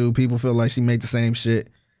boat too. People feel like she made the same shit,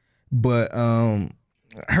 but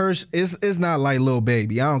hers it's not like Lil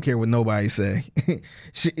Baby. I don't care what nobody say.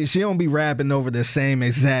 she don't be rapping over the same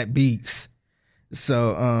exact beats.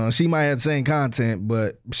 So she might have the same content,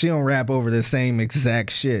 but she don't rap over the same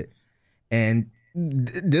exact shit. And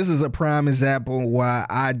this is a prime example why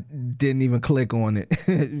I didn't even click on it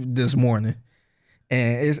this morning.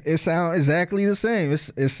 And it sounds exactly the same. It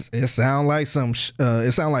sound like it sound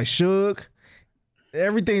like Suge.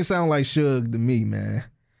 Everything sound like Suge to me, man.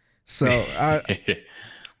 So I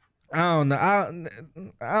don't know. I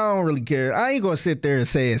don't really care. I ain't gonna sit there and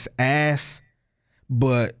say it's ass,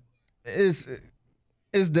 but it's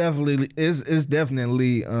definitely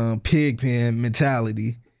Pigpen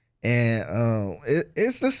mentality, and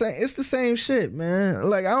it's the same. It's the same shit, man.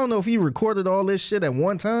 Like, I don't know if he recorded all this shit at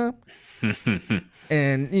one time,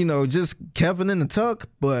 and just kept it in the tuck.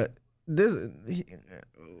 But I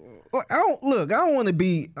don't want to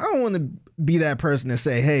be that person to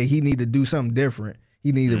say, hey, he need to do something different.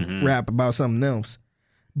 He need to rap about something else.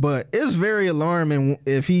 But it's very alarming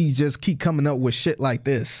if he just keep coming up with shit like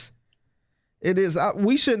this. It is.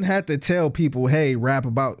 We shouldn't have to tell people, "Hey,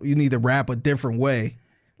 you need to rap a different way."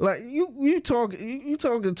 Like you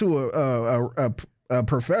talking to a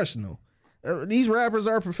professional. These rappers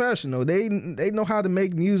are professional. They know how to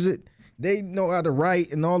make music. They know how to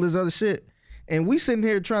write and all this other shit. And we sitting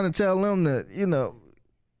here trying to tell them that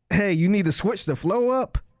hey, you need to switch the flow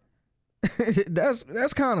up.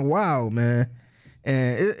 That's kind of wild, man.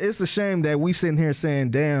 And it's a shame that we sitting here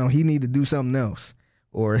saying, "Damn, he need to do something else."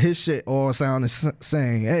 Or his shit all sounding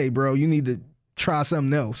saying, "Hey, bro, you need to try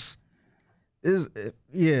something else." It's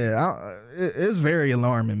very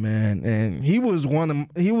alarming, man. And he was one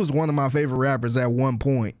of my favorite rappers at one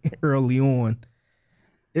point early on.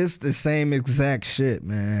 It's the same exact shit,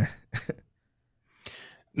 man.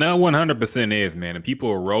 No, 100% is, man. And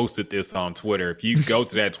people roasted this on Twitter. If you go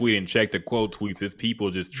to that tweet and check the quote tweets, it's people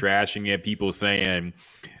just trashing it. People saying,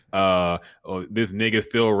 this nigga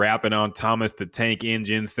still rapping on Thomas the Tank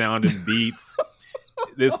Engine sounding beats.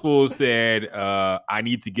 This fool said, I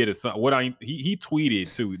need to get a song. He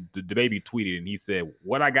tweeted too. The baby tweeted and he said,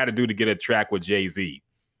 what I got to do to get a track with Jay-Z?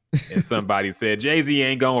 And somebody said, Jay-Z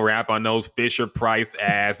ain't gonna rap on those Fisher Price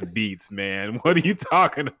ass beats, man. What are you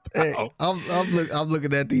talking about? Hey, I'm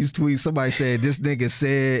looking at these tweets. Somebody said this nigga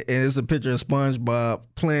said, and it's a picture of SpongeBob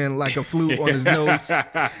playing like a flute on his notes.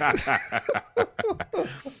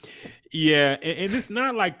 Yeah, and it's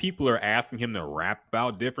not like people are asking him to rap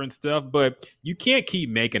about different stuff, but you can't keep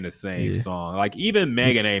making the same song. Like even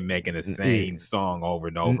Megan ain't making the same song over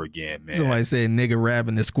and over again, man. Somebody said nigga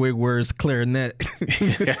rapping the Squidward's clarinet.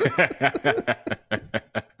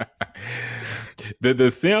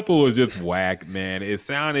 The sample was just whack, man. It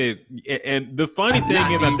sounded, and the funny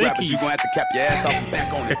thing is, I think you gonna have to cap your ass off and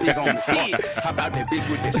back on the big on the beat. How about that bitch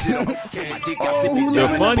with that shit on?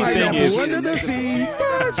 The funny thing is, under the sea,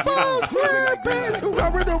 SpongeBob SquarePants, who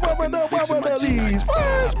got rid of the leaves,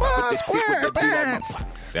 SpongeBob SquarePants.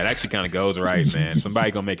 That actually kind of goes right, man.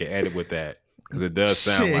 Somebody gonna make an edit with that. Because it does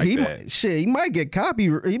sound like that. He might get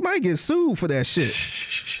he might get sued for that shit.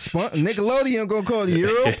 Nickelodeon gonna call you.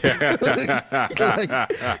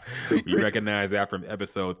 We recognize that from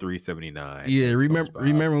episode 379. Yeah,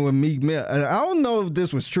 remember when Meek Mill, I don't know if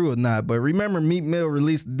this was true or not, but remember Meek Mill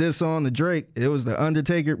released this song to Drake? It was the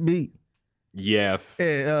Undertaker beat. Yes.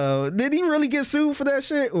 Did he really get sued for that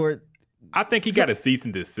shit? Or I think he got a cease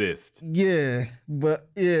and desist. Yeah, but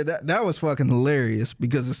yeah, that was fucking hilarious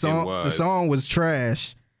because the song was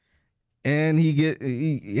trash, and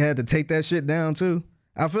he had to take that shit down too.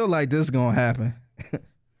 I feel like this is gonna happen.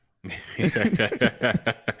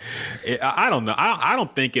 I don't know. I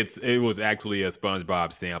don't think it was actually a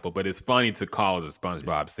SpongeBob sample, but it's funny to call it a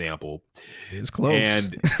SpongeBob sample. It's close.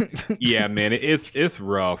 And yeah, man, it's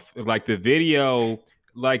rough. Like the video.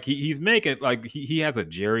 Like he's making like he has a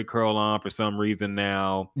Jerry curl on for some reason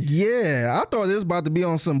now. Yeah, I thought this was about to be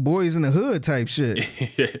on some Boys in the Hood type shit.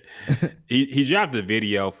 he dropped a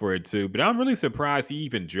video for it too, but I'm really surprised he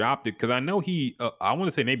even dropped it because I know he I want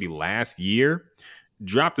to say maybe last year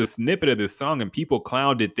dropped a snippet of this song and people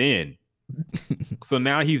clowned it then. So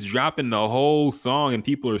now he's dropping the whole song and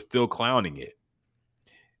people are still clowning it.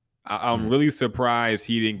 I'm really surprised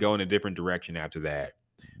he didn't go in a different direction after that.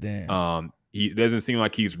 Damn. He doesn't seem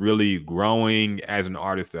like he's really growing as an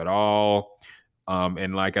artist at all.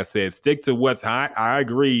 And like I said, stick to what's hot. I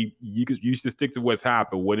agree. You should stick to what's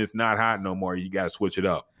hot, but when it's not hot no more, you got to switch it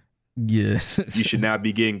up. Yeah. You should not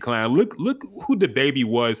be getting clowned. Look who the baby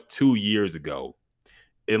was 2 years ago.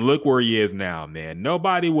 And look where he is now, man.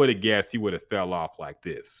 Nobody would have guessed he would have fell off like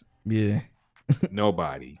this. Yeah.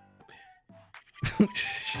 Nobody.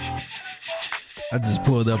 I just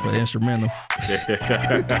pulled up an instrumental. Is this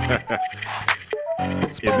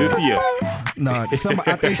the? No, I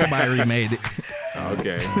think somebody remade it.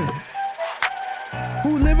 Okay.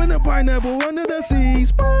 Who live in a pineapple under the sea?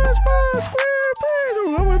 SpongeBob SquarePants.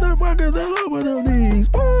 Who over the bucket all over the leaves?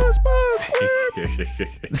 SpongeBob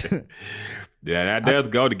SquarePants. Yeah, that does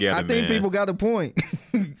go together, I think people got a point.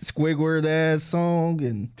 Squidward ass song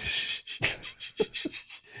and.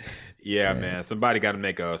 Yeah, man. Somebody got to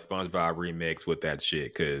make a SpongeBob remix with that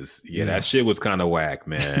shit because, that shit was kind of whack,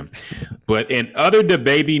 man. But in other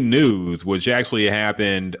DaBaby news, which actually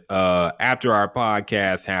happened after our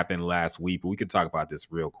podcast happened last week, but we can talk about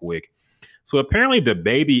this real quick. So apparently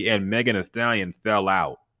DaBaby and Megan Thee Stallion fell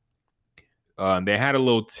out. They had a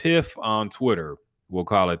little tiff on Twitter, we'll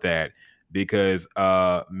call it that, because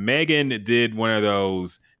Megan did one of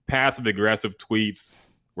those passive-aggressive tweets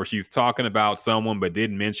where she's talking about someone but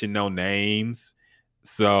didn't mention no names.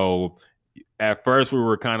 So at first we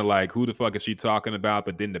were kind of like, who the fuck is she talking about?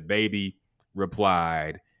 But then DaBaby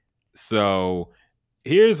replied. So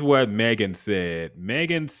here's what Megan said.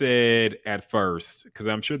 Megan said at first, because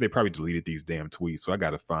I'm sure they probably deleted these damn tweets, so I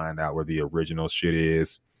got to find out where the original shit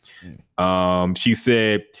is. She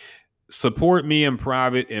said, support me in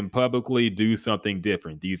private and publicly do something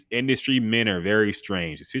different. These industry men are very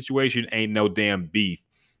strange. The situation ain't no damn beef.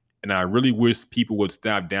 And I really wish people would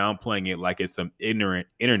stop downplaying it like it's some ignorant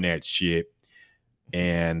internet shit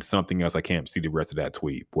and something else. I can't see the rest of that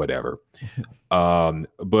tweet, whatever.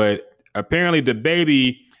 But apparently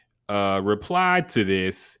DaBaby replied to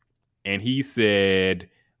this and he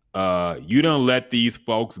said, you don't let these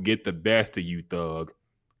folks get the best of you, thug.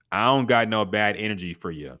 I don't got no bad energy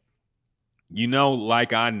for you. You know,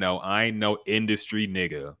 like I know, I ain't no industry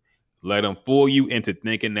nigga. Let them fool you into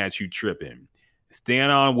thinking that you tripping.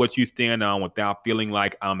 Stand on what you stand on without feeling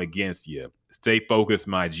like I'm against you. Stay focused,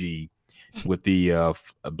 my G, with the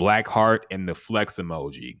black heart and the flex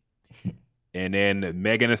emoji. And then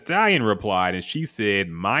Megan Thee Stallion replied, and she said,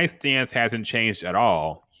 my stance hasn't changed at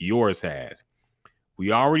all. Yours has.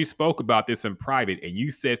 We already spoke about this in private, and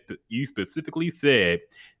you specifically said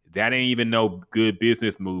that ain't even no good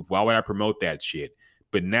business move. Why would I promote that shit?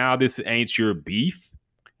 But now this ain't your beef.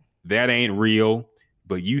 That ain't real.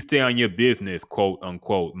 But you stay on your business, quote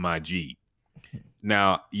unquote, my G.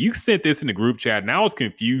 Now, you sent this in the group chat, and I was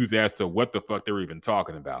confused as to what the fuck they were even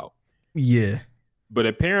talking about. Yeah. But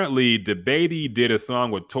apparently, DaBaby did a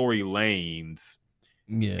song with Tory Lanez.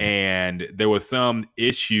 Yeah. And there was some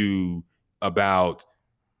issue about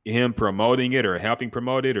him promoting it or helping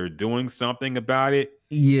promote it or doing something about it.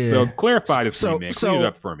 Yeah. So clarify this for me, man. Clean it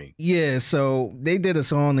up for me. Yeah, so they did a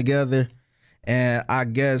song together, and I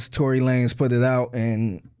guess Tory Lanez put it out,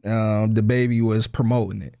 and DaBaby was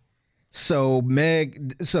promoting it. So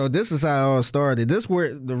this is how it all started. This is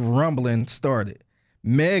where the rumbling started.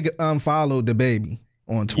 Meg unfollowed DaBaby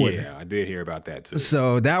on Twitter. Yeah, I did hear about that too.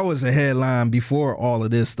 So that was a headline before all of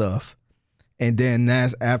this stuff. And then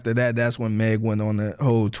after that, that's when Meg went on the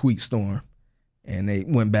whole tweet storm. And they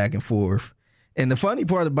went back and forth. And the funny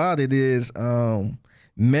part about it is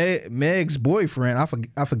Meg's boyfriend,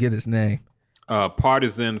 I forget his name.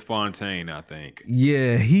 Partisan Fontaine, I think.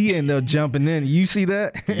 Yeah, he ended up jumping in. You see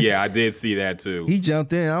that? Yeah, I did see that too. He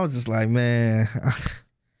jumped in. I was just like, man,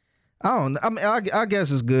 I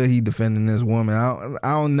guess it's good he defending this woman.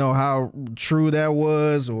 I don't know how true that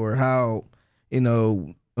was or how,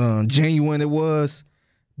 genuine it was,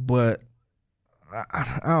 but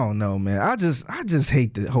I don't know, man. I just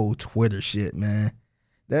hate the whole Twitter shit, man.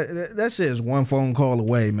 That shit is one phone call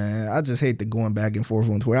away, man. I just hate the going back and forth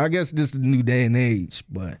on Twitter. I guess this is the new day and age,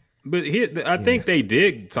 but I think they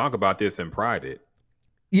did talk about this in private.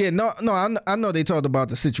 Yeah, no, I know they talked about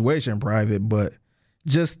the situation in private, but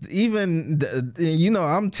just even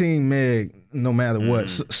I'm Team Meg no matter what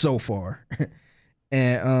so far,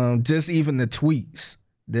 and just even the tweets,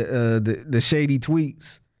 the shady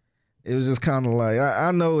tweets, it was just kind of like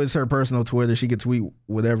I know it's her personal Twitter, she could tweet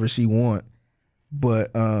whatever she want,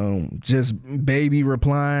 but just DaBaby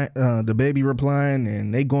replying,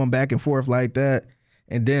 and they going back and forth like that,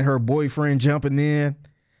 and then her boyfriend jumping in,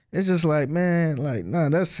 it's just like, man, like nah,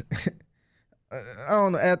 that's. I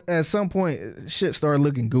don't know. At some point, shit started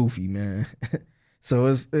looking goofy, man. So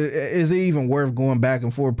is it even worth going back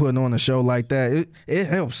and forth putting on a show like that? It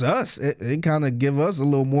helps us. It kind of give us a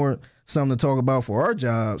little more something to talk about for our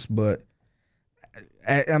jobs. But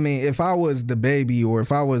I mean, if I was DaBaby or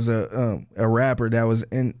if I was a rapper that was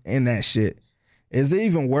in that shit, is it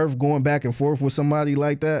even worth going back and forth with somebody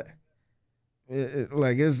like that?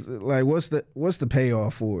 What's the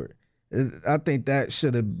payoff for it? I think that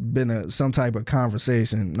should have been some type of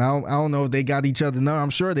conversation. Now, I don't know if they got each other now. I'm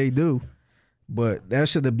sure they do. But that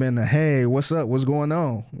should have been a, hey, what's up? What's going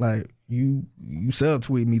on? Like, you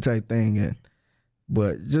subtweet me type thing.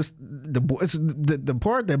 But just the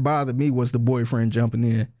part that bothered me was the boyfriend jumping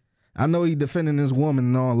in. I know he defending his woman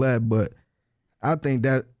and all that, but I think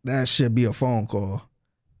that should be a phone call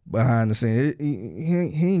behind the scene.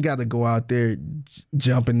 He ain't got to go out there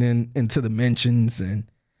jumping into the mentions and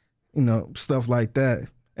stuff like that.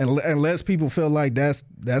 And unless people feel like that's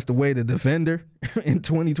the way to defend her in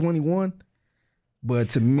 2021. But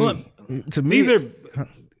to me,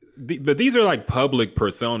 these are like public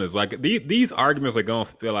personas. Like these arguments are going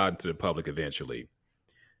to spill out into the public eventually.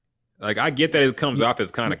 Like I get that it comes off as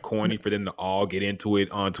kind of corny for them to all get into it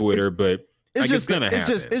on Twitter, but it's gonna happen.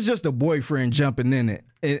 It's just a boyfriend jumping in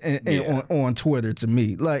it on Twitter to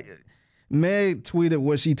me. Like Meg tweeted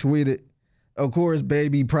what she tweeted. Of course,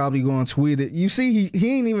 Baby probably gonna tweet it. You see,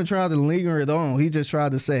 he ain't even tried to linger it on. He just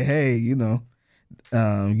tried to say, hey, you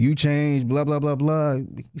changed, blah, blah, blah, blah.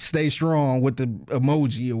 Stay strong with the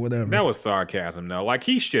emoji or whatever. That was sarcasm, though. Like,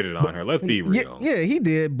 he shitted on her. Let's be real. Yeah, he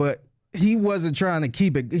did, but he wasn't trying to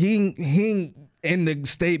keep it. He in the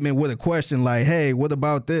statement with a question like, hey, what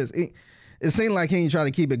about this? It seemed like he ain't trying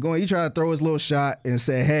to keep it going. He tried to throw his little shot and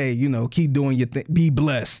say, hey, keep doing your thing. Be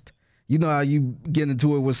blessed. You know how you get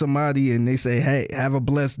into it with somebody and they say, hey, have a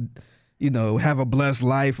blessed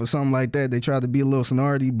life or something like that. They try to be a little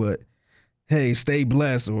snarty, but hey, stay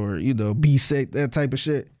blessed or, be safe, that type of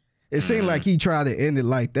shit. It seemed like he tried to end it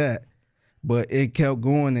like that, but it kept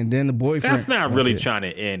going. And then the boyfriend. That's not really trying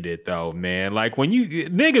to end it though, man. Like when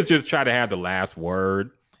niggas just try to have the last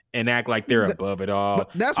word and act like they're above it all. But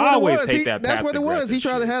that's what it was. That's what it was. He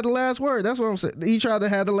tried to have the last word. That's what I'm saying. He tried to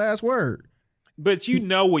have the last word. But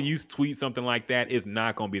when you tweet something like that, it's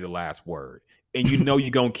not going to be the last word. and you know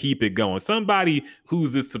you're gonna keep it going. Somebody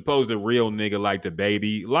who's this supposed real nigga like the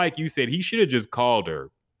baby, like you said, he should have just called her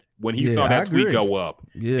when he saw that tweet go up.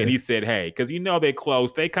 Yeah. And he said, hey, because you know they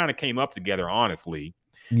close, they kind of came up together, honestly.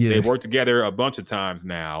 Yeah. They worked together a bunch of times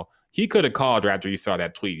now. He could have called her after he saw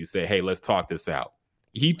that tweet. He said, hey, let's talk this out.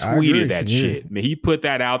 He tweeted that shit. Man, he put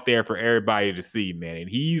that out there for everybody to see, man. And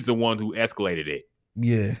he's the one who escalated it.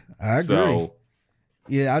 Yeah, I agree. So,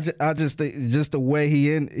 yeah, I just think just the way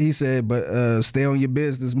he said, but stay on your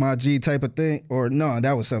business, my G type of thing. Or no,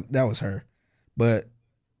 that was her. But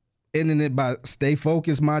ending it by stay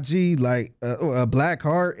focused, my G, like a black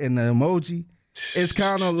heart and the emoji. It's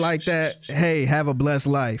kind of like that, hey, have a blessed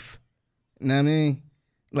life. You know what I mean?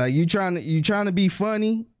 Like you trying to be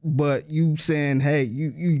funny, but you saying, hey,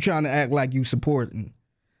 you trying to act like you supporting.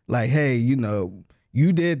 Like, hey, you know,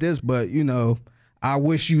 you did this, but you know, I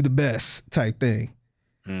wish you the best type thing.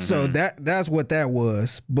 Mm-hmm. So that's what that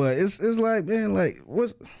was. But it's like, man, like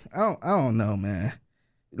I don't know, man.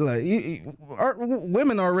 Like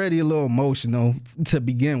women already a little emotional to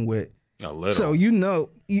begin with. A little. So you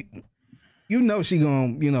know she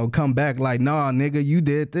gonna, you know, come back like, nah, nigga, you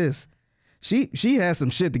did this. She has some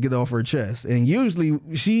shit to get off her chest, and usually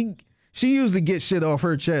she usually gets shit off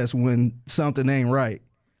her chest when something ain't right.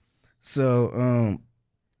 So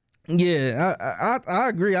yeah, I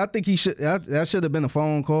agree. I think that should have been a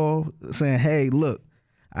phone call saying, hey, look,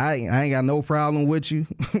 I ain't got no problem with you,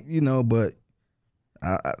 you know, but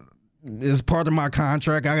it's part of my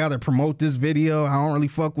contract. I gotta promote this video. I don't really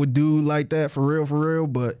fuck with dude like that for real,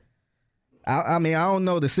 but I mean, I don't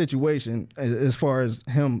know the situation as far as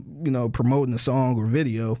him, you know, promoting the song or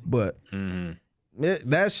video, but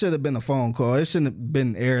that should have been a phone call. It shouldn't have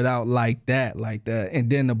been aired out like that. And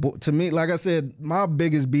then to me, like I said, my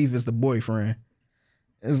biggest beef is the boyfriend.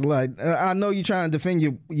 It's like, I know you're trying to defend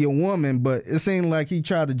your woman, but it seemed like he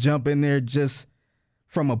tried to jump in there just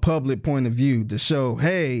from a public point of view to show,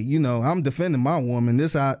 hey, you know, I'm defending my woman.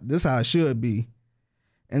 This how it should be.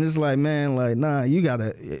 And it's like, man, like, nah, you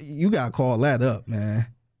gotta call that up, man.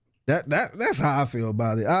 That's how I feel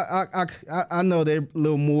about it. I know they're a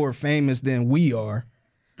little more famous than we are,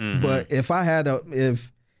 but if I had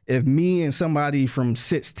if me and somebody from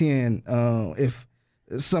 610, if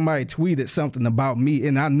somebody tweeted something about me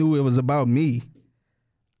and I knew it was about me,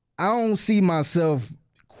 I don't see myself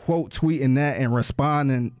quote tweeting that and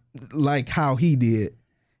responding like how he did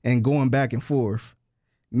and going back and forth.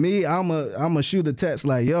 Me, I'm a shoot a text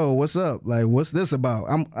like, yo, what's up? Like, what's this about?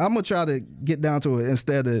 I'm gonna try to get down to it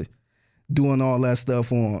instead of doing all that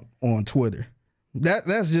stuff on Twitter.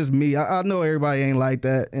 That's just me. I know everybody ain't like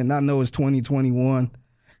that, and I know it's 2021,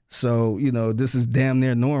 so you know this is damn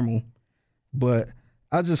near normal. But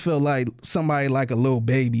I just feel like somebody like a Lil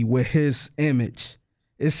Baby with his image,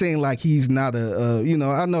 it seemed like he's not you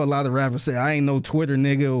know, I know a lot of rappers say I ain't no Twitter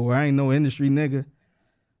nigga or I ain't no industry nigga.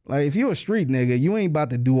 Like, if you're a street nigga, you ain't about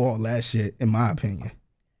to do all that shit, in my opinion.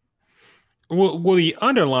 Well, the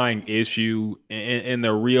underlying issue and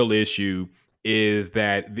the real issue is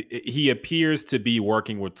that he appears to be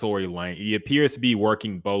working with Tory Lanez. He appears to be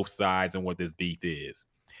working both sides on what this beef is.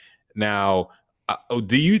 Now,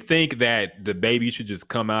 do you think that the baby should just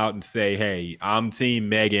come out and say, hey, I'm Team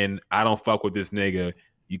Megan. I don't fuck with this nigga.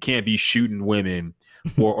 You can't be shooting women.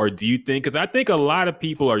 or do you think, because I think a lot of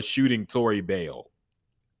people are shooting Tory bail.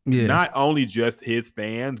 Yeah. Not only just his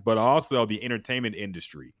fans, but also the entertainment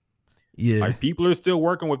industry. Yeah. Like, people are still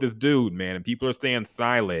working with this dude, man, and people are staying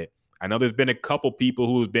silent. I know there's been a couple people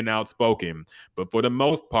who've been outspoken, but for the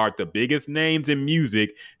most part, the biggest names in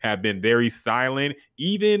music have been very silent.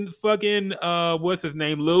 Even fucking, what's his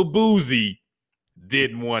name? Lil Boosie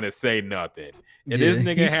didn't want to say nothing. And this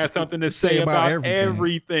nigga has something to say about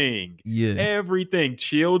everything. Yeah. Everything.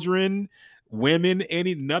 Children, women,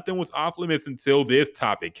 nothing was off limits until this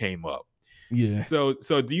topic came up. Yeah. So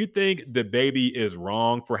do you think the baby is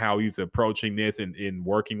wrong for how he's approaching this and in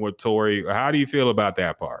working with Tory? How do you feel about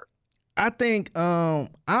that part? I think,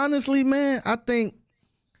 honestly, man, I think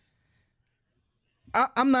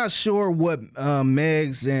I'm not sure what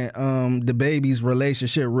Meg's and the baby's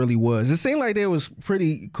relationship really was. It seemed like they was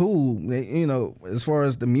pretty cool, you know, as far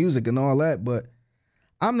as the music and all that, but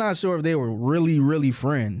I'm not sure if they were really, really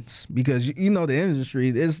friends, because, you know, the industry,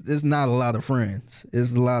 it's not a lot of friends.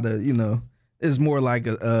 It's a lot of, you know, it's more like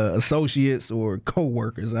associates or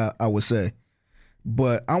co-workers, I would say.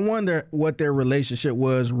 But I wonder what their relationship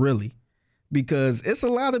was really, because it's a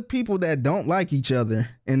lot of people that don't like each other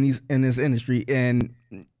in this industry, and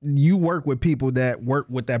you work with people that work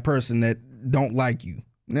with that person that don't like you.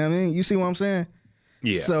 You know what I mean? You see what I'm saying?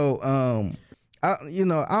 Yeah. So, I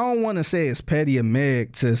don't want to say it's petty of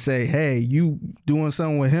Meg to say, hey, you doing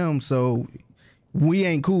something with him, so we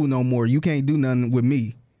ain't cool no more. You can't do nothing with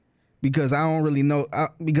me because I don't really know.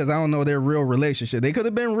 Because I don't know their real relationship. They could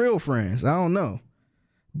have been real friends. I don't know.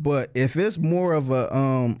 But if it's more of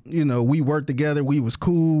a, we worked together, we was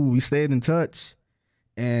cool, we stayed in touch,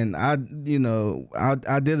 and I did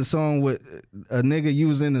a song with a nigga you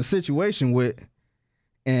was in a situation with,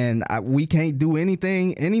 and we can't do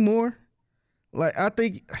anything anymore. Like I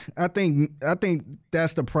think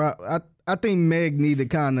that's the I think Meg need to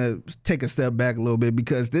kind of take a step back a little bit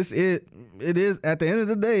because it is at the end of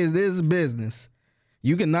the day it is business.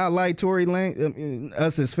 You cannot like Tory Lanez,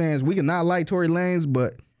 us as fans, we cannot like Tory Lanez,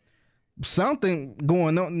 but something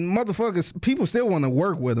going on. Motherfuckers, people still want to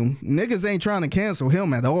work with him. Niggas ain't trying to cancel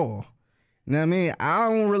him at all. You know what I mean? I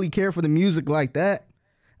don't really care for the music like that.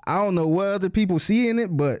 I don't know what other people see in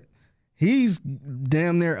it, but he's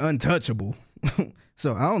damn near untouchable.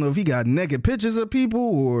 So I don't know if he got naked pictures of people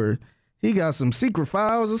or he got some secret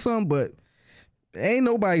files or something, but ain't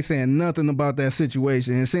nobody saying nothing about that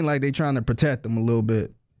situation. It seems like they trying to protect him a little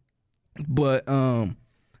bit. But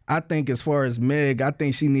I think as far as Meg, I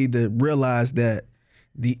think she need to realize that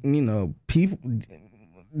these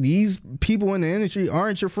people in the industry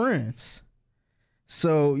aren't your friends.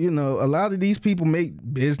 So, a lot of these people make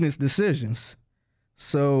business decisions.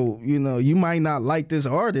 So, you might not like this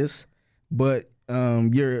artist, but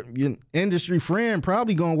your industry friend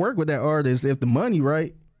probably gonna work with that artist if the money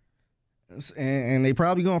right, and they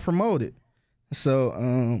probably gonna promote it. So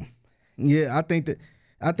I think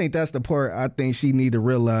that's the part I think she need to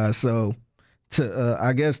realize. So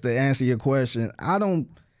I guess to answer your question, I don't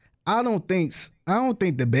think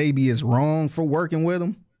the baby is wrong for working with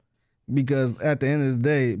him, because at the end of the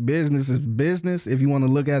day, business is business. If you want to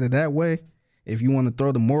look at it that way, if you want to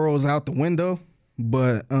throw the morals out the window,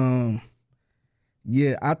 but I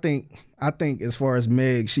think as far as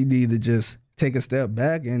Meg, she need to just take a step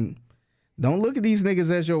back and don't look at these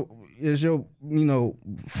niggas as your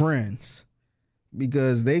friends,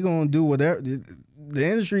 because they gonna do whatever. The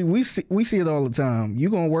industry, we see it all the time. You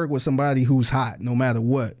gonna work with somebody who's hot no matter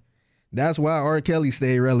what. That's why R. Kelly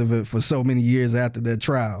stayed relevant for so many years after that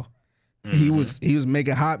trial. Mm-hmm. He was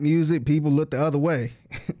making hot music. People looked the other way.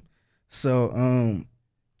 So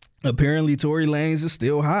apparently Tory Lanez is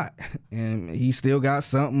still hot and he still got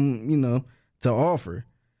something, to offer.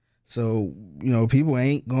 So, people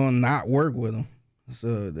ain't gonna not work with him.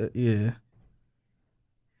 So yeah.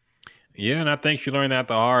 Yeah, and I think she learned that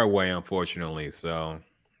the hard way, unfortunately. So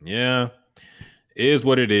yeah, it is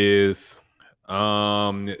what it is.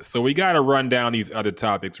 So we got to run down these other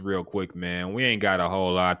topics real quick, man. We ain't got a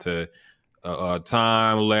whole lot to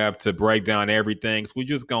time left to break down everything, so we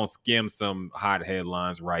just gonna skim some hot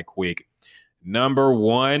headlines right quick. Number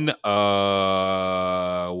one, we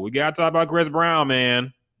gotta talk about Chris Brown,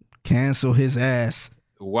 man. Cancel his ass.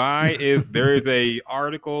 Why is there is a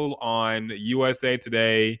article on USA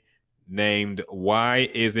Today named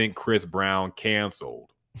 "Why Isn't Chris Brown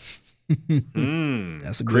Canceled?"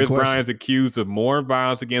 That's a good Chris question. Brown is accused of more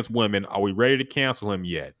violence against women. Are we ready to cancel him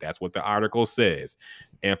yet? That's what the article says.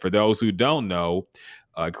 And for those who don't know,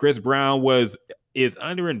 Chris Brown is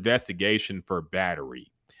under investigation for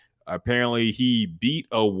battery. Apparently, he beat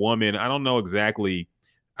a woman. I don't know exactly.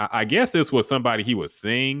 I guess this was somebody he was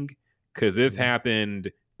seeing, because this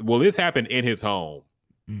happened. Well, this happened in his home,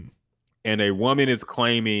 and a woman is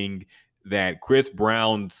claiming that Chris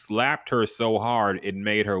Brown slapped her so hard it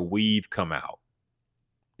made her weave come out.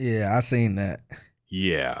 Yeah, I seen that.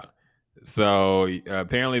 Yeah. So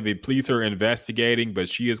apparently the police are investigating, but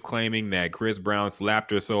she is claiming that Chris Brown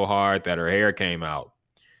slapped her so hard that her hair came out.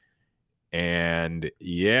 And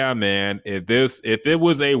yeah, man, if it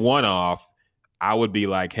was a one-off, I would be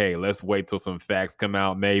like, hey, let's wait till some facts come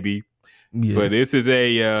out, maybe. Yeah. But this is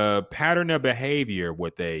a pattern of behavior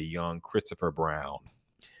with a young Christopher Brown.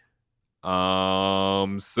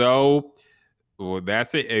 So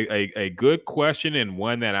that's a good question, and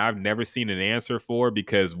one that I've never seen an answer for,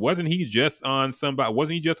 because wasn't he just on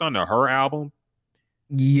the Her album?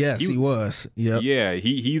 Yes, he was. Yep. Yeah,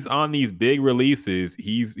 he's on these big releases.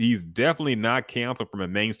 He's definitely not canceled from a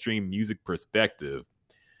mainstream music perspective.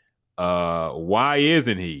 Why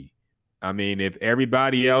isn't he? I mean, if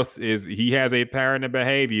everybody else he has a pattern of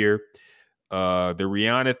behavior. The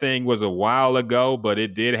Rihanna thing was a while ago, but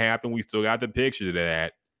it did happen. We still got the pictures of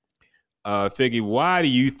that. Figgy, why do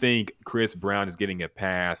you think Chris Brown is getting a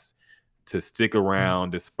pass to stick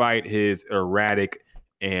around despite his erratic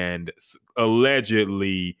and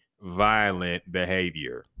allegedly violent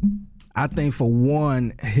behavior? I think for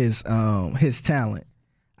one, his talent.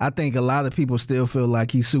 I think a lot of people still feel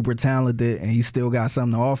like he's super talented and he still got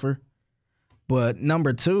something to offer. But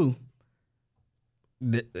number two,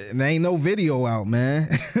 there ain't no video out, man.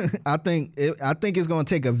 I think it's gonna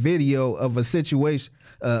take a video of a situation,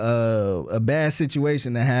 a bad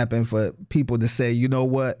situation that happened for people to say, you know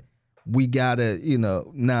what, we gotta,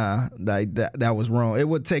 nah, like that was wrong. It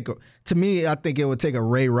would take to me, I think it would take a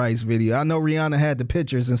Ray Rice video. I know Rihanna had the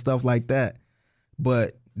pictures and stuff like that,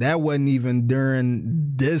 but that wasn't even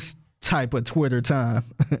during this type of Twitter time.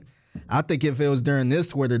 I think if it was during this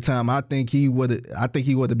Twitter time, I think he would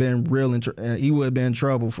have been real. He would have been in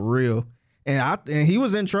trouble for real, and he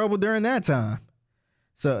was in trouble during that time.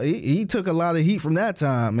 So he took a lot of heat from that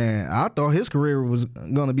time, man. I thought his career was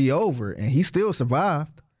gonna be over, and he still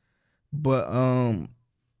survived. But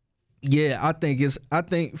yeah, I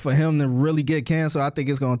think for him to really get canceled, I think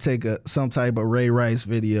it's gonna take some type of Ray Rice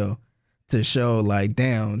video to show like,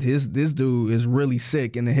 damn, this dude is really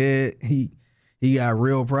sick in the head. He got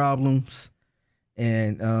real problems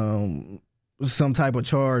and some type of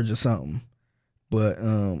charge or something. But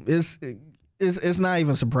it's not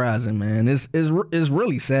even surprising, man. It's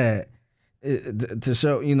really sad to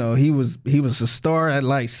show, he was a star at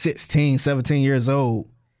like 16, 17 years old,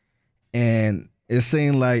 and it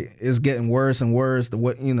seemed like it's getting worse and worse. I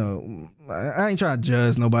ain't trying to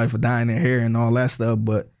judge nobody for dyeing their hair and all that stuff,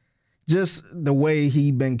 but just the way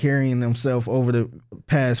he been carrying himself over the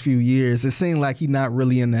past few years, it seemed like he not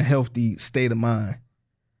really in a healthy state of mind.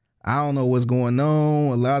 I don't know what's going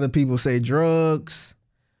on. A lot of people say drugs.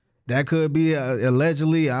 That could be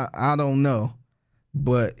allegedly. I don't know,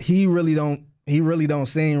 but he really don't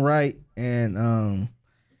seem right, and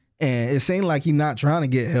it seemed like he not trying to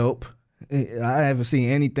get help. I haven't seen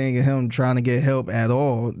anything of him trying to get help at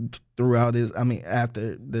all throughout his. I mean,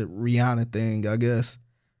 after the Rihanna thing, I guess.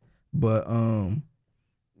 But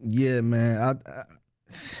yeah, man,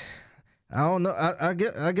 I don't know.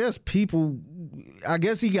 I guess people. I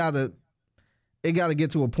guess it gotta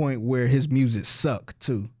get to a point where his music suck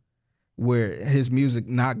too, where his music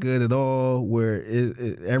not good at all, where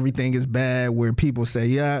everything is bad, where people say,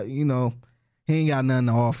 yeah, he ain't got nothing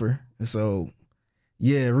to offer. So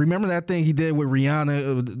yeah, remember that thing he did with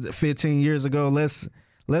Rihanna 15 years ago? Let's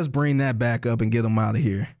bring that back up and get him out of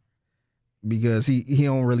here. Because he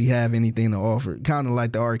don't really have anything to offer, kind of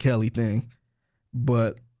like the R. Kelly thing.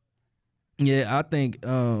 But yeah, I think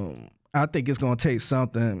it's gonna take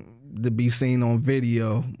something to be seen on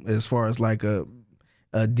video as far as like a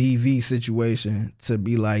DV situation to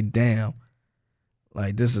be like, damn,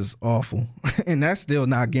 like this is awful, and that's still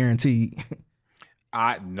not guaranteed.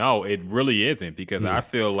 No, it really isn't, because I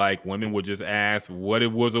feel like women would just ask, what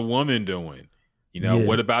was a woman doing?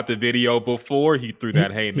 What about the video before he threw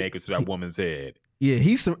that haymaker to that woman's head? Yeah,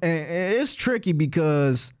 it's tricky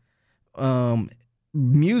because the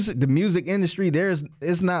music industry,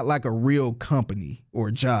 it's not like a real company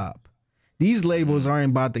or job. These labels aren't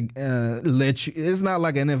about to let you. It's not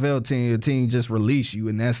like an NFL team. A team just release you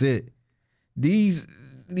and that's it. These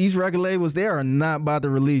record labels, they are not about to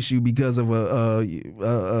release you because of a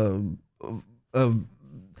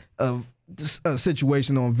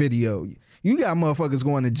situation on video. You got motherfuckers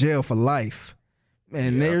going to jail for life,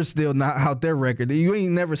 and they're still not out their record. You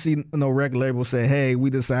ain't never seen no record label say, hey, we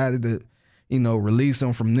decided to, release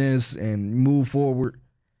them from this and move forward.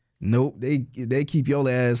 Nope, they keep your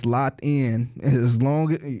ass locked in as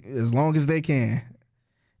long as they can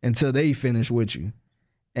until they finish with you.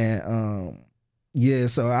 And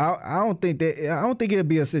so I don't think it'd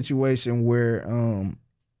be a situation where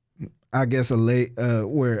I guess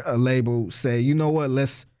where a label say, you know what,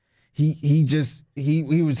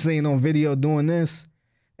 he was seen on video doing this,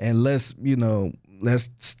 and let's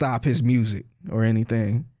stop his music or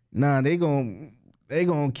anything. Nah, they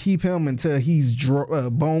gonna keep him until he's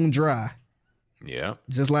bone dry. Yeah,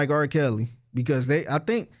 just like R. Kelly, because I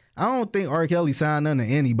don't think R. Kelly signed under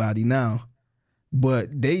anybody now,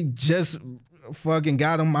 but they just fucking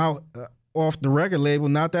got him out off the record label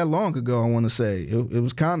not that long ago. I want to say it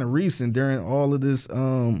was kind of recent during all of this,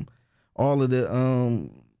 all of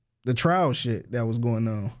the trial shit that was going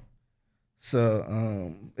on.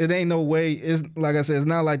 So it ain't no way. It's like I said, it's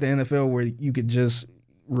not like the NFL where you could just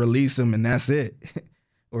release them and that's it,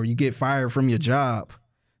 or you get fired from your job.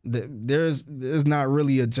 There's not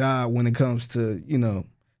really a job when it comes to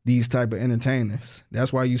these type of entertainers.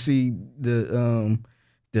 That's why you see the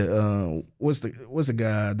what's the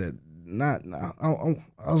guy that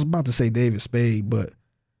I was about to say David Spade, but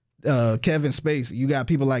Kevin Spacey. You got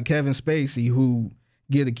people like Kevin Spacey who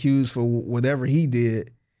get accused for whatever he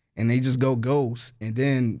did, and they just go ghost, and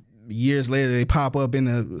then years later they pop up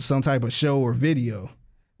in some type of show or video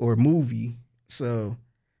or movie. So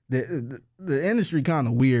the industry kind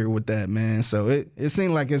of weird with that, man. So it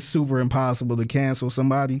seemed like it's super impossible to cancel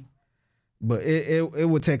somebody, But it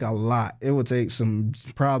would take a lot. It would take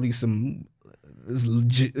probably some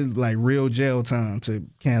like real jail time to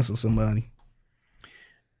cancel somebody.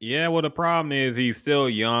 Yeah, well, the problem is he's still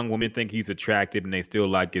young. Women think he's attractive and they still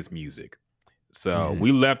like his music. So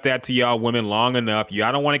we left that to y'all women long enough.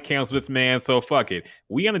 Y'all don't want to cancel this man, so fuck it.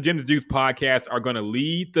 We on the Gems and Juice podcast are going to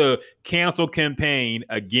lead the cancel campaign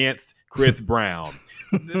against Chris Brown.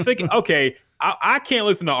 Okay, I can't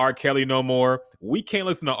listen to R. Kelly no more. We can't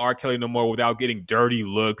listen to R. Kelly no more without getting dirty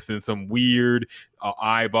looks and some weird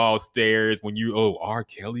eyeball stares when R.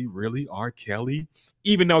 Kelly? Really? R. Kelly?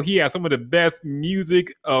 Even though he has some of the best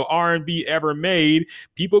music R&B ever made,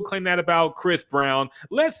 people claim that about Chris Brown.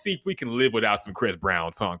 Let's see if we can live without some Chris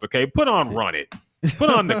Brown songs, okay? Put on Run It. Put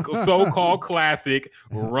on the so-called classic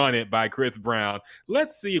Run It by Chris Brown.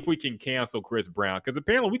 Let's see if we can cancel Chris Brown, because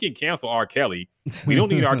apparently we can cancel R. Kelly. We don't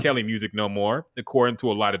need R. Kelly music no more, according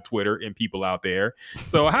to a lot of Twitter and people out there.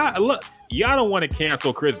 So look, y'all don't want to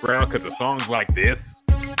cancel Chris Brown because of songs like this?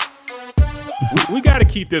 We got to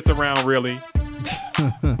keep this around, really?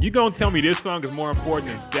 You gonna tell me this song is more important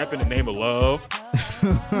than Step in the Name of Love?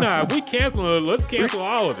 Nah, if we cancel it, let's cancel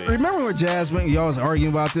all of it. Remember when y'all was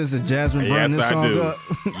arguing about this and Jasmine brought this song up?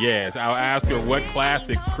 Yes, I'll ask her what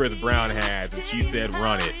classics Chris Brown has, and she said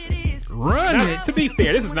Run It. Run It? To be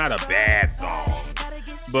fair, this is not a bad song.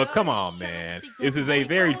 But come on, man. This is a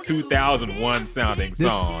very 2001 sounding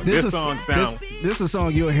song. This is a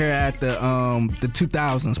song you'll hear at the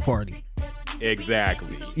 2000s party.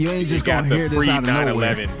 Exactly. You ain't just gonna hear this out of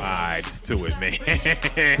nowhere. 9/11 vibes to it, man.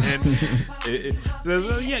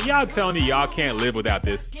 Y'all telling me y'all can't live without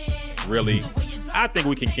this? Really? I think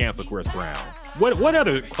we can cancel Chris Brown. What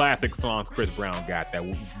other classic songs Chris Brown got that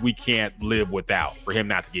we can't live without for him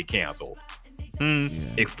not to get canceled?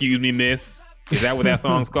 Excuse me, miss. Is that what that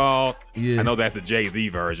song's called? Yeah. I know that's the Jay-Z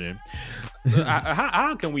version.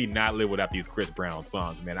 How can we not live without these Chris Brown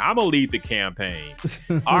songs, man? I'm gonna lead the campaign.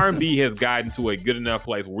 R&B has gotten to a good enough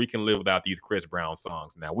place where we can live without these Chris Brown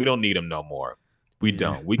songs now. We don't need them no more. We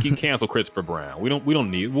don't. We can cancel Christopher Brown. We don't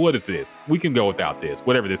need. What is this? We can go without this.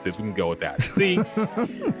 Whatever this is, we can go without it. See,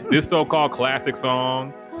 this so-called classic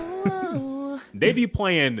song. They be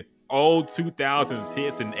playing old 2000s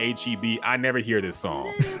hits in HEB. I never hear this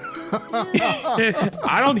song.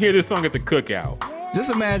 I don't hear this song at the cookout. Just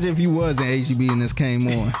imagine if you was in HEB and this came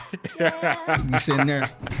on. You sitting there.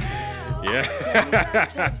 Yeah.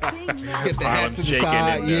 Get the hat to the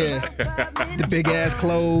side. The big ass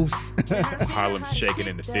clothes. Harlem's shaking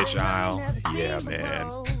in the fish aisle. Yeah, man.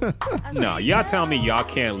 No, y'all tell me y'all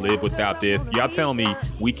can't live without this. Y'all tell me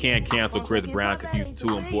we can't cancel Chris Brown because he's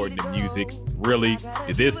too important to music. Really?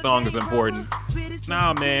 If this song is important?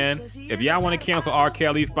 Nah, man. If y'all want to cancel R.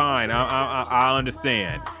 Kelly, fine. I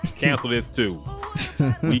understand. Cancel this too.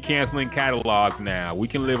 We canceling catalogs now. We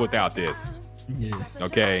can live without this. Yeah.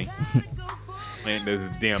 Okay. Man, there's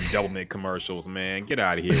damn Doublemint commercials, man. Get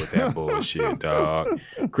out of here with that bullshit, dog.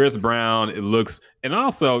 Chris Brown, it looks, and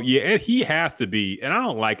also, yeah, he has to be, and I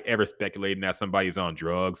don't like ever speculating that somebody's on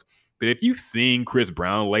drugs, but if you've seen Chris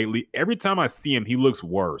Brown lately, every time I see him, he looks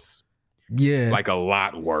worse. Yeah. Like a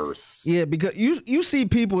lot worse. Yeah, because you see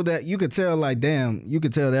people that you could tell, like, damn, you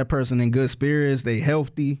could tell that person in good spirits, they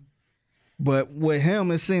healthy. But with him,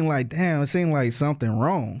 it seemed like something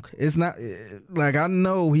wrong. It's not like, I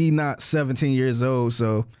know he not 17 years old,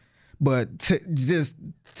 so, but just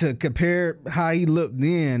to compare how he looked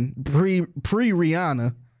then pre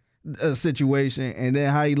Rihanna situation, and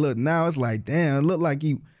then how he looked now, it's like, damn, it looked like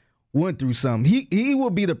he went through something. He will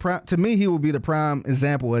be the prime, to me. He will be the prime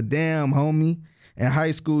example of, damn, homie, in high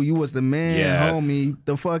school you was the man, yes. Homie.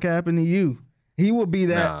 The fuck happened to you? He will be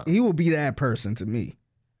that. Nah. He will be that person to me.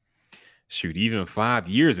 Shoot, even 5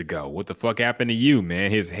 years ago, what the fuck happened to you,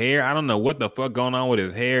 man? His hair, I don't know what the fuck going on with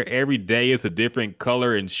his hair. Every day it's a different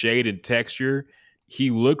color and shade and texture. He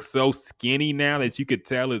looks so skinny now that you could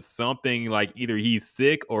tell it's something like either he's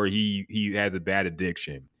sick or he has a bad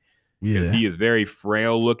addiction. Yeah. He is very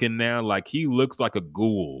frail looking now. Like he looks like a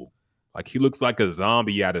ghoul. Like he looks like a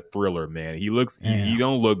zombie out of Thriller, man. He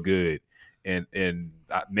don't look good. And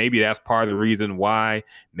maybe that's part of the reason why.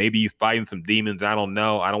 Maybe he's fighting some demons. I don't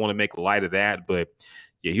know. I don't want to make light of that, but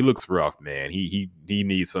yeah, he looks rough, man. He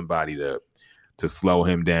needs somebody to slow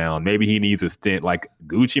him down. Maybe he needs a stint. Like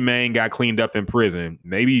Gucci Mane got cleaned up in prison.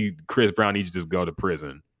 Maybe Chris Brown needs to just go to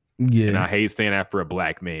prison. Yeah. And I hate saying that for a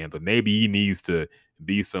black man, but maybe he needs to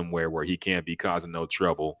be somewhere where he can't be causing no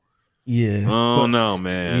trouble. Yeah. Oh no,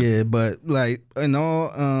 man. Yeah, but like, and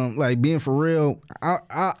all, like being for real,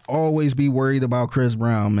 I always be worried about Chris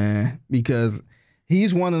Brown, man, because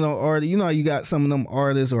he's one of the artists. You know, you got some of them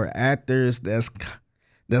artists or actors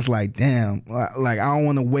that's like, damn, like I don't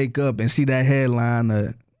want to wake up and see that headline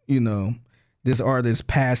of, this artist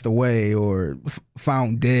passed away or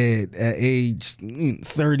found dead at age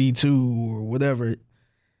 32 or whatever.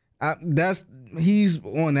 He's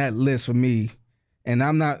on that list for me, and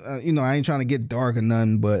I'm not, I ain't trying to get dark or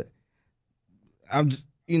nothing, but I'm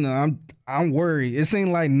worried. It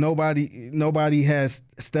seemed like nobody has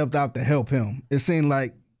stepped out to help him. It seemed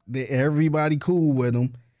like everybody cool with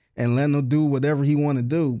him and letting him do whatever he want to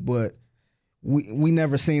do, but we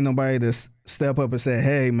never seen nobody to step up and say,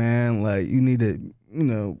 hey man, like you need to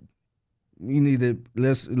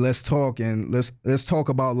let's talk and let's talk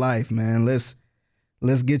about life, man. Let's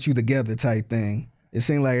get you together type thing. It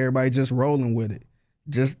seemed like everybody just rolling with it.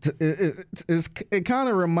 It kind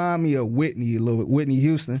of remind me of Whitney a little bit, Whitney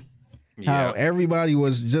Houston. How everybody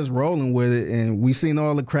was just rolling with it, and we seen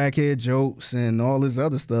all the crackhead jokes and all this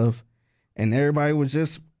other stuff, and everybody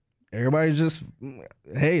just,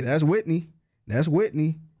 hey, that's Whitney.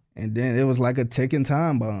 And then it was like a ticking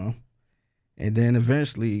time bomb. And then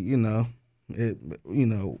eventually,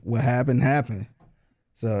 what happened.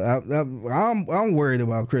 So I'm worried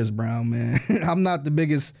about Chris Brown, man. I'm not the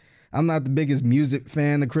biggest music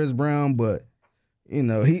fan of Chris Brown, but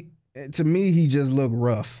to me he just looked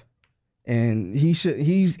rough. And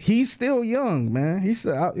he's still young, man.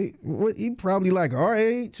 He probably like our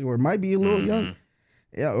age or might be a little young.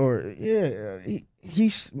 He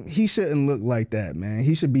shouldn't look like that, man.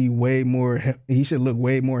 He should be he should look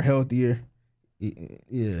way more healthier.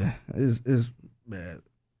 Yeah, it's bad.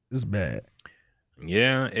 It's bad.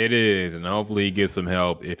 Yeah, it is. And hopefully he gets some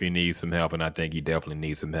help if he needs some help. And I think he definitely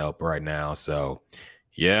needs some help right now. So,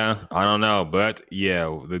 yeah, I don't know. But,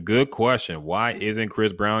 yeah, the good question, why isn't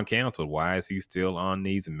Chris Brown canceled? Why is he still on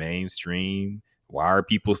these mainstream? Why are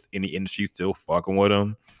people in the industry still fucking with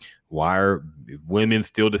him? Why are women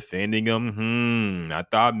still defending him? I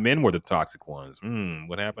thought men were the toxic ones.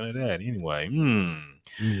 What happened to that? Anyway,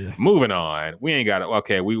 yeah. Moving on. We ain't got it.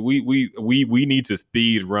 Okay, we need to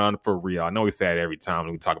speed run for real. I know we say it every time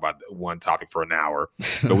we talk about one topic for an hour,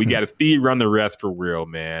 but we got to speed run the rest for real,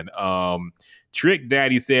 man. Trick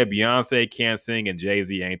Daddy said Beyonce can't sing and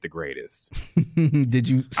Jay-Z ain't the greatest. Did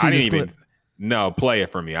you see this clip? No, play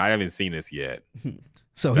it for me. I haven't seen this yet.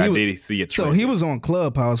 So I did see it. So he was on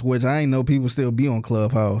Clubhouse, which I ain't know people still be on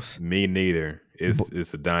Clubhouse. Me neither.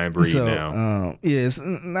 It's a dying breed now.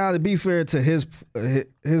 Now to be fair to his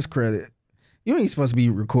credit, you ain't supposed to be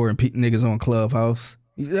recording niggas on Clubhouse.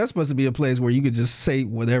 That's supposed to be a place where you could just say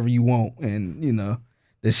whatever you want, and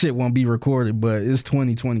the shit won't be recorded. But it's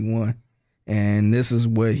 2021, and this is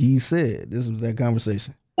what he said. This was that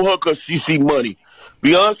conversation. Her because she see money.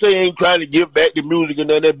 Beyonce ain't trying to give back the music and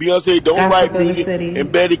none of that. Beyonce don't write music,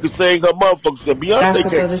 and Betty can sing her motherfuckers. So Beyonce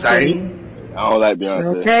can't sing. I don't like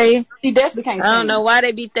Beyonce. Okay. She definitely can't sing. I don't know why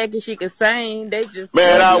they be thinking she can sing. They just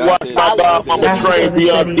I watched my godmama train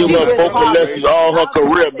Beyonce give her vocal lessons all her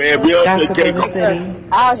career, man. Beyonce can't sing.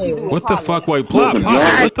 All she do is what the fuck? Wait, Pop,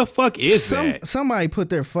 what the fuck is that? Somebody put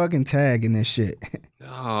their fucking tag in this shit.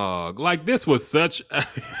 Oh, like this was such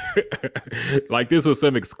like this was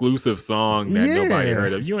some exclusive song that nobody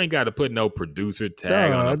heard of. You ain't got to put no producer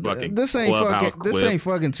tag on a fucking Clubhouse clip. This ain't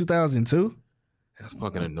fucking 2002. That's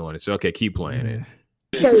fucking annoying. It's okay, keep playing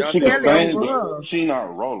it. She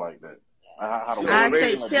not roll like that. I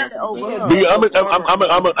say Kelly over her.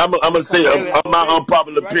 I'm gonna say my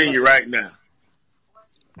unpopular opinion right now.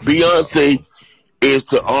 Beyonce is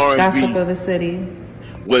to R&B. Gossip of the city.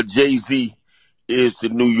 What Jay-Z is to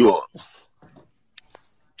New York.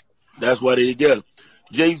 That's why they together.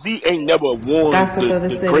 Jay-Z ain't never won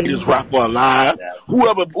the greatest rapper alive.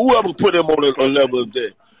 Whoever put him on a level of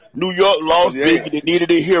that. New York lost Biggie. They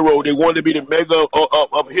needed a hero. They wanted to be the mega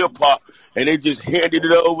of hip hop, and they just handed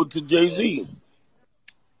it over to Jay-Z.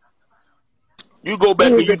 You go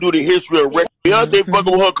back and you do the history of rap. Beyonce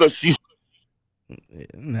fucking with her because she's.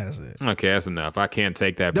 That's it. Okay, that's enough. I can't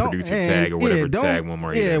take that producer tag or whatever tag one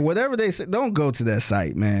more. Yeah, whatever they say. Don't go to that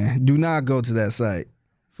site, man. Do not go to that site.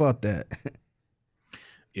 Fuck that.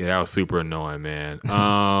 Yeah, that was super annoying, man.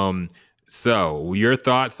 So your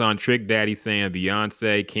thoughts on Trick Daddy saying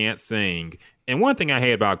Beyonce can't sing? And one thing I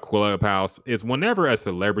hate about Clubhouse is whenever a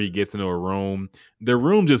celebrity gets into a room, the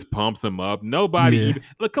room just pumps them up. Nobody even,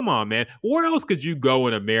 look, come on, man. Where else could you go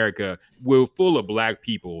in America full of black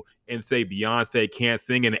people and say Beyonce can't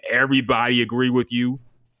sing and everybody agree with you?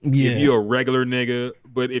 Yeah. If you're a regular nigga,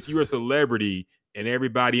 but if you're a celebrity and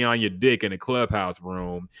everybody on your dick in a Clubhouse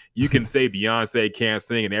room, you can say Beyonce can't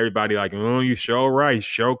sing and everybody like, oh, you sure right,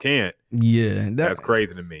 sure can't. Yeah. That's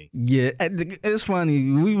crazy to me. Yeah. It's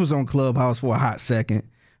funny. We was on Clubhouse for a hot second,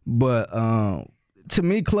 but to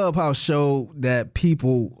me, Clubhouse showed that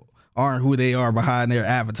people aren't who they are behind their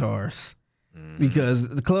avatars. Because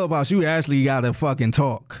the Clubhouse, you actually gotta fucking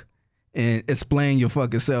talk and explain your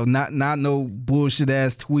fucking self, not no bullshit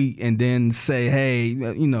ass tweet and then say, hey,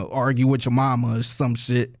 you know, argue with your mama or some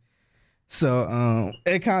shit. So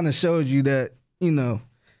it kind of shows you that, you know,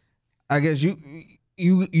 I guess you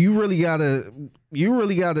really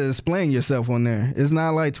gotta explain yourself on there. It's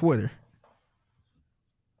not like Twitter.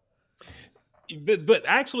 But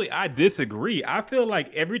actually, I disagree. I feel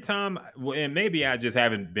like every time, and maybe I just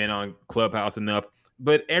haven't been on Clubhouse enough,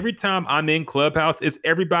 but every time I'm in Clubhouse, it's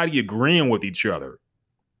everybody agreeing with each other.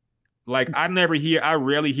 Like I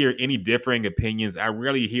rarely hear any differing opinions. I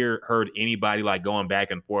rarely heard anybody like going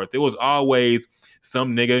back and forth. It was always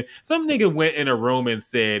some nigga went in a room and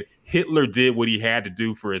said Hitler did what he had to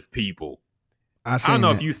do for his people. I don't know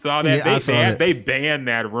if you saw that. Yeah, they banned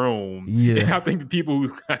that room. Yeah. And I think the people who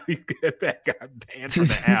got banned from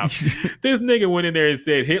the app. This nigga went in there and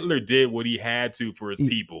said Hitler did what he had to for his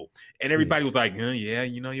people. And everybody was like, yeah,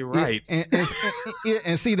 you know, you're right.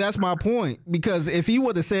 And see, that's my point. Because if he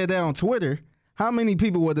would have said that on Twitter, how many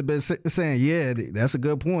people would have been saying, yeah, that's a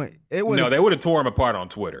good point? No, they would have tore him apart on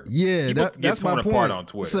Twitter. Yeah, that's my point. Apart on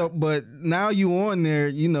Twitter. So, but now you on there,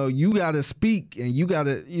 you know, you got to speak and you got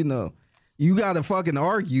to, you know, you got to fucking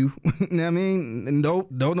argue. You know what I mean? And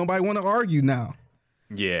don't nobody want to argue now.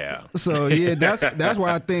 Yeah. So, yeah, that's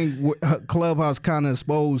why I think Clubhouse kind of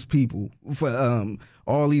exposed people for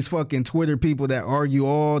all these fucking Twitter people that argue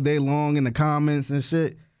all day long in the comments and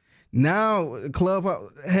shit. Now,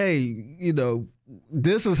 Clubhouse, hey, you know,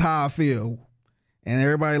 this is how I feel. And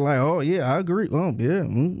everybody like, oh, yeah, I agree. Oh, yeah.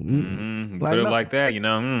 Put it like that, you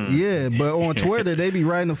know. Yeah, but on Twitter, they be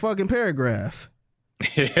writing a fucking paragraph.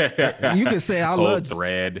 You can say I love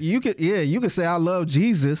thread. You can say I love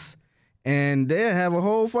Jesus, and they'll have a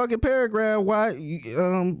whole fucking paragraph why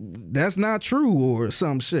that's not true or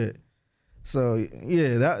some shit. So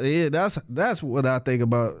that's what I think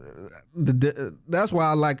about. That's why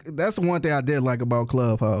I like. That's the one thing I did like about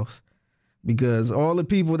Clubhouse, because all the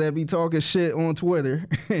people that be talking shit on Twitter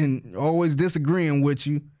and always disagreeing with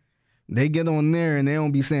you, they get on there and they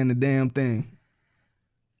don't be saying the damn thing.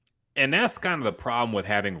 And that's kind of the problem with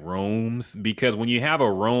having rooms, because when you have a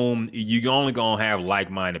room, you're only going to have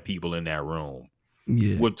like-minded people in that room.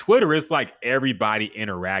 Yeah. With Twitter, it's like everybody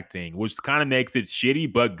interacting, which kind of makes it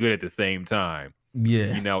shitty, but good at the same time.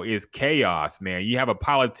 Yeah. You know, it's chaos, man. You have a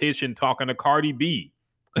politician talking to Cardi B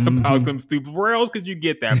about some stupid. Where else could you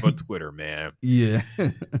get that but Twitter, man? Yeah.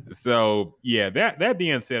 So, yeah, that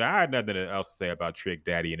being said, I had nothing else to say about Trick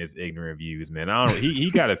Daddy and his ignorant views, man. He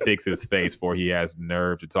got to fix his face before he has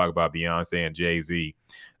nerve to talk about Beyonce and Jay-Z.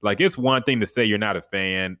 Like, it's one thing to say you're not a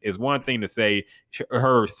fan. It's one thing to say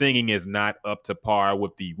her singing is not up to par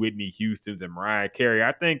with the Whitney Houstons and Mariah Carey.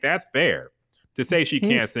 I think that's fair. To say she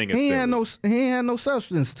can't sing is silly. He had no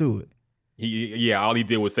substance to it. All he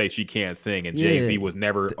did was say she can't sing, and Jay-Z was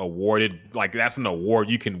never awarded. Like, that's an award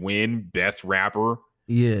you can win, best rapper.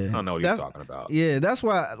 Yeah, I don't know what he's talking about. Yeah, that's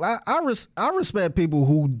why I respect people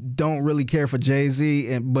who don't really care for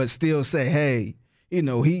Jay-Z but still say, hey,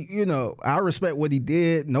 I respect what he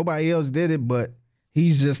did. Nobody else did it, but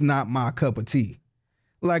he's just not my cup of tea.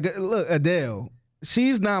 Like, look, Adele,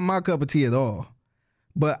 she's not my cup of tea at all.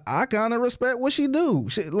 But I kind of respect what she do.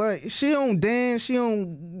 She don't dance, she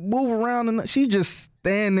don't move around, and she just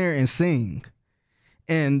stand there and sing,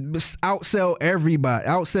 and outsell everybody,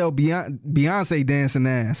 outsell Beyonce dancing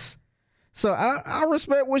ass. So I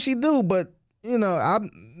respect what she do, but I'm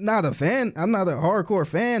not a fan. I'm not a hardcore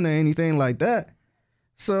fan or anything like that.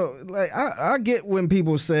 So like I get when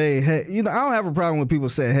people say, hey, I don't have a problem when people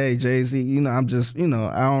say, hey, Jay-Z, I'm just, I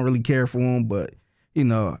don't really care for him, but I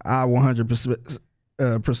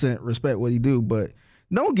 100% respect what he do, but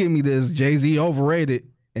don't give me this Jay-Z overrated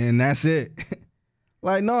and that's it.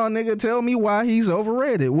 Like, no, nigga, tell me why he's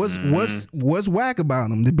overrated. What's whack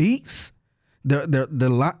about him? The beats,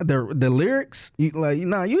 the lyrics. You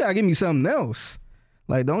gotta give me something else.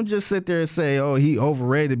 Like, don't just sit there and say, oh, he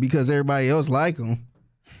overrated because everybody else like him.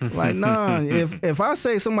 Like, nah. if I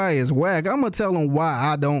say somebody is whack, I'm gonna tell them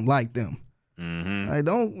why I don't like them. Like,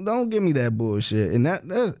 don't give me that bullshit. And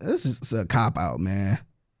that's just a cop out, man.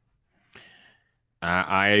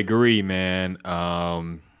 I agree, man.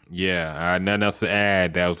 Yeah, I had nothing else to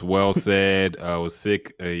add. That was well said. I was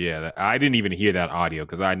sick. I didn't even hear that audio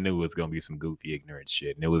because I knew it was gonna be some goofy, ignorant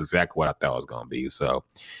shit, and it was exactly what I thought it was gonna be. So,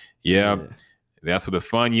 yeah. That's what the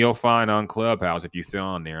fun you'll find on Clubhouse if you're still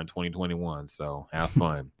on there in 2021. So have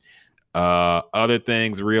fun. Other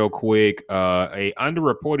things real quick. A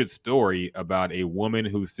underreported story about a woman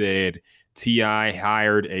who said T.I.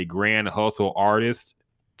 hired a Grand Hustle artist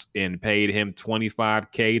and paid him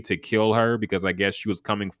 $25,000 to kill her because I guess she was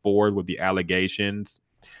coming forward with the allegations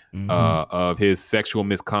of his sexual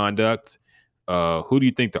misconduct. Who do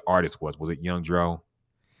you think the artist was? Was it Young Dro?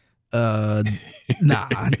 Nah,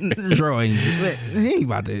 Dro ain't. He ain't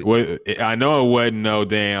about to. Well, I know it wasn't no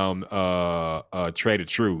damn Trey the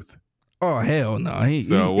Truth. Oh hell no! He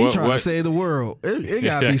trying to save the world. It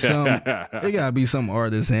gotta be some. It gotta be some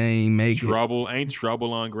artist that ain't make Trouble. Ain't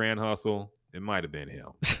Trouble on Grand Hustle? It might have been him.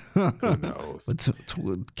 Who knows?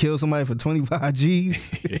 But kill somebody for 25 G's.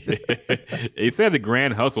 He said the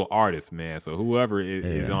Grand Hustle artist, man. So whoever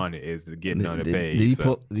is on it is getting underpaid.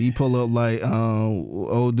 Did he pull up like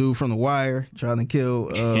old dude from The Wire trying to kill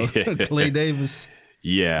Clay Davis?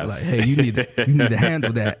 Yes. Like, hey, you need to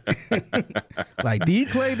handle that. Like the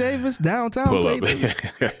Clay Davis, downtown pull Clay up. Davis.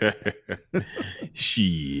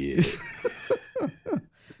 Shit.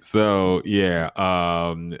 So yeah,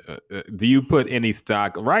 do you put any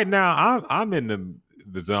stock right now? I'm in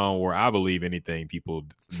the zone where I believe anything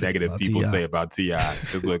negative people say about T.I.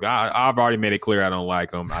 Because look, I've already made it clear I don't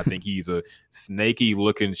like him. I think he's a snaky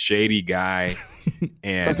looking, shady guy.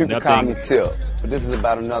 And some people call me Tip, but this is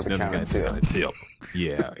about another kind of Tip.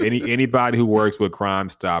 Yeah, anybody who works with Crime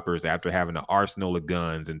Stoppers after having an arsenal of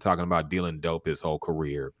guns and talking about dealing dope his whole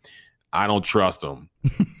career, I don't trust him.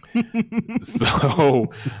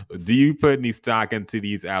 So, do you put any stock into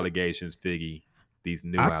these allegations, Figgy? These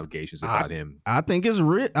new allegations about him? I think it's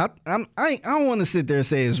real. I don't want to sit there and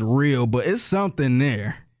say it's real, but it's something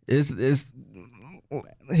there. It's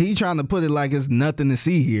he trying to put it like it's nothing to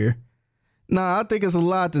see here. No, I think it's a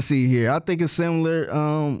lot to see here. I think it's similar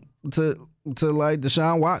to like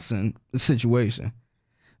Deshaun Watson situation.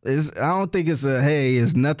 I don't think it's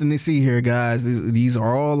it's nothing to see here, guys. These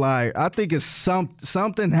are all liars. I think it's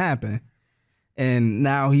something happened, and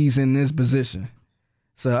now he's in this position.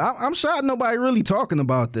 So I'm shocked nobody really talking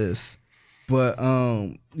about this. But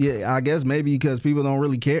yeah, I guess maybe because people don't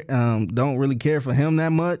really care for him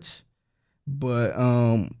that much. But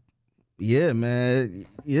yeah, man,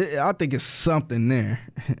 yeah, I think it's something there.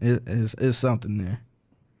 It's something there.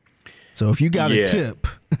 So if you got a tip,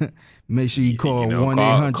 make sure you call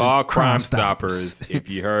 1-800 call Crime Stoppers if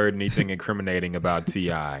you heard anything incriminating about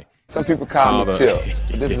T.I. Some people call me Tip.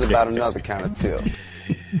 This is about another kind of tip.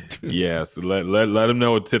 Yes, let him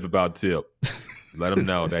know a tip about Tip. Let him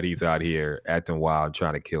know that he's out here acting wild,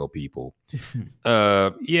 trying to kill people.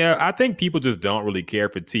 Yeah, I think people just don't really care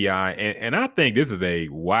for T.I. And I think this is a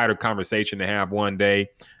wider conversation to have one day.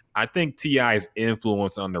 I think T.I.'s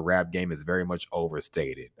influence on the rap game is very much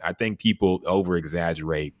overstated. I think people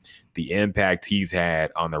over-exaggerate the impact he's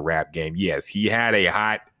had on the rap game. Yes, he had a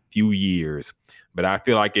hot few years, but I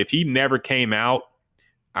feel like if he never came out,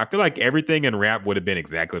 I feel like everything in rap would have been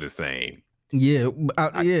exactly the same. Yeah,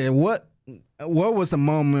 yeah. What was the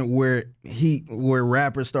moment where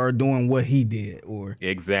rappers started doing what he did, or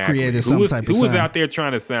created some type of who was sound? out there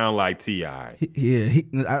trying to sound like T.I.?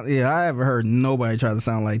 I haven't heard nobody try to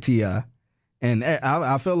sound like T.I. And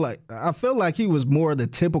I feel like he was more the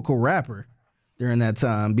typical rapper during that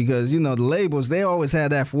time because the labels, they always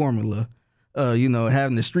had that formula.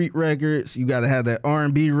 Having the street records, you got to have that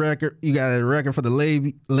R&B record, you got a record for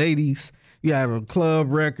the ladies, you have a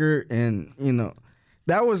club record, and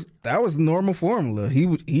that was the normal formula.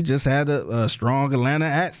 He just had a strong Atlanta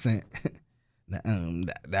accent.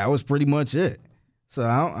 That was pretty much it. So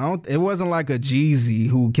I don't. It wasn't like a Jeezy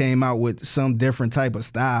who came out with some different type of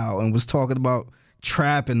style and was talking about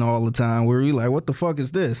trapping all the time. Where we like, what the fuck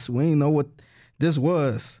is this? We didn't know what this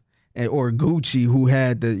was. Or Gucci, who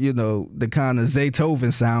had the kind of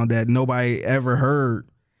Zaytoven sound that nobody ever heard,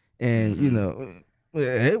 and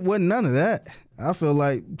it wasn't none of that. I feel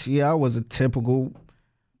like T.I. was a typical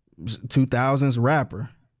 2000s rapper.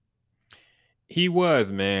 He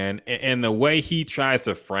was, man, and the way he tries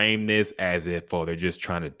to frame this as if they're just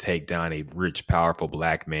trying to take down a rich, powerful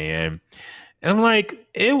black man. And I'm like,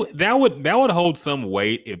 that would hold some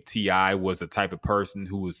weight if T.I. was the type of person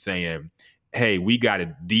who was saying, hey, we got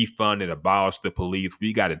to defund and abolish the police.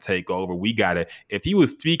 We got to take over. If he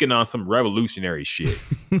was speaking on some revolutionary shit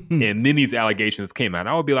and then these allegations came out,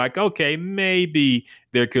 I would be like, okay, maybe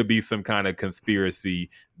there could be some kind of conspiracy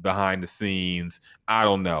behind the scenes. I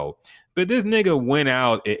don't know. But this nigga went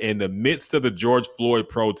out in the midst of the George Floyd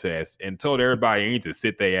protests and told everybody they need to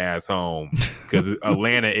sit their ass home because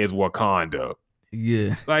Atlanta is Wakanda.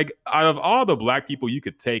 Yeah. Like, out of all the black people you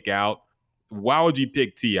could take out, why would you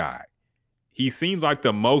pick T.I.? He seems like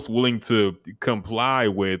the most willing to comply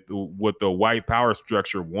with what the white power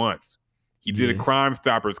structure wants. He did a Crime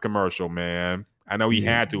Stoppers commercial, man. I know he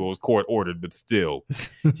had to. It was court ordered, but still.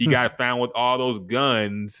 He got found with all those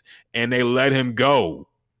guns, and they let him go.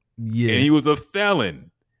 Yeah. And he was a felon.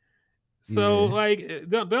 So, like,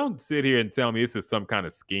 don't sit here and tell me this is some kind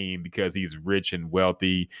of scheme because he's rich and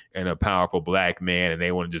wealthy and a powerful black man and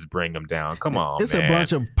they want to just bring him down. Come on, it's man. a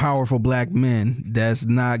bunch of powerful black men that's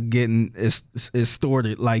not getting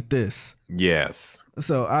extorted like this. Yes.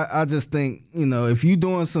 So I just think, if you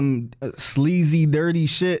doing some sleazy, dirty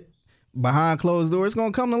shit behind closed doors, it's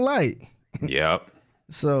going to come to light. Yep.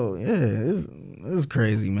 So, yeah, it's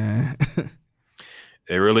crazy, man.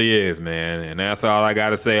 It really is, man. And that's all I got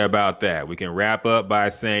to say about that. We can wrap up by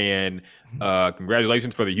saying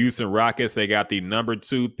congratulations for the Houston Rockets. They got the number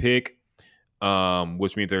 2 pick,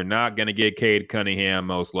 which means they're not going to get Cade Cunningham,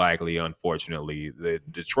 most likely, unfortunately. The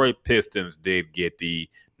Detroit Pistons did get the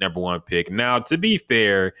number 1 pick. Now, to be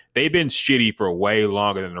fair, they've been shitty for way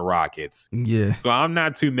longer than the Rockets. Yeah. So I'm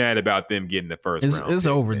not too mad about them getting the first round. It's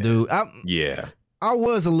overdue. Yeah. I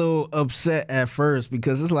was a little upset at first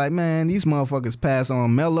because it's like, man, these motherfuckers pass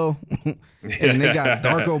on Melo and they got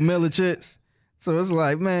Darko Milicic. So it's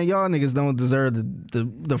like, man, y'all niggas don't deserve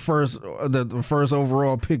the first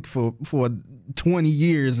overall pick for 20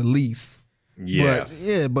 years at least.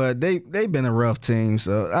 Yes. But they've been a rough team,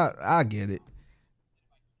 so I get it.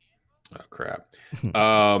 Oh crap.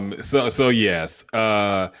 So yes.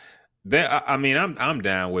 I'm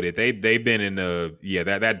down with it. They've been in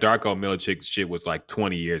that Darko Milicic shit was like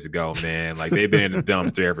 20 years ago, man. Like they've been in the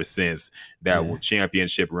dumpster ever since that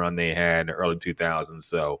championship run they had in the early 2000s.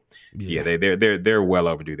 So they're well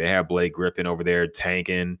overdue. They have Blake Griffin over there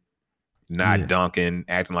tanking, not dunking,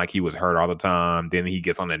 acting like he was hurt all the time. Then he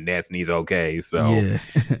gets on the Nets and he's okay. So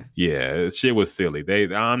shit was silly.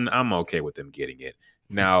 I'm okay with them getting it.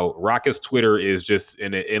 Now, Rockets Twitter is just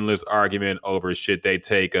in an endless argument over should they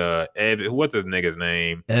take what's his nigga's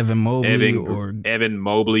name? Evan Mobley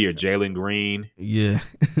or Jalen Green. Yeah.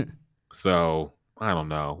 So I don't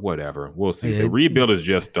know. Whatever. We'll see. The rebuild is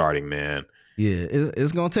just starting, man. Yeah,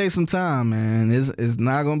 it's gonna take some time, man. It's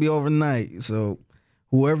not gonna be overnight. So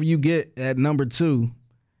whoever you get at number 2,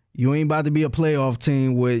 you ain't about to be a playoff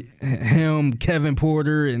team with him, Kevin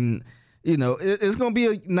Porter, and it's going to be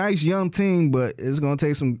a nice young team, but it's going to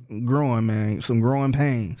take some growing, man, some growing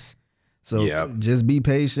pains. So just be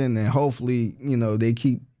patient and hopefully, they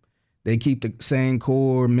keep the same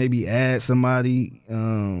core, maybe add somebody,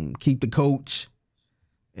 keep the coach.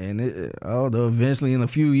 And although eventually in a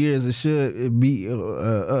few years it should be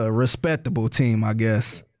a respectable team, I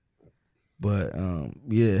guess. But,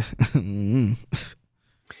 yeah.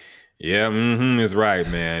 Yeah, is right,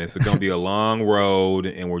 man. It's going to be a long road,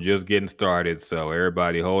 and we're just getting started. So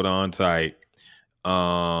everybody, hold on tight.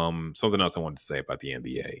 Something else I wanted to say about the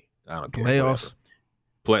NBA. I don't care. Playoffs.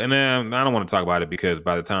 I don't want to talk about it because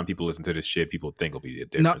by the time people listen to this shit, people think it'll be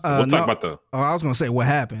different. We'll talk about the. Oh, I was gonna say what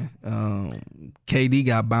happened. KD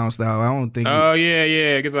got bounced out. I don't think. Oh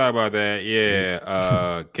yeah, we can talk about that.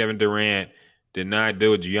 Yeah, Kevin Durant did not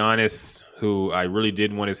do it. Giannis, who I really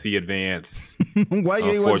didn't want to see advance. Why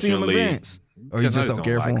you ain't want to see him advance? Or you just don't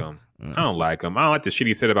care for him? I don't like him. I don't like the shit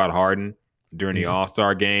he said about Harden during the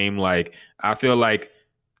All-Star game. Like, I feel like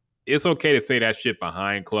it's okay to say that shit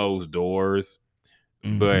behind closed doors,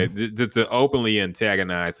 but to openly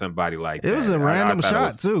antagonize somebody like that. It was a random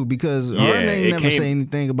shot, too, because Harden ain't never say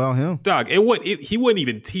anything about him. Dog, he wasn't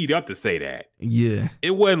even teed up to say that. Yeah.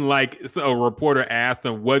 It wasn't like a reporter asked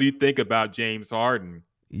him, what do you think about James Harden?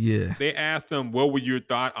 Yeah. They asked him, what were your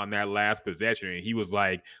thoughts on that last possession? And he was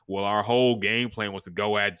like, well, our whole game plan was to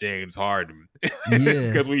go at James Harden.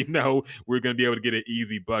 Because we know we're going to be able to get an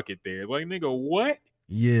easy bucket there. It's like, nigga, what?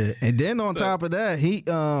 Yeah. And then on top of that, he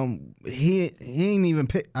ain't even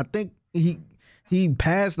pick. I think he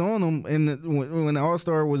passed on him when the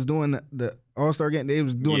All-Star was doing the All-Star game. They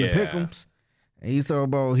was doing the pick'ems. And he's talking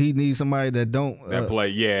about he needs somebody that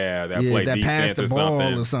play pass the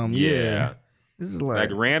ball or something. Yeah. This is like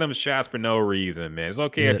random shots for no reason, man. It's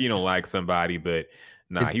okay if you don't like somebody, but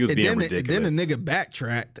nah, he was being ridiculous. Then the nigga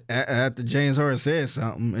backtracked after James Harden said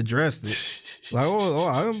something, addressed it. Like,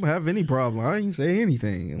 I don't have any problem. I didn't say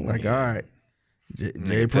anything. Like, all right.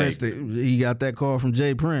 Jay Prince, he got that call from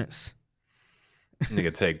Jay Prince.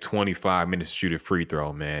 Nigga take 25 minutes to shoot a free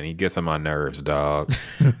throw, man. He gets on my nerves, dog.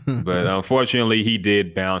 But unfortunately, he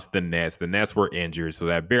did bounce the Nets. The Nets were injured, so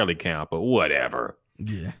that barely count, but whatever.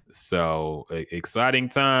 Yeah. So exciting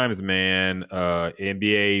times, man.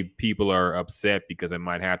 NBA people are upset because they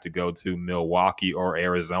might have to go to Milwaukee or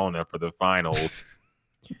Arizona for the finals.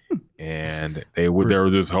 And they were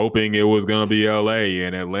just hoping it was going to be LA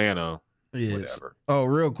and Atlanta. Yes. Whatever. Oh,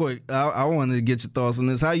 real quick, I wanted to get your thoughts on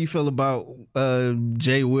this. How you feel about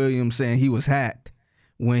Jay Williams saying he was hacked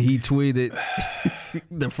when he tweeted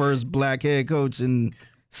the first black head coach in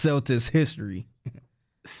Celtics history?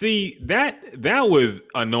 See, that was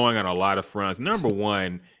annoying on a lot of fronts. Number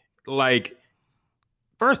one, like,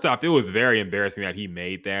 first off, it was very embarrassing that he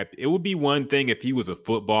made that. It would be one thing if he was a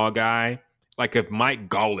football guy, like if Mike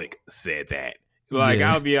Golick said that. Like,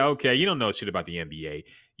 I would be, okay, you don't know shit about the NBA.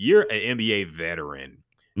 You're an NBA veteran.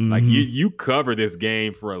 Mm-hmm. Like, you cover this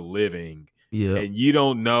game for a living. Yeah. And you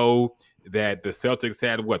don't know that the Celtics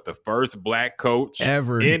had, the first black coach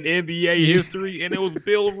ever in NBA history, and it was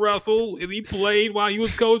Bill Russell, and he played while he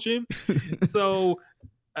was coaching. So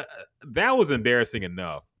that was embarrassing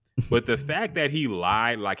enough. But the fact that he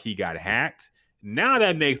lied like he got hacked, now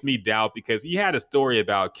that makes me doubt, because he had a story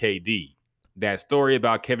about KD, that story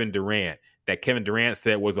about Kevin Durant, that Kevin Durant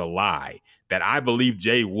said was a lie, that I believe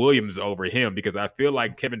Jay Williams over him, because I feel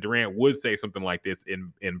like Kevin Durant would say something like this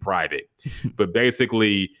in private. But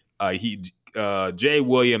basically, Jay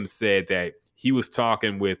Williams said that he was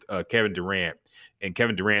talking with Kevin Durant, and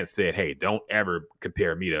Kevin Durant said, "Hey, don't ever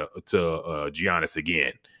compare me to Giannis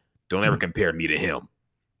again. Don't ever compare me to him.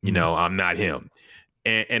 You know, I'm not him."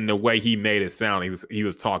 And the way he made it sound, he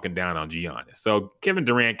was talking down on Giannis. So Kevin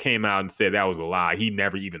Durant came out and said that was a lie. He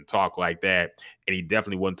never even talked like that, and he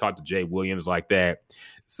definitely wouldn't talk to Jay Williams like that.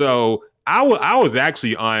 So I was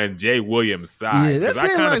actually on Jay Williams' side. Yeah,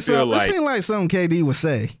 that seemed like something KD would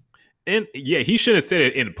say. And yeah, he shouldn't have said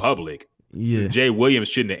it in public. Yeah, Jay Williams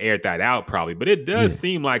shouldn't have aired that out probably, but it does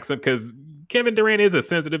seem like some, because Kevin Durant is a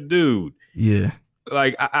sensitive dude. Yeah,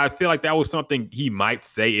 like I feel like that was something he might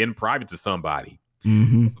say in private to somebody.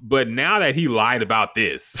 Mm-hmm. But now that he lied about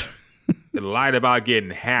this, lied about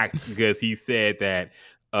getting hacked because he said that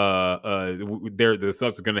the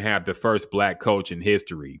Celtics are going to have the first black coach in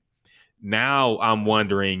history. Now I'm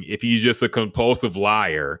wondering if he's just a compulsive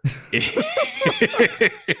liar.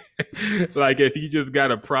 Like if he just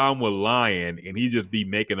got a problem with lying and he just be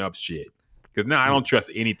making up shit. Because now I don't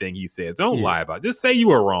trust anything he says. Don't lie about it. Just say you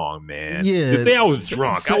were wrong, man. Yeah. Just say I was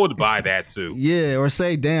drunk. I would buy that too. Yeah, or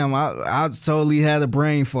say, damn, I totally had a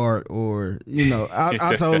brain fart, or,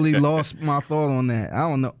 I totally lost my thought on that. I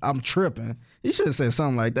don't know. I'm tripping. You should have said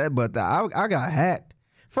something like that, but I got hacked.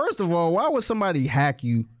 First of all, why would somebody hack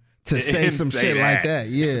you to say some shit like that?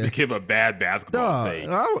 Yeah. To give a bad basketball take.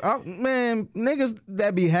 Man, niggas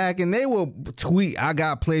that be hacking, they will tweet, I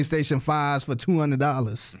got PlayStation 5s for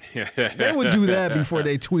 $200. They would do that before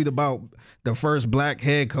they tweet about the first black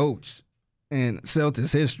head coach in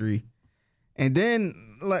Celtics history. And then,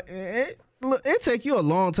 like, it take you a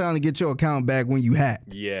long time to get your account back when you hack.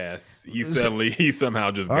 Yes. He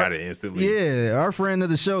somehow just got it instantly. Yeah. Our friend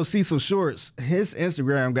of the show, Cecil Shorts, his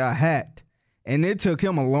Instagram got hacked. And it took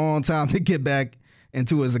him a long time to get back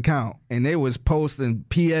into his account. And they was posting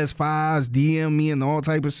PS5s, DM me, and all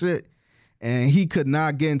type of shit. And he could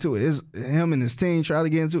not get into it. Him and his team tried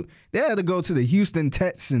to get into it. They had to go to the Houston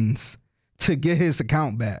Texans to get his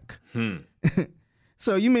account back.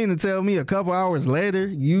 So you mean to tell me a couple hours later,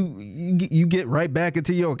 you get right back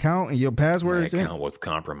into your account and your password? My account was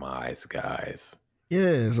compromised, guys.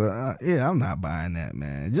 Yeah, so, I'm not buying that,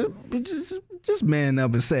 man. Just man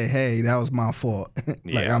up and say, hey, that was my fault.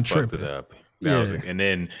 I'm tripping. It up. And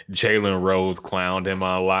then Jalen Rose clowned him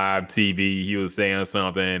on live TV. He was saying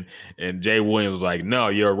something, and Jay Williams was like, "No,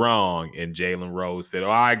 you're wrong." And Jalen Rose said,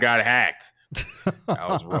 "Oh, I got hacked." I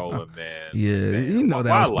was rolling, man. Yeah, man. That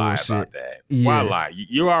was lie bullshit. About that? Yeah. Why lie?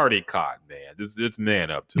 You already caught, man. Just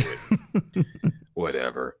man up to it.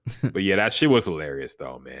 Whatever. But yeah, that shit was hilarious,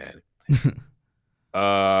 though, man.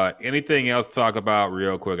 Anything else to talk about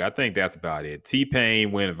real quick? I think that's about it.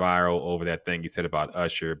 T-Pain went viral over that thing he said about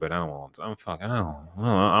Usher, but I'm out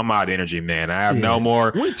of energy, man. I have no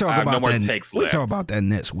more takes left. We'll talk about that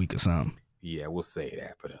next week or something. Yeah, we'll say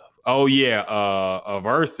that. But a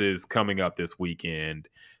Versus coming up this weekend.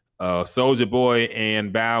 Soulja Boy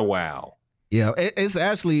and Bow Wow. Yeah, it's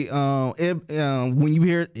actually when you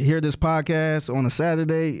hear this podcast on a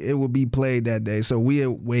Saturday, it will be played that day. So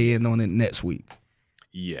we'll weigh in on it next week.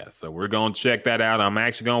 Yeah, so we're gonna check that out. I'm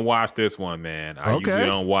actually gonna watch this one, man. I usually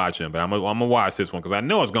don't watch them, but I'm gonna watch this one because I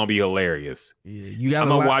know it's gonna be hilarious. Yeah, you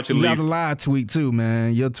gotta watch at least. You got a live tweet too,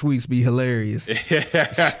 man. Your tweets be hilarious.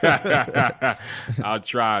 I'll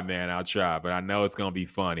try, man. I'll try, but I know it's gonna be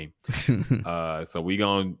funny. So we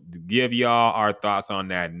gonna give y'all our thoughts on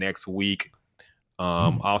that next week.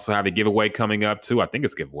 Also have a giveaway coming up too. I think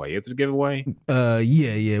it's giveaway. Is it a giveaway?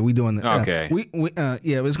 Yeah, we doing that. Okay.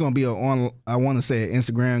 It's gonna be I want to say an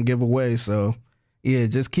Instagram giveaway. So yeah,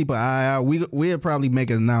 just keep an eye out. We'll probably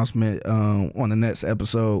make an announcement on the next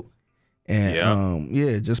episode,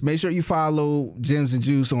 And just make sure you follow Gems and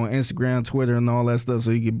Juice on Instagram, Twitter, and all that stuff,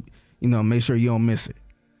 so you can, make sure you don't miss it.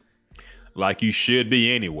 Like you should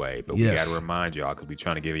be anyway, but we got to remind y'all because we're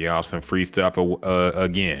trying to give y'all some free stuff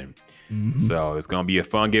again. Mm-hmm. So it's going to be a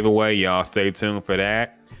fun giveaway. Y'all stay tuned for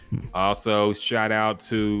that. Also, shout out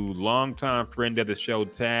to longtime friend of the show,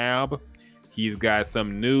 Tab. He's got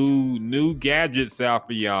some new gadgets out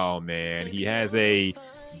for y'all, man. He has a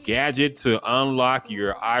gadget to unlock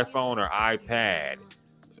your iPhone or iPad,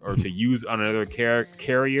 or to use on another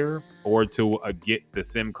carrier, or to get the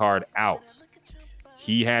SIM card out.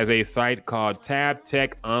 He has a site called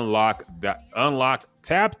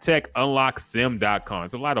TabTechUnlockSim.com.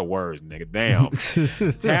 It's a lot of words, nigga. Damn.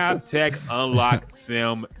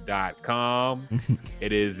 TabTechUnlockSim.com.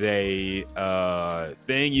 It is a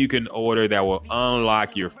thing you can order that will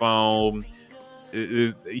unlock your phone.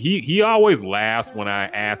 He always laughs when I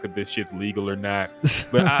ask if this shit's legal or not,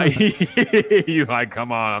 but he's like,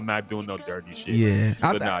 "Come on, I'm not doing no dirty shit." Yeah,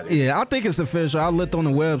 I think it's official. I looked on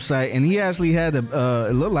the website, and he actually had it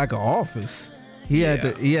looked like an office. He had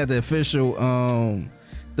the official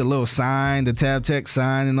the little sign, the Tab Tech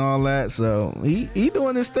sign, and all that. So he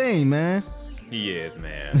doing his thing, man. He is,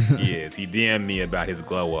 man. He is. He DM'd me about his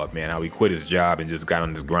glow up, man. How he quit his job and just got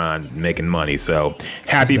on this grind making money. So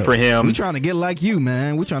happy for him. We trying to get like you,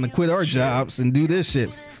 man. We trying to quit our jobs and do this shit.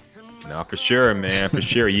 No, for sure, man. For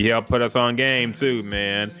sure. He helped put us on game too,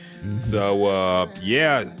 man. Mm-hmm. So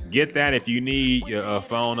get that if you need a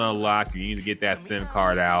phone unlocked. You need to get that SIM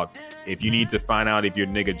card out. If you need to find out if your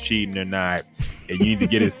nigga cheating or not, and you need to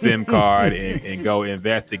get his SIM card and go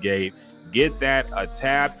investigate. Get that at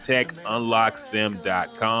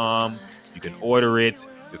TabTechUnlockSim.com. You can order it.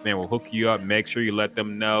 This man will hook you up. Make sure you let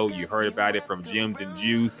them know you heard about it from Gems and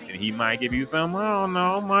Juice, and he might give you some. I don't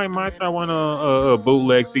know. Might throw in a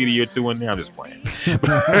bootleg CD or two in there. I'm just playing.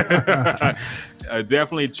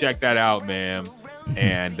 Definitely check that out, man.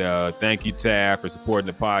 And thank you, Tab, for supporting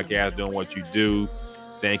the podcast, doing what you do.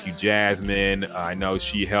 Thank you, Jasmine. I know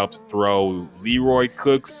she helped throw Leroy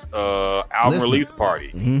Cook's album release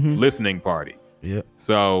party, listening party. Yeah.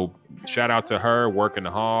 So shout out to her, working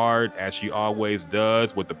hard as she always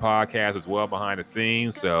does with the podcast as well behind the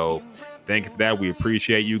scenes. So thank you for that. We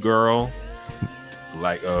appreciate you, girl.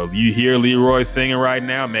 Like you hear Leroy singing right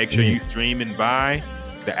now, make sure you stream and buy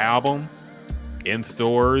the album in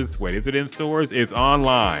stores. Wait, is it in stores? It's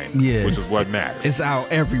online, which is what matters. It's out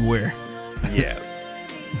everywhere. Yes.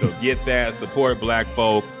 So get that, support black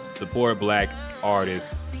folk, support black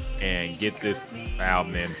artists, and get this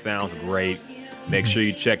album, man. Sounds great. Make sure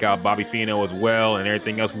you check out Bobby Fino as well and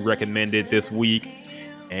everything else we recommended this week.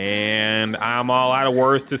 And I'm all out of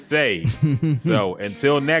words to say. So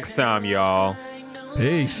until next time, y'all.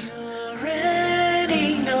 Peace.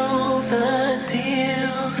 Already know the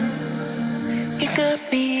deal. You got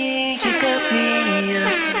me